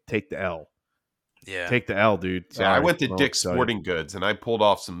 take the L, Yeah. take the L, dude. So I Sorry. went to Won't Dick's tell you. Sporting Goods and I pulled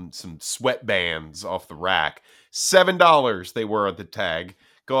off some sweatbands off the rack. $7 they were at the tag.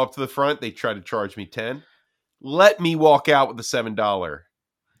 Go up to the front, they try to charge me 10. Let me walk out with the $7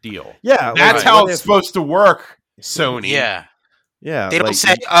 deal. Yeah, That's like, how what it's if- supposed to work, Sony. Yeah. Yeah, They don't like,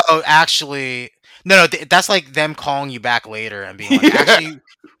 say, "Oh, actually." No, that's like them calling you back later and being like, "Actually,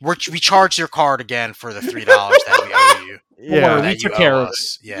 we charged your card again for the $3 that we owe you." yeah, we that took you care owe of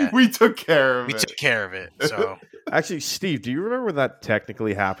us." Yeah, We took care of we it. took care of it. So Actually, Steve, do you remember when that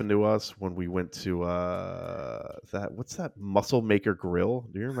technically happened to us when we went to what's that Muscle Maker Grill?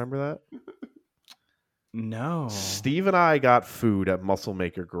 Do you remember that? No. Steve and I got food at Muscle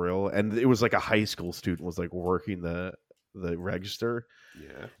Maker Grill, and it was like a high school student was like working the register,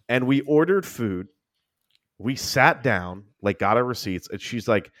 Yeah. and we ordered food. We sat down, like got our receipts, and she's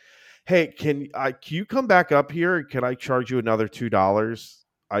like, "Hey, can you come back up here? Can I charge you another $2?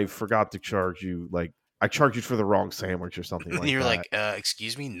 I forgot to charge you, like I charged you for the wrong sandwich or something like And you're that." like,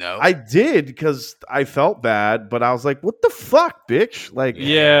 excuse me, no. I did because I felt bad, but I was like, "What the fuck, bitch!" Like,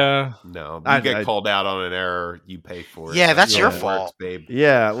 Yeah. No, you I get called out on an error, you pay for it. Yeah, that's your how it fault. works, babe.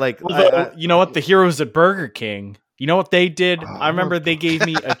 yeah, like Although, you know what? The heroes at Burger King. You know what they did? Oh, I remember they gave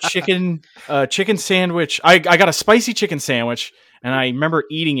me a chicken sandwich. I got a spicy chicken sandwich, and I remember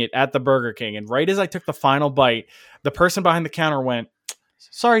eating it at the Burger King. And right as I took the final bite, the person behind the counter went,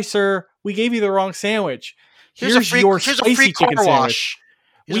 "Sorry, sir, we gave you the wrong sandwich. Here's your spicy chicken sandwich.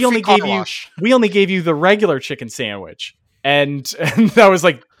 We only gave you the regular chicken sandwich." And I was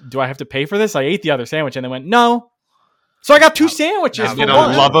like, "Do I have to pay for this? I ate the other sandwich." And they went, "No." So I got two sandwiches. now for You know,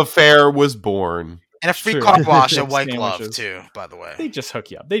 one. love affair was born. And a free True. car wash at White Glove, Sandwiches. too, by the way. They just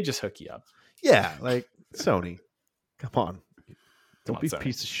hook you up. They just hook you up. yeah, like Sony, come on, don't on, be a Sony.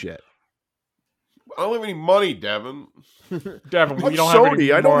 piece of shit. I don't have any money, Devin. Devin, I'm we don't have any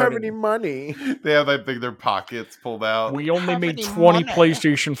Sony. I don't have money. any money. They have that thing, their pockets pulled out. We only have made any 20 money.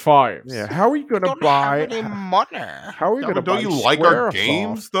 PlayStation 5s. Yeah, how are you gonna Don't buy? have any money. How are you Yeah, gonna but don't buy you like our Squaresoft?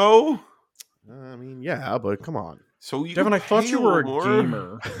 games though? I mean, yeah, but come on. So you Devin, could I thought pay you were a little more.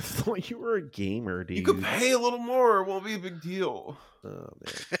 gamer. I thought you were a gamer, dude. You could pay a little more. It won't be a big deal. Oh,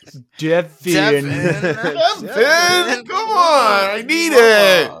 man. Devin. Devin, come on! I need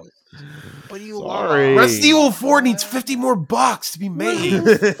it. But you Sorry. are. Resident Evil 4 needs $50 more to be made.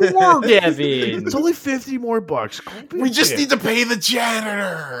 Poor Devin. It's only $50 more. We just need to pay the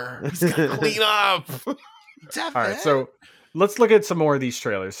janitor. He's got to clean up. Devin. All right, so let's look at some more of these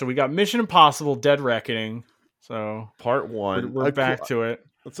trailers. So we got Mission Impossible Dead Reckoning. So Part one. we're back to it.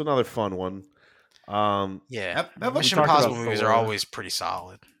 That's another fun one. Yeah. That Mission talked about Impossible movies are Thor. always pretty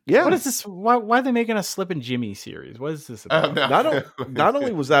solid. Yeah. What is this? Why are they making a Slip and Jimmy series? What is this about? Not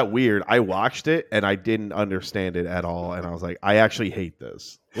only was that weird, I watched it and I didn't understand it at all, and I was like, I actually hate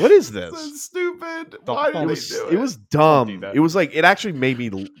this. What is this? That's stupid. Don't- Why don't did It they was, do it was dumb. that. It was like it actually made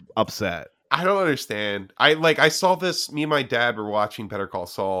me upset. I don't understand. I saw this. Me and my dad were watching Better Call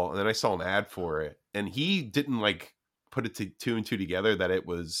Saul, and then I saw an ad for it, and he didn't like put it to two and two together that it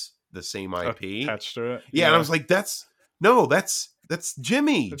was the same IP. Attached to it. Yeah, and I was like, that's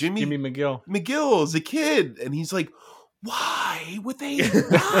Jimmy. It's Jimmy Jimmy McGill. McGill is a kid, and he's like, why would they?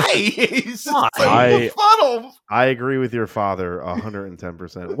 Why? He's just like, I- befuddled. I agree with your father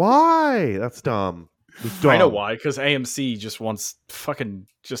 110%. Why? That's dumb. It's I know dumb. why, because AMC just wants fucking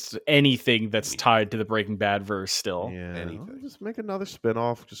just anything that's tied to the Breaking Bad verse still. Yeah, Anything. I'll just make another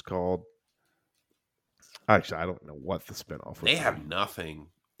spinoff just called. Actually, I don't know what the spinoff would They be. have nothing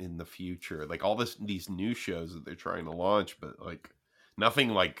in the future, like all these new shows that they're trying to launch, but like nothing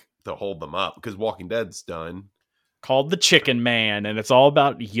like to hold them up because Walking Dead's done. Called The Chicken Man, and it's all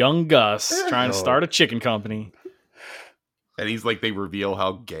about young Gus trying to Oh. start a chicken company. And he's like, they reveal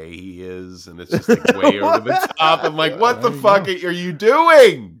how gay he is, and it's just like way over the top. I'm like, what the There you fuck are you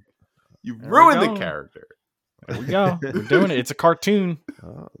doing? You There we ruined the go. character. There we go. We're doing it. It's a cartoon.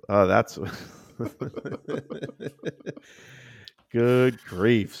 That's good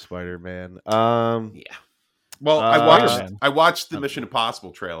grief, Spider-Man. Well, Uh, I watched the Mission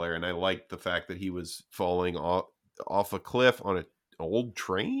Impossible trailer, and I liked the fact that he was falling off a cliff on an old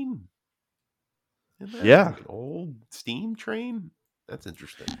train. Isn't that Yeah. like an old steam train. That's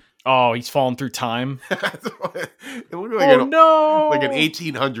interesting. Oh, he's falling through time. It looked like Oh no! like an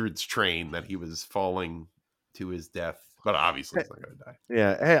 1800s train that he was falling to his death, but obviously he's not going to die.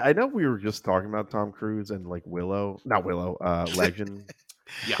 Yeah. Hey, I know we were just talking about Tom Cruise and like Legend.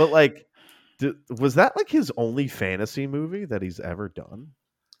 Yeah. But like, was that like his only fantasy movie that he's ever done?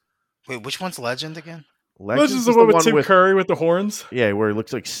 Wait, which one's Legend again? This is the one with Tim Curry with the horns. Yeah, where it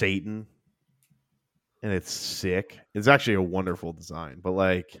looks like Satan. And it's sick. It's actually a wonderful design, but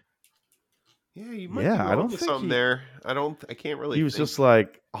like Yeah, you might Yeah, be I don't onto think something he- there. I can't really. he was think. just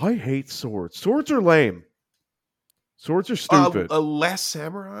like, I hate swords. Swords are lame. Swords are stupid. A Last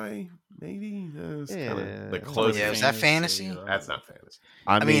Samurai, maybe. It's Yeah. kinda the Yeah, closest. Yeah, was that fantasy? That's not fantasy.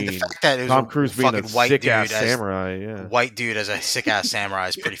 I mean, the fact that it was Tom a Cruise being a fucking white sick dude ass as samurai. Yeah, white dude as a sick ass samurai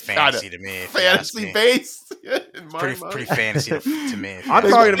is pretty Kinda fantasy to me. If you ask Fantasy me. based. In my Pretty mind. pretty fantasy to me. if you I'm ask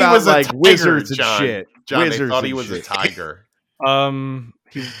talking me. about was a like tiger, wizards and John. shit. John, Wizards they thought he and was a shit. tiger.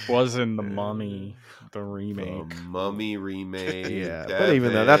 He was in the Mummy. The remake. The Mummy remake. Yeah, but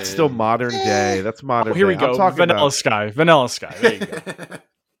even though that's still modern day. That's modern. Oh, here we day. I'm go. talking Vanilla about. Sky. Vanilla Sky. There you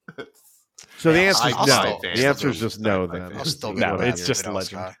go. So the Yeah, answer is I'll no. still- The answer is just no. my Then fan. I'll still No, go it's back just to Vanilla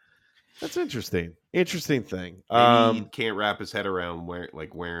legend. Sky. that's interesting. Interesting thing. He can't wrap his head around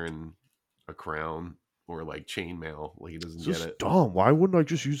wearing a crown or like chainmail. Like he doesn't It's get just it. dumb. Why wouldn't I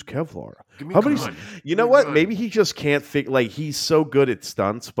just use Kevlar? Give me How a many? gun. You know Give me a what? gun. Maybe he just can't figure. Like he's so good at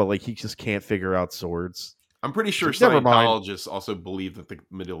stunts, but like he just can't figure out swords. I'm pretty sure Never mind. Scientologists also believe that the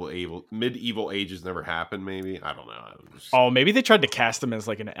medieval ages never happened. Maybe I don't know. Oh, maybe they tried to cast him as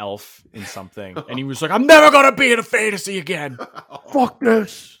like an elf in something, and he was like, "I'm never gonna be in a fantasy again. Fuck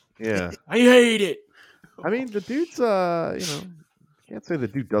this. Yeah. I hate it." I mean, the dude's. Can't say the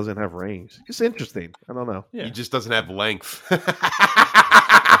dude doesn't have range. Just interesting. I don't know. Yeah. He just doesn't have length.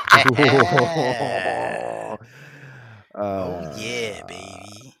 Oh yeah,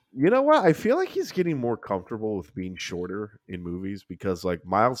 baby. You know what? I feel like he's getting more comfortable with being shorter in movies because, like,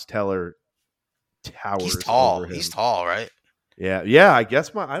 Miles Teller towers. He's tall. over him. He's tall, right? Yeah, yeah. I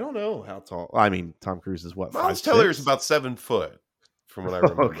guess I don't know how tall. I mean, Tom Cruise is what? Miles 5'6"? Teller is about 7 foot, from what I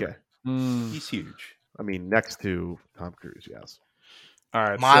remember. Okay. Mm. He's huge. I mean, next to Tom Cruise, yes. All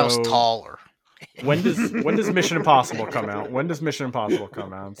right. Miles so taller. when does Mission Impossible come out? When does Mission Impossible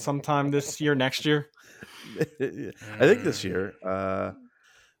come out? Sometime this year, next year? I think this year.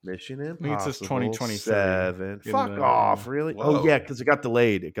 Mission Impossible. think it says 2023 7. in Fuck the- off! Really? Whoa. Oh yeah, because it got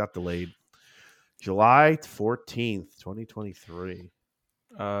delayed. It got delayed. July 14th, 2023.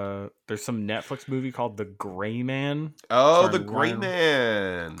 There's some Netflix movie called The Gray Man. Oh, Sorry, the Gray Ryan.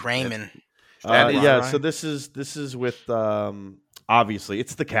 Man. Grayman. That is Yeah, right. so this is with obviously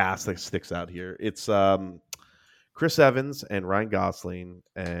it's the cast that sticks out here. It's Chris Evans and Ryan Gosling,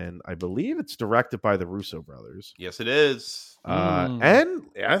 and I believe it's directed by the Russo brothers. Yes, it is. And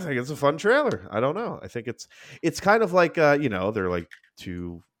I think it's a fun trailer. I don't know. I think it's kind of like they're like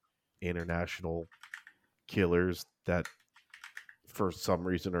two international killers that for some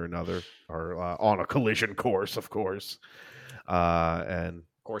reason or another are on a collision course, of course. And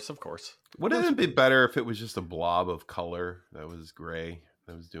Of course. Wouldn't it be better if it was just a blob of color that was gray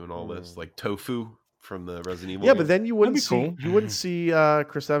that was doing all this, like tofu from the Resident Evil? yeah, game? but then you wouldn't be see cool. you wouldn't see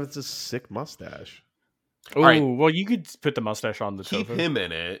Chris Evans' sick mustache. Oh, right. well, you could put the mustache on the keep tofu. him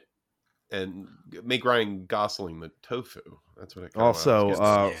in it and make Ryan Gosling the tofu. That's what it. kinda Also, what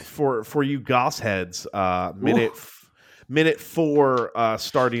I was for you Goss heads, minute 4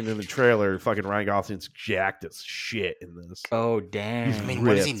 starting in the trailer, fucking Ryan Gosling's jacked as shit in this. Oh, I damn. mean,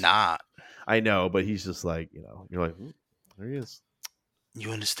 when is he ripped. not? I know, but he's just like, you're like, there he is.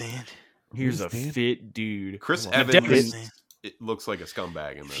 You understand? Here's a Understand? fit dude. Chris Come on. Evans. Devin- It looks like a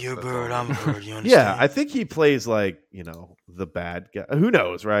scumbag in this. If you're a that's bird, all. I'm a bird. You understand? Yeah, I think he plays like, the bad guy. Who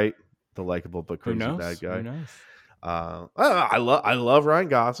knows, right? The likable but Who crazy knows? bad guy. Who knows? I love Ryan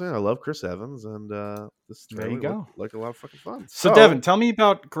Gosling. I love Chris Evans, and this There you trailer go. looked like a lot of fucking fun. So, Devin, tell me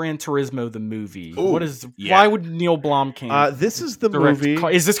about Gran Turismo the movie. Ooh, What is? yeah. Why would Neil Blomkamp this is the direct?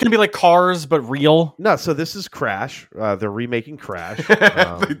 movie. Is this going to be like Cars but real? No, so this is Crash. They're remaking Crash. Which one?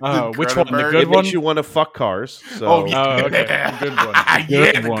 The Cronenberg- good It one? makes you want to fuck cars. So Oh, yeah. Oh, okay. Good one.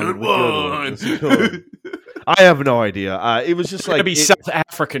 yeah, Good the one. good The good one. one. It's good. I have no idea. It was just It's going to like be South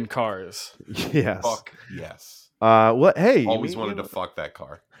African cars. yes. Fuck yes. What? Hey, Always wanted to fuck that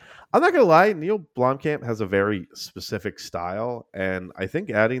car. I'm not gonna lie. Neil Blomkamp has a very specific style, and I think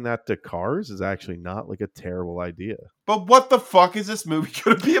adding that to Cars is actually not like a terrible idea. But what the fuck is this movie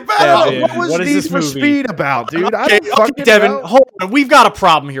going to be about? Devin, What was what is Need this for movie? Speed about, dude? I Okay, don't fucking Devin, know. hold on. We've got a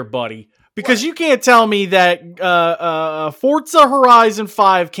problem here, buddy. Because you can't tell me that Forza Horizon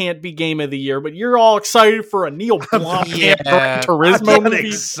 5 can't be Game of the Year, but you're all excited for a Neil Blomkamp Yeah. Gran Turismo I'm not movie.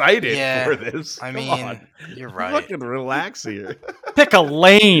 excited Yeah, for this. I Come mean, on. you're right. Fucking relax here. Pick a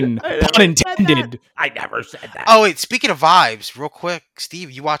lane, I never pun said intended. I never said that. Oh wait, speaking of vibes, real quick,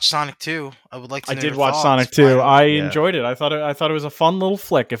 Steve, you watched Sonic 2. I would like to I know did your watch thoughts. Sonic 2. I Yeah. enjoyed it. I thought it was a fun little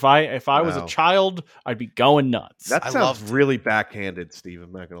flick. If I was a Wow. child, I'd be going nuts. That I sounds loved it. really backhanded, Steve.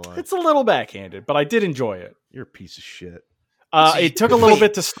 I'm not gonna lie. It's a little backhanded, but I did enjoy it. You're a piece of shit. So It took a little wait.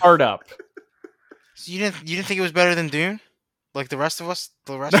 bit to start up. So you didn't think it was better than Dune? Like the rest of us?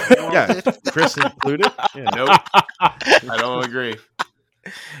 The rest of the world Yeah, did? Chris included. Yeah. Nope. I don't agree.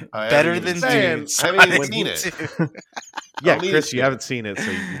 I Better haven't even than seen Dune. it. I haven't even seen it. Too. Yeah, I don't need Chris, to you see haven't seen it, so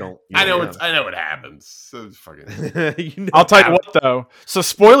you don't. You I know don't it's. I know what happens. So it's fucking. You know I'll tell you how- what, though. So,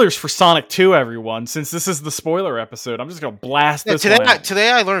 spoilers for Sonic 2, everyone. Since this is the spoiler episode, I'm just going to blast Yeah, this one out. today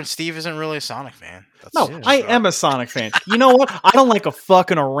I learned Steve isn't really a Sonic fan. That's No, Yeah. I am a Sonic fan. You know what? I don't like a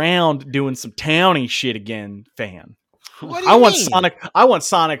fucking around doing some towny shit again fan. What do I you want mean? Sonic. I want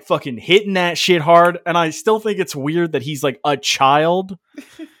Sonic fucking hitting that shit hard, and I still think it's weird that he's like a child.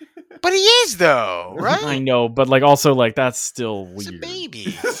 But he is though, I right? know, but like also like that's still He's a weird.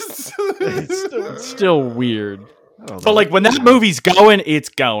 baby. It's still weird. I don't But know. like when that movie's going, it's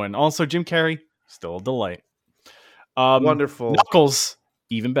going. Also, Jim Carrey, still a delight. Wonderful. Knuckles,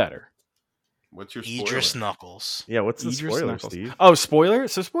 even better. What's your spoiler? Idris Knuckles. Yeah, what's the Idris spoiler, Knuckles. Steve? Oh, spoiler!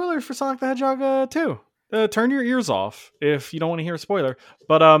 So spoilers for Sonic the Hedgehog 2. Turn your ears off if you don't want to hear a spoiler.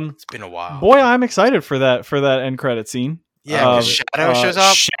 But It's been a while. boy, I'm excited for that end credit scene. Yeah, 'cause Shadow shows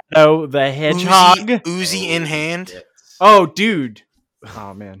up. Shadow the Hedgehog. Uzi in hand. Oh, dude.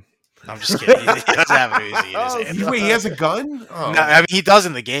 Oh man. I'm just kidding. He doesn't have an Uzi in his hand. Wait, he has a gun? Oh. No, I mean, he does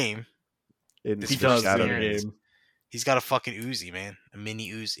in the game. In He the does Shadow in the Days. game. He's got a fucking Uzi, man. A mini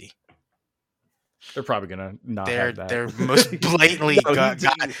Uzi. They're probably gonna not They're have that. they're most blatantly No, go- he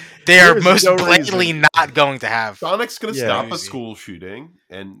didn't. God, they are There's most no blatantly reason. not going to have. Sonic's gonna Yeah. stop a Uzi. school shooting,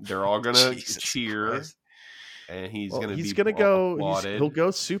 and they're all gonna Jesus cheer, Christ. and he's Well, gonna he's be gonna go. applauded, He'll go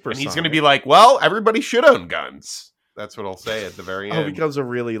super. and he's Sonic. gonna be like, "Well, everybody should own guns." That's what I'll say at the very Oh, end. becomes a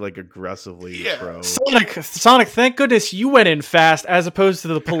really like aggressively Yeah. pro. Sonic, thank goodness you went in fast as opposed to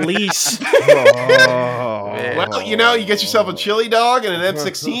the police. Oh. Well, you know, you get yourself a chili dog and an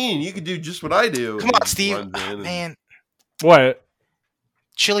M16, you can do just what I do. Come And on, he Steve. runs in and- Man, What?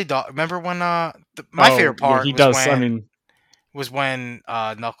 chili dog. Remember when my Oh, favorite yeah, part he was does. when I mean, was when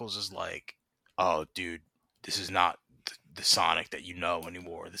Knuckles is like, "Oh, dude, this is not the Sonic that you know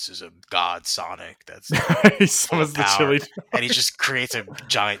anymore. This is a god Sonic that's." he summons the power. chili. And he just creates a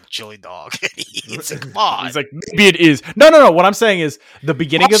giant chili dog and he eats it. Come on. He's like, maybe it is. No. What I'm saying is the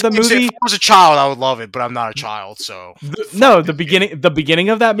beginning of the movie. If I was a child, I would love it, but I'm not a child, so The beginning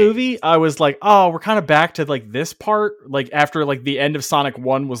of that movie, I was like, oh, we're kind of back to like this part, like after like the end of Sonic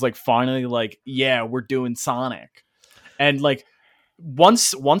 1 was like finally like, yeah, we're doing Sonic. And like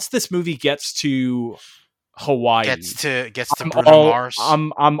once this movie gets to Hawaii, gets to I'm Bruno all, Mars.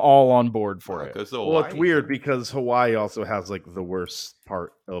 I'm all on board for it. Goes to Well, it's Hawaii. weird because Hawaii also has like the worst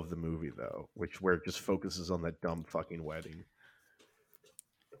part of the movie, though, where it just focuses on that dumb fucking wedding.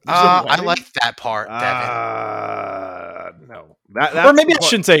 I like that part, Devin. No, that's Or maybe the I part-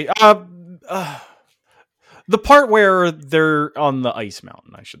 shouldn't say the part where they're on the ice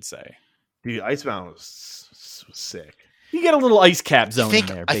mountain, I should say. Dude, Ice Mountain was sick. You get a little ice cap zone in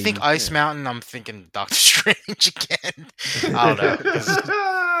there, I baby. think Ice Mountain. I'm thinking Doctor Strange again. I don't know because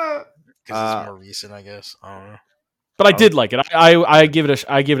it's more recent. I guess I don't know. But I did like it. I give it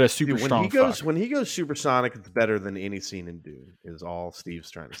a super Dude, strong fuck. when he goes supersonic, it's better than any scene in Dune. Is all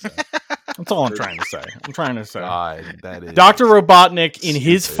Steve's trying to say. That's all I'm trying to say. God, that is Dr. Robotnik in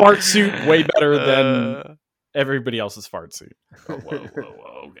his stupid. fart suit way better than everybody else's fart suit. Oh,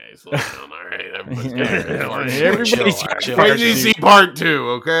 whoa, okay, slow down. All right, everybody's got fart suit. Everybody's Chill. got Wait fart till you suit. see part 2,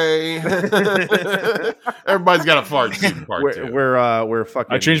 okay? Everybody's got a fart suit in part 2. We're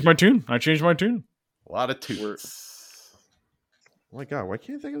fucking. I changed my tune. A lot of toots. Oh my god, why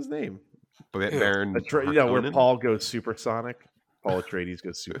can't I think of his name? Baron Where Harkonnen? Paul goes supersonic. Paul Atreides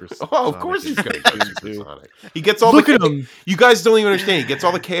goes super. Oh, of course he's sonic. going to go supersonic. He gets all Look the at him. You guys don't even understand. He gets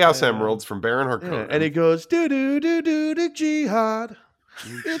all the Chaos Emeralds from Baron Yeah, Harkonnen. and it goes do do do do do jihad.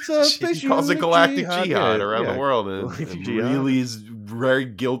 It's a He calls it Galactic Jihad Yeah, around yeah. the world, and Galactic Jihad. really is very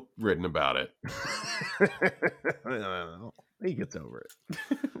guilt-ridden about it. He gets over it.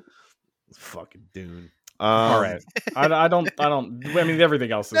 Fucking Dune. All right. I don't. I mean,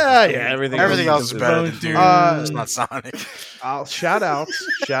 everything else is. Yeah, everything Else is better than Dune. It's not Sonic. Shout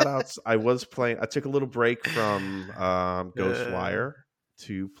outs. I took a little break from Ghostwire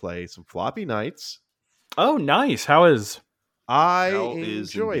to play some Floppy Nights. Oh, nice. How is? I Hell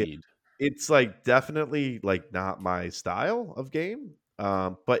is enjoy it. indeed. It's like definitely like not my style of game,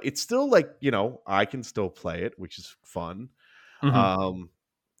 but it's still like I can still play it, which is fun. Mhm.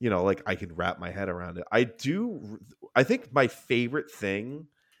 Like I can wrap my head around it. I think my favorite thing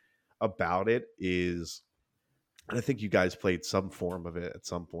about it is, and I think you guys played some form of it at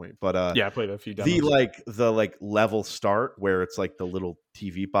some point, but Yeah, I played a few demos. the level start where it's like the little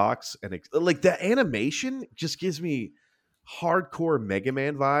TV box and like the animation just gives me hardcore Mega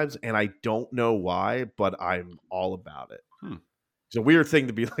Man vibes, and I don't know why, but I'm all about it. It's a weird thing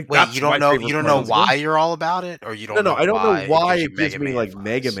to be like. Wait, "That's you don't my know? favorite You don't part know of this game." why you're all about it, or you don't? No, I don't know why you it gives me Mega like Man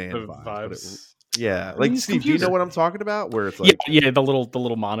Mega vibes? Man The vibes. but vibes. yeah, I like mean, it's Steve, do you know confusing. what I'm talking about? Where it's like, Yeah, the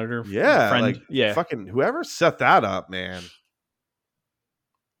little monitor. yeah, friend. like yeah. fucking whoever set that up, man.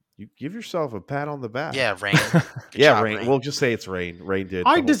 You give yourself a pat on the back. Yeah, Rain. Good yeah, job, Rain. We'll just say it's Rain. Rain did. the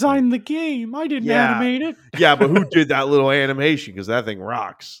I whole designed the game. I didn't Yeah. animate it. thing. Yeah, but who did that little animation? Because that thing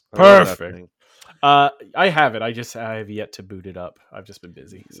rocks. I love that Perfect. thing. I have it. I have yet to boot it up. I've just been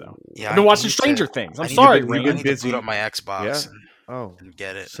busy. So Yeah, I've been I watching need Stranger to- Things. I I'm need sorry, to, Rain. I You've need been to boot up my Xbox Yeah. and, Oh, and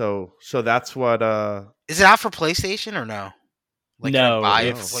get it. so that's what. Is it out for PlayStation or no? Like, can I no, buy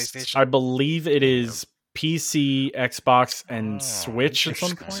it for it's, PlayStation? I believe it is PC, Xbox, and Switch at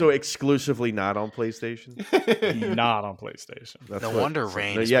some point. So exclusively not on PlayStation. Not on PlayStation. That's No what- wonder so-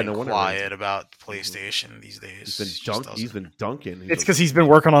 Rain no, has yeah, been no wonder quiet Rain's- about PlayStation these days. He's He just he's doesn't. been dunking. It's because he's been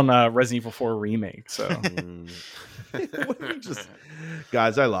working on Resident Evil 4 remake. So What did you just...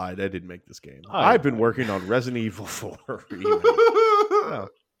 Guys, I lied. I didn't make this game. Oh, I've been working on Resident Evil 4 remake. No.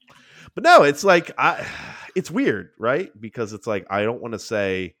 But no, it's like it's weird, right? Because it's like I don't want to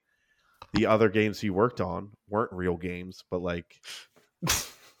say the other games he worked on weren't real games, but like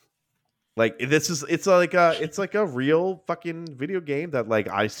it's like a real fucking video game that like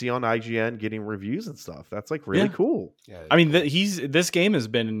I see on IGN getting reviews and stuff. That's like really Yeah. cool. Yeah, I mean, this game has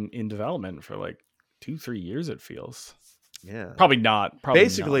been in development for like 2-3 years. It feels Yeah. probably not. Probably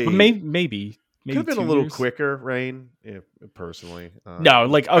Basically, not. But maybe Could have been a 2 little years. quicker, Rain, personally. No,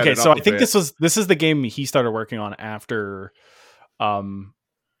 like sped okay, it so up I a think bit. this is the game he started working on after,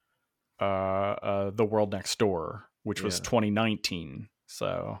 the World Next Door, which was Yeah. 2019.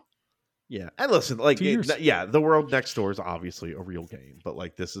 So Yeah, and listen, like, 2 years. The World Next Door is obviously a real game, but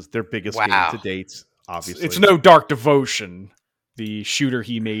like this is their biggest Wow. game to date. Obviously, it's no Dark Devotion, the shooter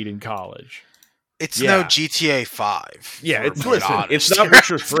he made in college. It's Yeah. no GTA 5. Yeah, if it's we're being listen, it's honest not here.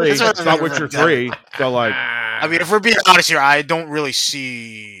 Witcher 3. That's what It's not I'm Witcher saying. 3. So like, I mean, if we're being honest here, I don't really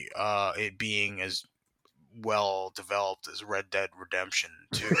see it being as well developed as Red Dead Redemption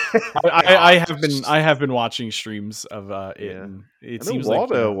 2. I have been watching streams of it, Yeah. and it I know seems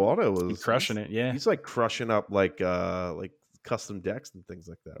Waldo like was he's crushing it. Yeah. He's like crushing up like custom decks and things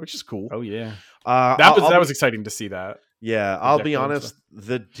like that, which is cool. Oh yeah. That That was exciting to see that. Yeah, The I'll deck be building honest.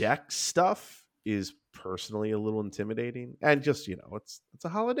 The deck stuff is personally a little intimidating, and just it's a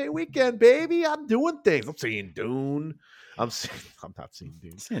holiday weekend, baby. I'm doing things. I'm seeing Dune. I'm not seeing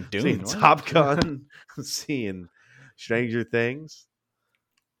Dune. Seeing I'm Dune, seeing what? Top Gun. I'm seeing Stranger Things.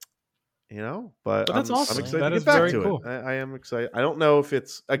 But But that's I'm awesome. excited That to is get back very to cool. it. I am excited. I don't know if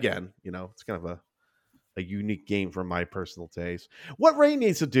it's again. It's kind of a unique game from my personal taste. What Ray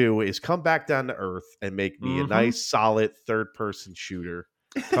needs to do is come back down to earth and make me a Mhm. nice, solid third-person shooter.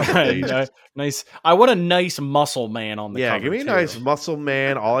 Couple days. Nice. I want a nice muscle man on the Yeah, cover. give me a too. nice muscle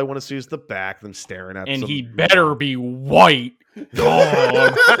man. All I want to see is the back, them staring at And some- he better be white.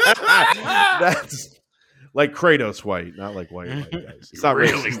 Dog. That's like Kratos white, not like white guys. It's not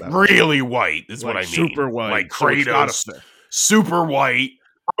really, racist, that way. really white is what I Like mean. super white. Like So it's not Kratos, a- super white.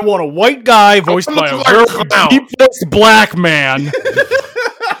 I want a white guy voiced by a look like very a clown. deep-voiced black man.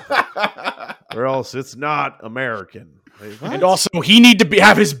 or else it's not American. Like, what? And also, he need to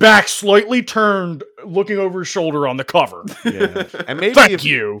have his back slightly turned, looking over his shoulder on the cover. Yeah. And maybe Thank if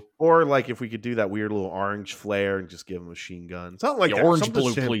you. or like if we could do that weird little orange flare and just give him a machine gun. Something like Yeah, that. orange Something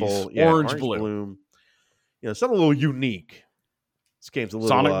blue, simple. please. Yeah, Orange blue. bloom. Something a little unique. This game's a little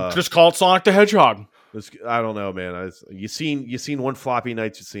Sonic, just call it Sonic the Hedgehog. I don't know, man. You seen one floppy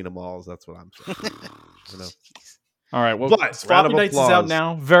nights, you've seen them all. That's what I'm saying. All right, well, But, round Floppy of Nights is out applause.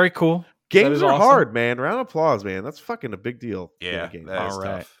 now. Very cool. Games is are awesome. hard, man. Round of applause, man. That's fucking a big deal. Yeah, Game. that is All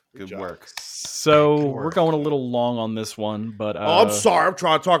right. tough. Good job. work. So Good we're work. going a little long on this one, but Oh, I'm sorry. I'm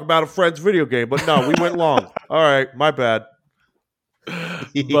trying to talk about a friend's video game, but no, we went long. All right, my bad.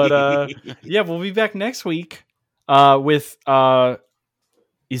 But yeah, we'll be back next week with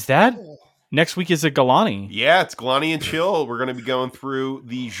is that next week is a Galani? Yeah, it's Galani and Chill. We're going to be going through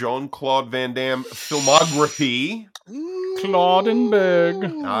the Jean-Claude Van Damme filmography. Claude and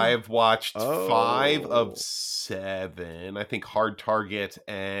Big. I've watched Oh. 5 of 7. I think Hard Target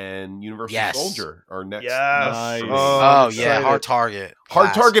and Universal Yes. Soldier are next. Yes. Nice. Oh, I'm yeah, excited. Hard Target. Hard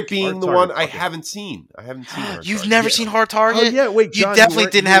Classic. Target being Hard the Target, one I fucking- haven't seen. I haven't seen Hard You've Target. never Yeah. seen Hard Oh Target? yeah, wait, You John. definitely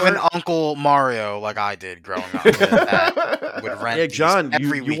weren't- didn't you have an weren't- Uncle Mario like I did growing up. That would rent Yeah, these John,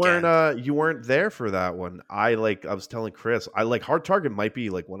 every you weekend. weren't there for that one. I was telling Chris, Hard Target might be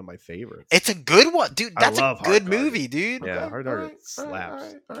like one of my favorites. It's a good one, dude. I That's a love Hard good Target. movie, dude. Yeah, Okay, Hard all Target right,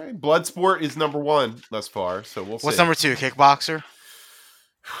 slaps. All right. Bloodsport is number 1 thus far, so we'll see. What's number 2? Kickboxer?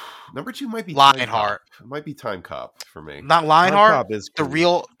 Number 2 might be Lionheart. Time Cop. It might be Time Cop for me. Not Hard Lionheart. Cop is The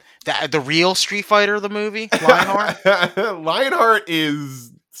cool. real Street Fighter, the movie Lionheart. Lionheart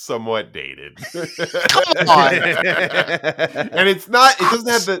is somewhat dated. Come on. And it's not.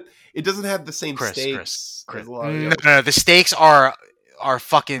 It doesn't have the same Chris, stakes. Chris. as a lot of the No, other- no, the stakes are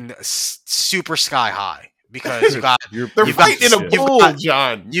fucking super sky high. because you got They're You've got- fighting in a you've pool, got-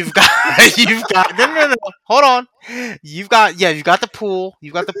 John. you've got no, hold on, you've got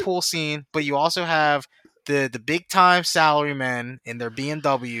the pool scene, but you also have the big time salarymen in their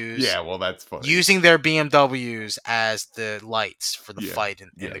BMWs. Yeah, well, that's funny. Using their BMWs as the lights for the Yeah. fight in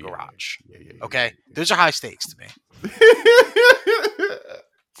Yeah, the yeah, garage. Yeah, Okay, those are high stakes to me.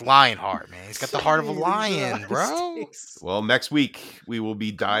 Lionheart, man, he's got the heart of a lion, bro. Well, next week we will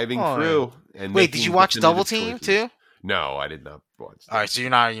be diving Come on. through. And Wait, did making you watch definitive Double Team choices. too? No, I did not watch. All right, so you're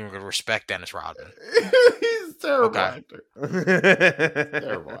not even gonna respect Dennis Rodman. He's a terrible Okay. actor.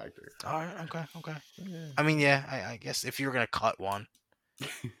 Terrible actor. All right, okay. I mean, yeah, I guess if you were gonna cut one,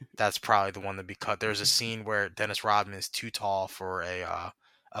 that's probably the one to be cut. There's a scene where Dennis Rodman is too tall for a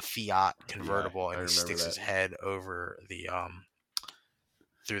Fiat convertible, I and he remember sticks that. his head over the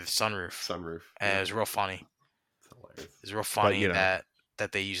through the sunroof, Sunroof. and it was real funny. It's hilarious. It's real funny you know.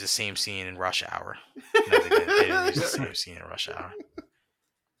 that they use the same scene in Rush Hour. No, they didn't. They didn't use the same scene in Rush Hour.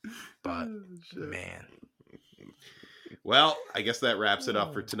 But Shit. man, Well, I guess that wraps it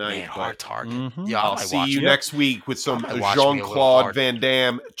up for tonight. man, but hard target. Mhm. Yeah, I I'll might see watch you it. next week with some I might watch me a little Jean-Claude hard. Van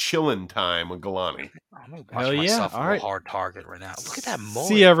Damme chilling time with Galani. I'm gonna watch Hell yeah, myself all a right. hard target right now. Look at that mullet,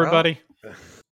 See you, bro. everybody.